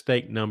on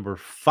mistake number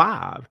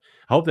 5.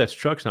 I hope that's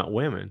trucks, not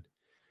women.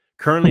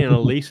 Currently on a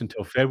lease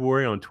until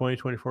February on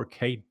 2024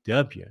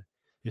 KW.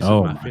 This is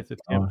Oh my my 5th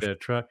attempt gosh. at a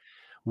truck.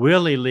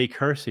 Willie Lee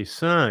Kersey,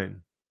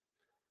 son,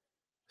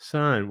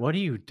 what are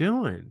you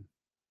doing?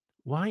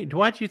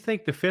 Why'd you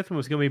think the 5th one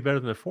was going to be better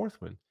than the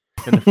 4th one,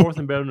 and the 4th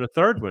one better than the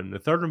 3rd one, the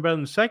 3rd one better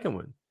than the 2nd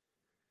one?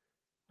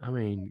 I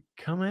mean,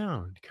 come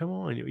on,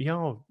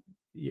 y'all,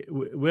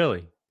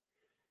 Willie.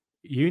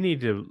 You need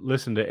to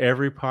listen to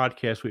every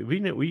podcast.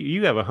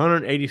 You have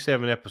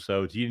 187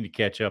 episodes you need to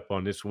catch up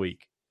on this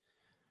week.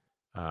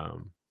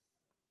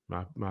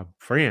 My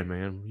friend,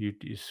 man, you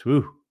just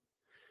whew.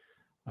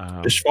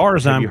 As far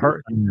as I'm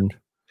concerned,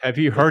 Have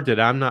you heard that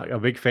I'm not a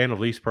big fan of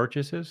lease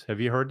purchases?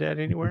 Have you heard that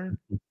anywhere?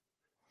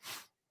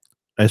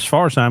 as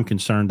far as I'm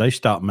concerned, they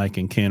stopped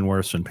making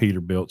Kenworths and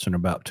Peterbilts in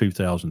about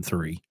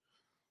 2003.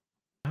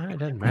 It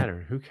doesn't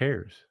matter. Who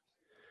cares?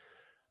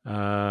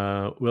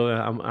 Well,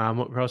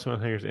 I'm crossing my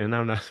fingers, and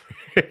I'm not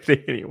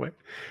anyway.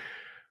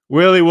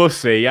 Willie, we'll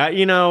see.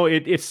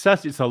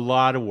 It's a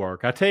lot of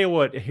work. I tell you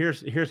what,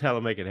 here's how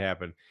to make it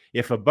happen.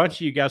 If a bunch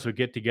of you guys would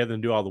get together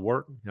and do all the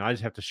work, and I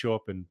just have to show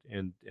up and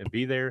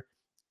be there,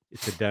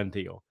 it's a done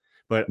deal.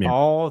 But Yeah.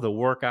 all the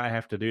work I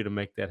have to do to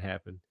make that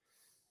happen,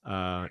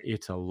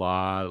 it's a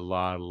lot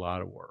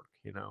of work,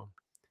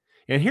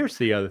 And here's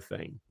the other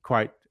thing.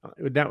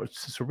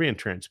 So being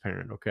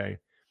transparent, okay.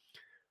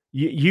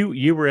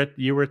 You were at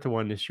the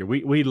one this year.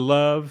 We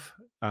love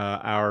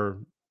our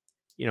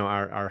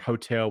our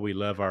hotel. We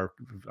love our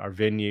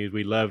venues.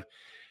 We love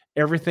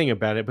everything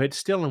about it, but it's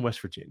still in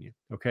West Virginia.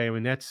 Okay. I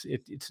mean,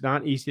 it's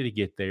not easy to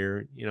get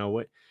there. You know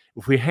what?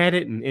 If we had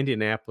it in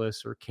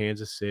Indianapolis or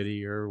Kansas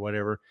City or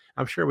whatever,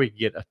 I'm sure we could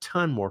get a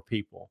ton more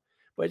people,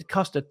 but it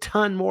costs a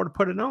ton more to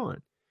put it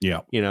on. Yeah.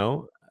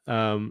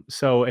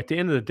 So at the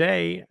end of the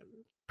day,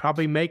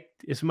 probably make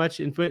as much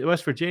in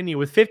West Virginia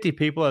with 50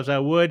 people as I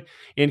would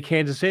in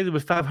Kansas City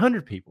with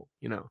 500 people,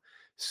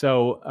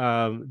 So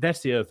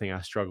that's the other thing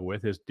I struggle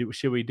with is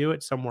should we do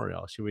it somewhere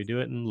else? Should we do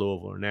it in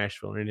Louisville or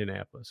Nashville or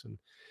Indianapolis?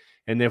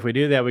 And if we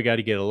do that, we got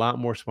to get a lot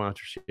more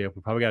sponsorship.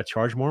 We probably got to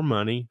charge more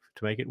money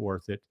to make it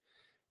worth it.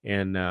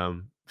 And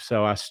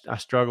so I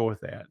struggle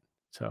with that.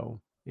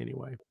 So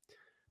anyway,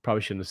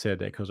 probably shouldn't have said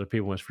that because there are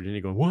people in West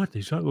Virginia going, "What?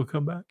 He's not going to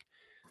come back?"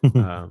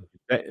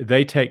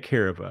 They take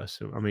care of us.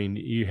 I mean,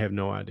 you have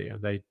no idea.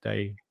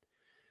 They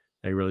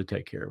really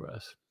take care of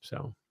us.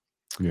 So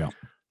Yeah.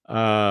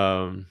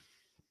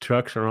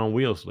 Trucks are on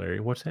wheels, Larry.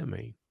 What's that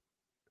mean?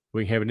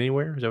 We can have it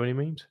anywhere? Is that what he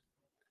means?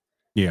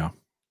 Yeah.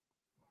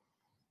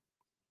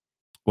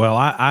 Well,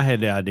 I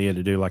had the idea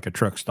to do like a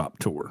truck stop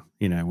tour.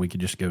 We could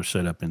just go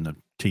sit up in the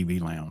TV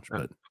lounge.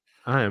 But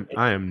I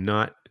am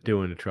not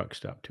doing a truck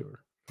stop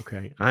tour.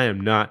 Okay. I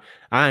am not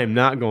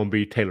going to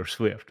be Taylor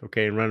Swift.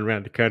 Okay. And run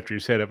around the country,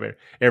 set up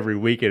every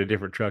week at a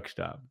different truck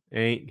stop.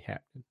 Ain't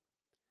happening.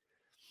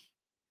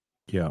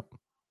 Yeah.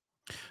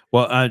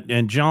 Well,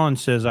 and John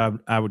says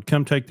I would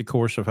come take the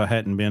course if I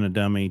hadn't been a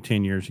dummy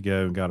 10 years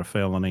ago and got a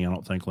felony. I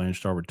don't think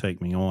Landstar would take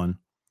me on.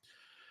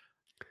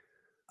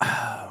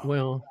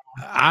 Well,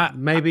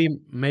 maybe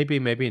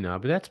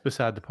not, but that's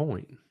beside the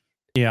point.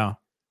 Yeah.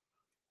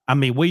 I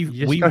mean,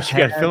 we've got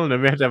a felony.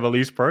 We have to have a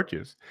lease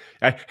purchase.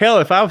 Hell,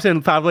 if I was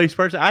in 5 lease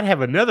purchase, I'd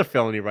have another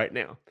felony right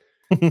now.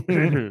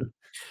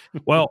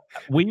 Well,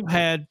 we've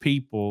had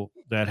people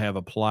that have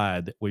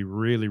applied that we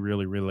really,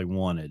 really, really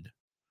wanted,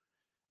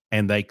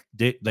 and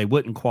they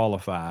wouldn't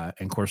qualify.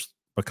 And of course,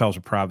 because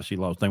of privacy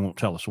laws, they won't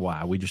tell us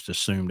why. We just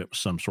assumed it was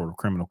some sort of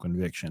criminal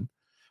conviction,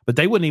 but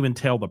they wouldn't even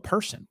tell the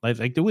person. They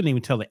wouldn't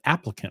even tell the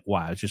applicant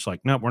why. It's just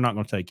like, no, we're not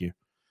going to take you.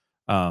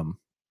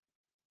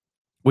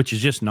 Which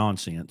is just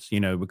nonsense,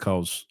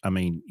 because I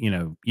mean,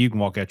 you can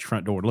walk out your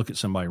front door and look at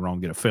somebody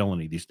wrong, get a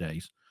felony these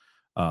days.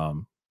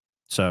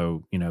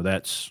 So,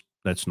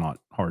 that's not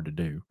hard to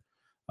do.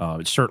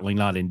 It's certainly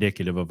not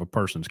indicative of a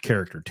person's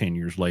character 10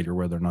 years later,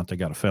 whether or not they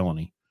got a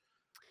felony.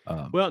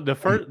 Well, the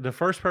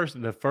first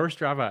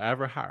driver I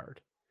ever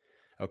hired.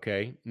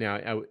 Okay.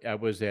 Now I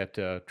was at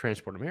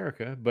Transport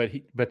America, but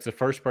the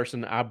first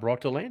person I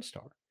brought to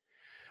Landstar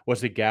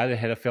was the guy that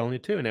had a felony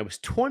too. And that was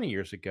 20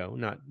 years ago,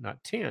 not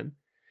 10.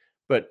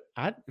 But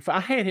I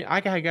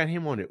got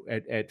him on it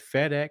at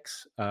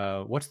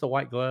FedEx. What's the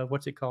white glove?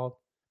 What's it called?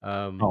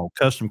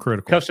 Custom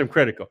Critical. Custom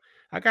Critical.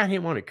 I got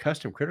him on at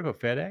Custom Critical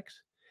FedEx.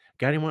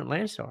 Got him on at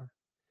Landstar.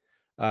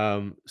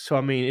 So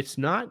I mean, it's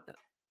not.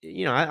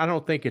 I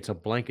don't think it's a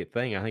blanket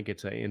thing. I think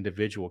it's an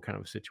individual kind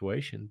of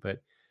situation.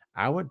 But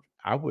I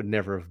I would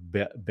never have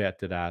bet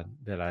that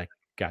I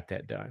got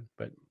that done,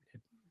 but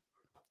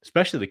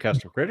especially the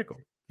custom critical,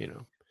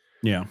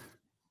 Yeah.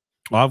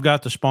 Well, I've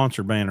got the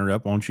sponsor banner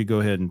up. Why don't you go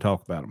ahead and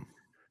talk about them?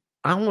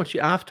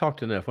 I've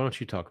talked enough. Why don't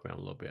you talk about them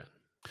a little bit?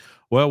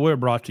 Well, we're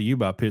brought to you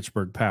by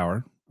Pittsburgh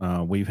Power.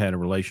 We've had a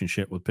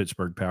relationship with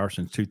Pittsburgh Power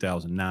since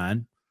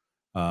 2009.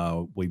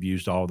 We've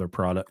used all their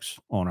products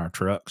on our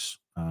trucks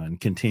and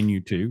continue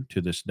to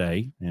this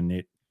day. And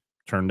it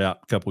turned out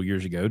a couple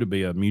years ago to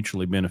be a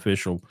mutually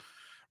beneficial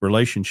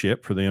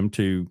relationship for them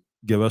to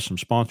give us some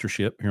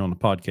sponsorship here on the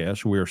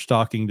podcast. We are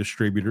stocking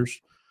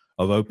distributors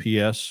of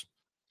OPS,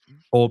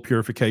 oil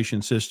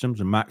purification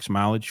systems, and max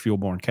mileage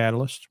fuel-borne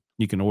catalyst.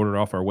 You can order it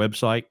off our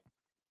website.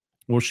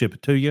 We'll ship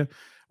it to you.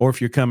 Or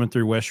if you're coming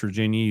through West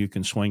Virginia, you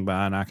can swing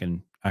by and I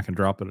can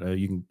drop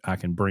it. I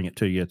can bring it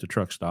to you at the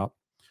truck stop.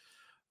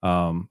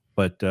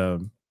 But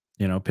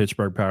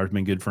Pittsburgh Power has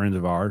been good friends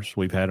of ours.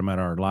 We've had them at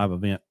our live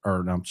event,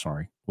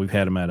 we've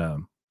had them at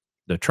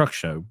the truck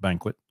show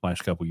banquet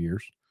last couple of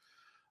years.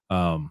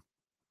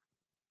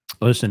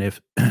 Listen,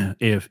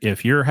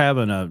 if you're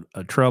having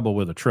a trouble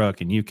with a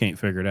truck and you can't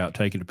figure it out,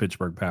 take it to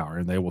Pittsburgh Power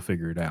and they will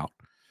figure it out.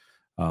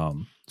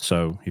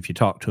 So if you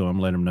talk to them,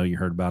 let them know you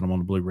heard about them on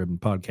the Blue Ribbon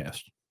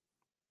podcast.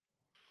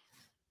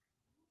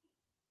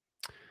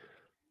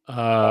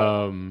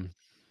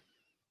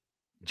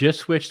 Just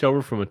switched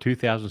over from a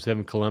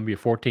 2007 Columbia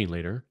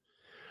 14-liter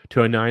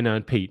to a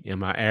 99 Pete, and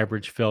my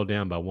average fell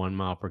down by 1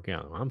 mile per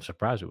gallon. I'm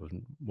surprised it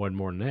wasn't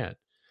more than that.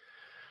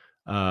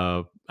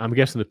 I'm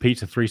guessing the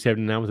Pete's a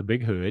 379 with a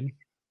big hood.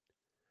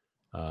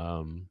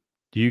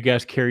 Do you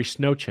guys carry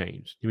snow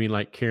chains? Do you mean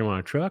like carry them on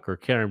a truck or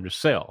carry them to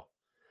sell?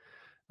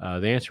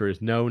 The answer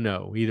is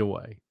no, either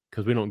way,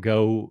 because we don't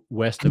go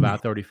west of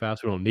I-35,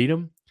 so we don't need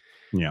them.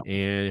 Yeah.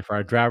 And if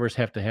our drivers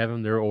have to have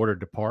them, they're ordered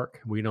to park.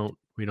 We don't.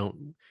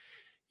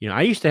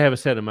 I used to have a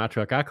set in my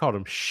truck. I called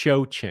them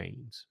show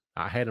chains.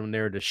 I had them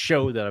there to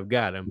show that I've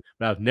got them,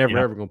 but I was never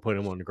ever going to put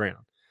them on the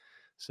ground.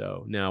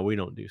 So now we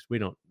don't do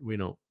snow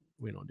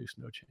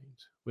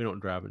chains. We don't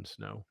drive in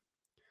snow.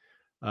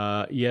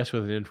 Yes,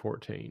 with an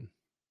N14.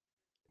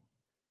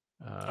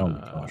 Oh my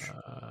gosh!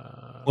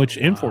 Which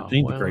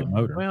N14 is a great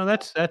motor. Well,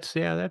 that's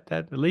that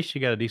at least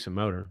you got a decent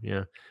motor,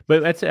 yeah.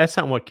 But that's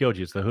not what killed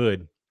you. It's the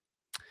hood,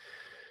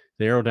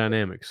 the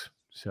aerodynamics.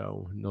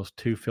 So those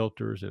two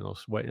filters and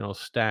those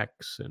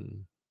stacks,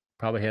 and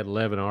probably had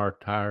 11R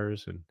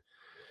tires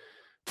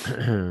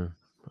and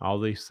all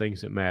these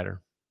things that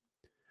matter.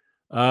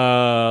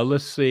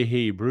 Let's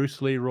see.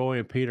 Bruce, Leroy,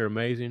 and Peter,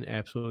 amazing.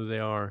 Absolutely, they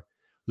are.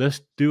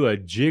 Let's do a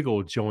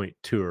jiggle joint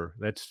tour.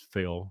 That's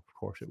Phil. Of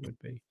course, it would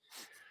be.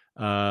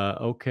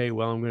 Okay.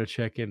 Well, I'm going to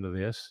check into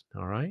this.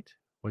 All right.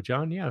 Well,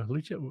 John, yeah.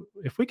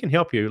 If we can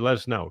help you, let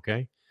us know.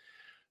 Okay.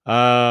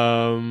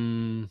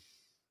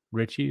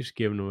 Richie's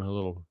giving them a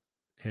little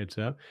heads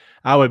up.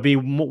 I would be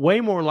way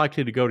more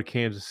likely to go to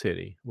Kansas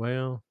City.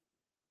 Well,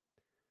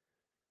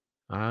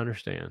 I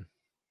understand.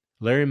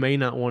 Larry may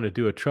not want to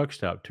do a truck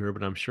stop tour,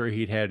 but I'm sure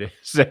he'd had a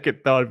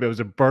second thought if it was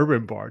a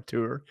bourbon bar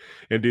tour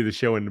and do the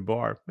show in the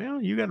bar.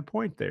 Well, you got a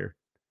point there.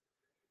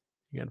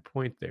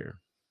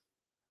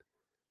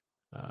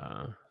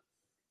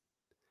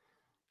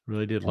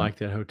 Really did like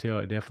that hotel.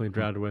 I definitely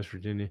drive to West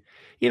Virginia.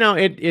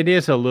 It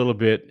is a little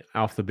bit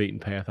off the beaten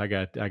path. I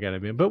got to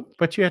admit,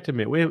 but you have to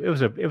admit, it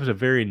was a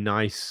very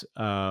nice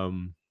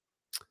event.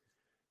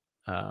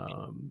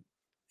 I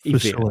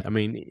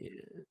mean,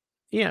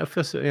 yeah,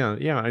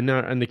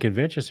 and the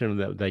convention center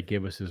that they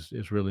give us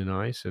is really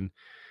nice. And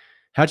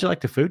how'd you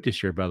like the food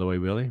this year, by the way,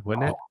 Willie?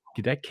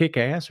 Did that kick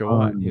ass or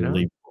what?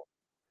 Unbelievable.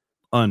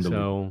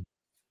 So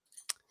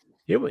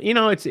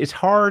it's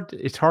hard.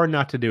 It's hard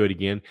not to do it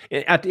again.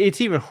 It's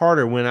even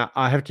harder when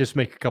I have to just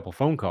make a couple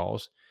phone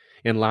calls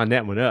and line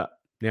that one up.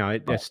 Now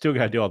that's still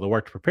got to do all the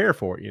work to prepare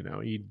for it.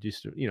 You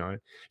just you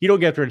don't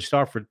get there and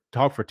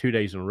talk for 2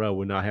 days in a row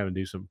with not having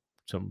to do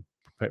some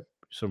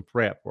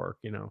prep work.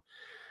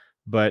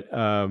 But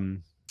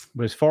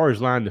as far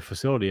as lining the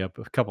facility up,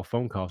 a couple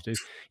phone calls.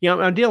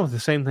 I'm dealing with the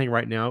same thing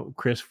right now,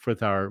 Chris,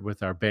 with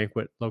our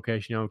banquet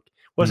location.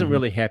 Wasn't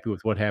really happy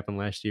with what happened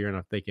last year, and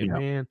I'm thinking,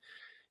 man,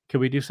 could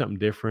we do something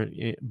different?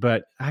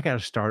 But I got to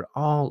start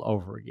all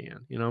over again.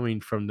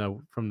 From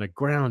the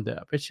ground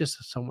up. It's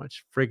just so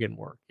much friggin'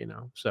 work.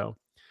 So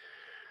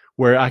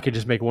where I could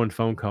just make one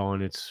phone call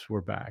and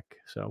we're back.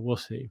 So we'll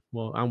see.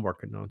 Well, I'm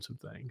working on some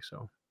things.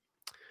 So,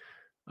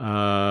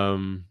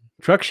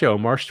 truck show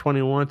March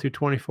 21 through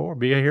 24.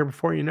 Be here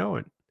before you know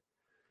it.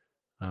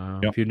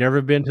 If you've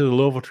never been to the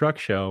Louisville Truck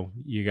Show,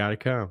 you got to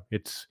come.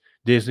 It's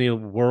Disney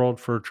World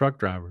for truck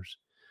drivers.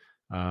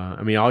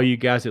 All you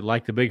guys that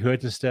like the big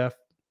hoods and stuff,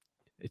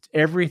 it's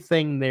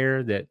everything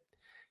there that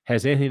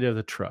has anything to do with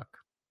the truck,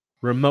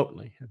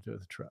 remotely to do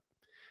with the truck,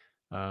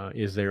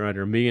 is there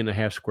under 1.5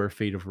 million square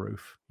feet of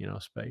roof,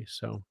 space.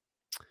 So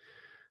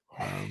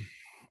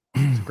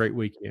it's a great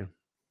weekend.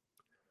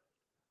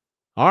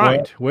 All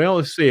right. Well,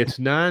 let's see. It's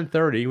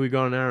 9:30. We've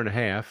gone an hour and a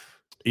half.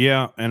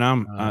 Yeah, and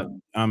I'm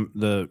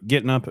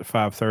getting up at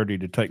 5:30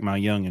 to take my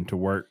youngin to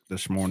work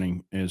this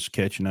morning is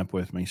catching up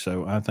with me.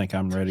 So I think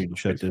I'm ready to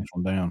shut this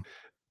one down.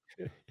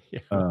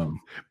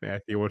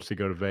 Matthew wants to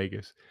go to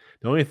Vegas.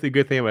 The only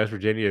good thing about West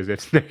Virginia is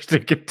it's next to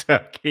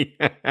Kentucky.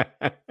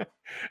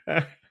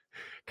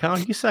 Kyle,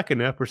 you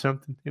sucking up or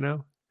something,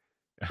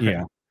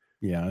 Yeah.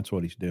 Yeah, that's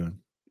what he's doing.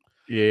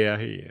 Yeah,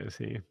 he is.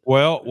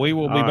 Well, we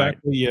will be back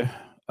with you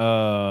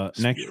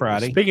next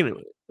Friday.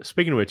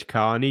 Speaking of which,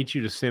 Kyle, I need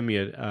you to send me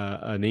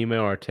an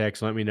email or a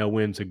text. Let me know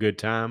when's a good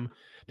time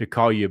to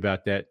call you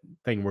about that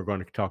thing we're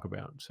going to talk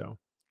about. So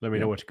let me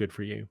know what's good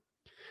for you.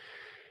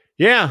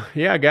 Yeah,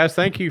 guys.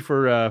 Thank you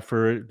for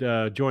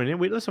joining in.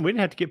 We didn't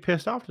have to get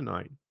pissed off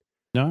tonight.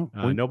 No,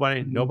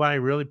 nobody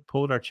really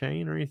pulled our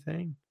chain or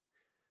anything.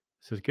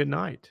 This is a good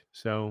night.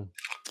 So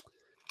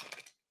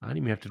I didn't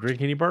even have to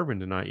drink any bourbon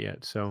tonight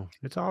yet. So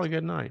it's all a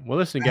good night. Well,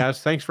 listen,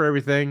 guys, thanks for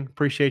everything.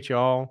 Appreciate you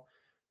all.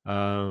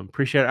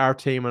 Appreciate our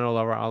team. I know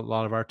a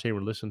lot of our team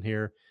are listening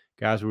here.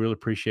 Guys, we really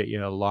appreciate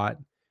you a lot.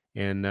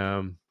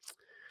 And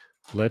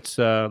let's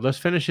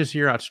finish this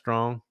year out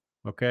strong,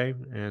 okay?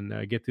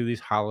 And get through these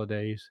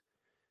holidays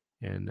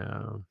and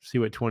see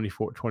what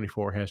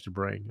 24 has to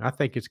bring. I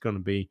think it's going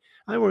to be,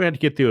 I think we're going to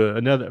get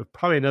through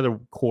probably another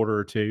quarter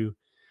or two.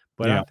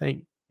 But I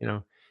think,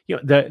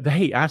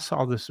 hey, I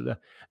saw this,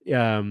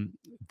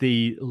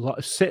 the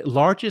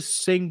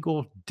largest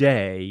single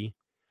day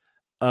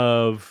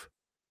of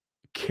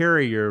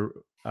carrier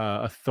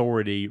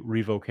authority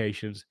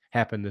revocations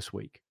happened this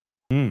week.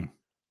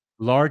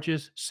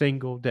 Largest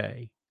single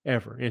day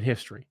ever in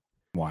history.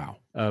 Wow.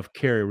 Of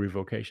carrier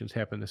revocations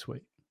happened this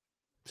week.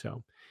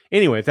 So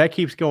anyway, if that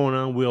keeps going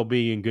on, we'll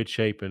be in good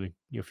shape in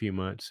a few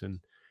months and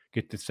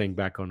get this thing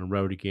back on the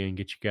road again,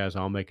 get you guys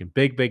all making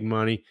big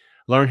money.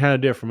 Learn how to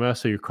do it from us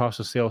so your cost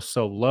of sales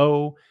so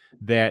low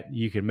that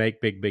you can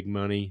make big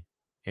money,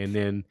 and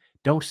then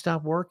don't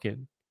stop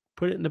working.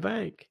 Put it in the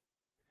bank.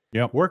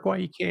 Yep. Work while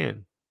you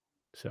can.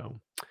 So,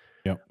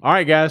 yep. All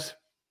right, guys.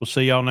 We'll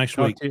see y'all next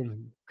week.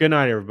 Good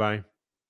night, everybody.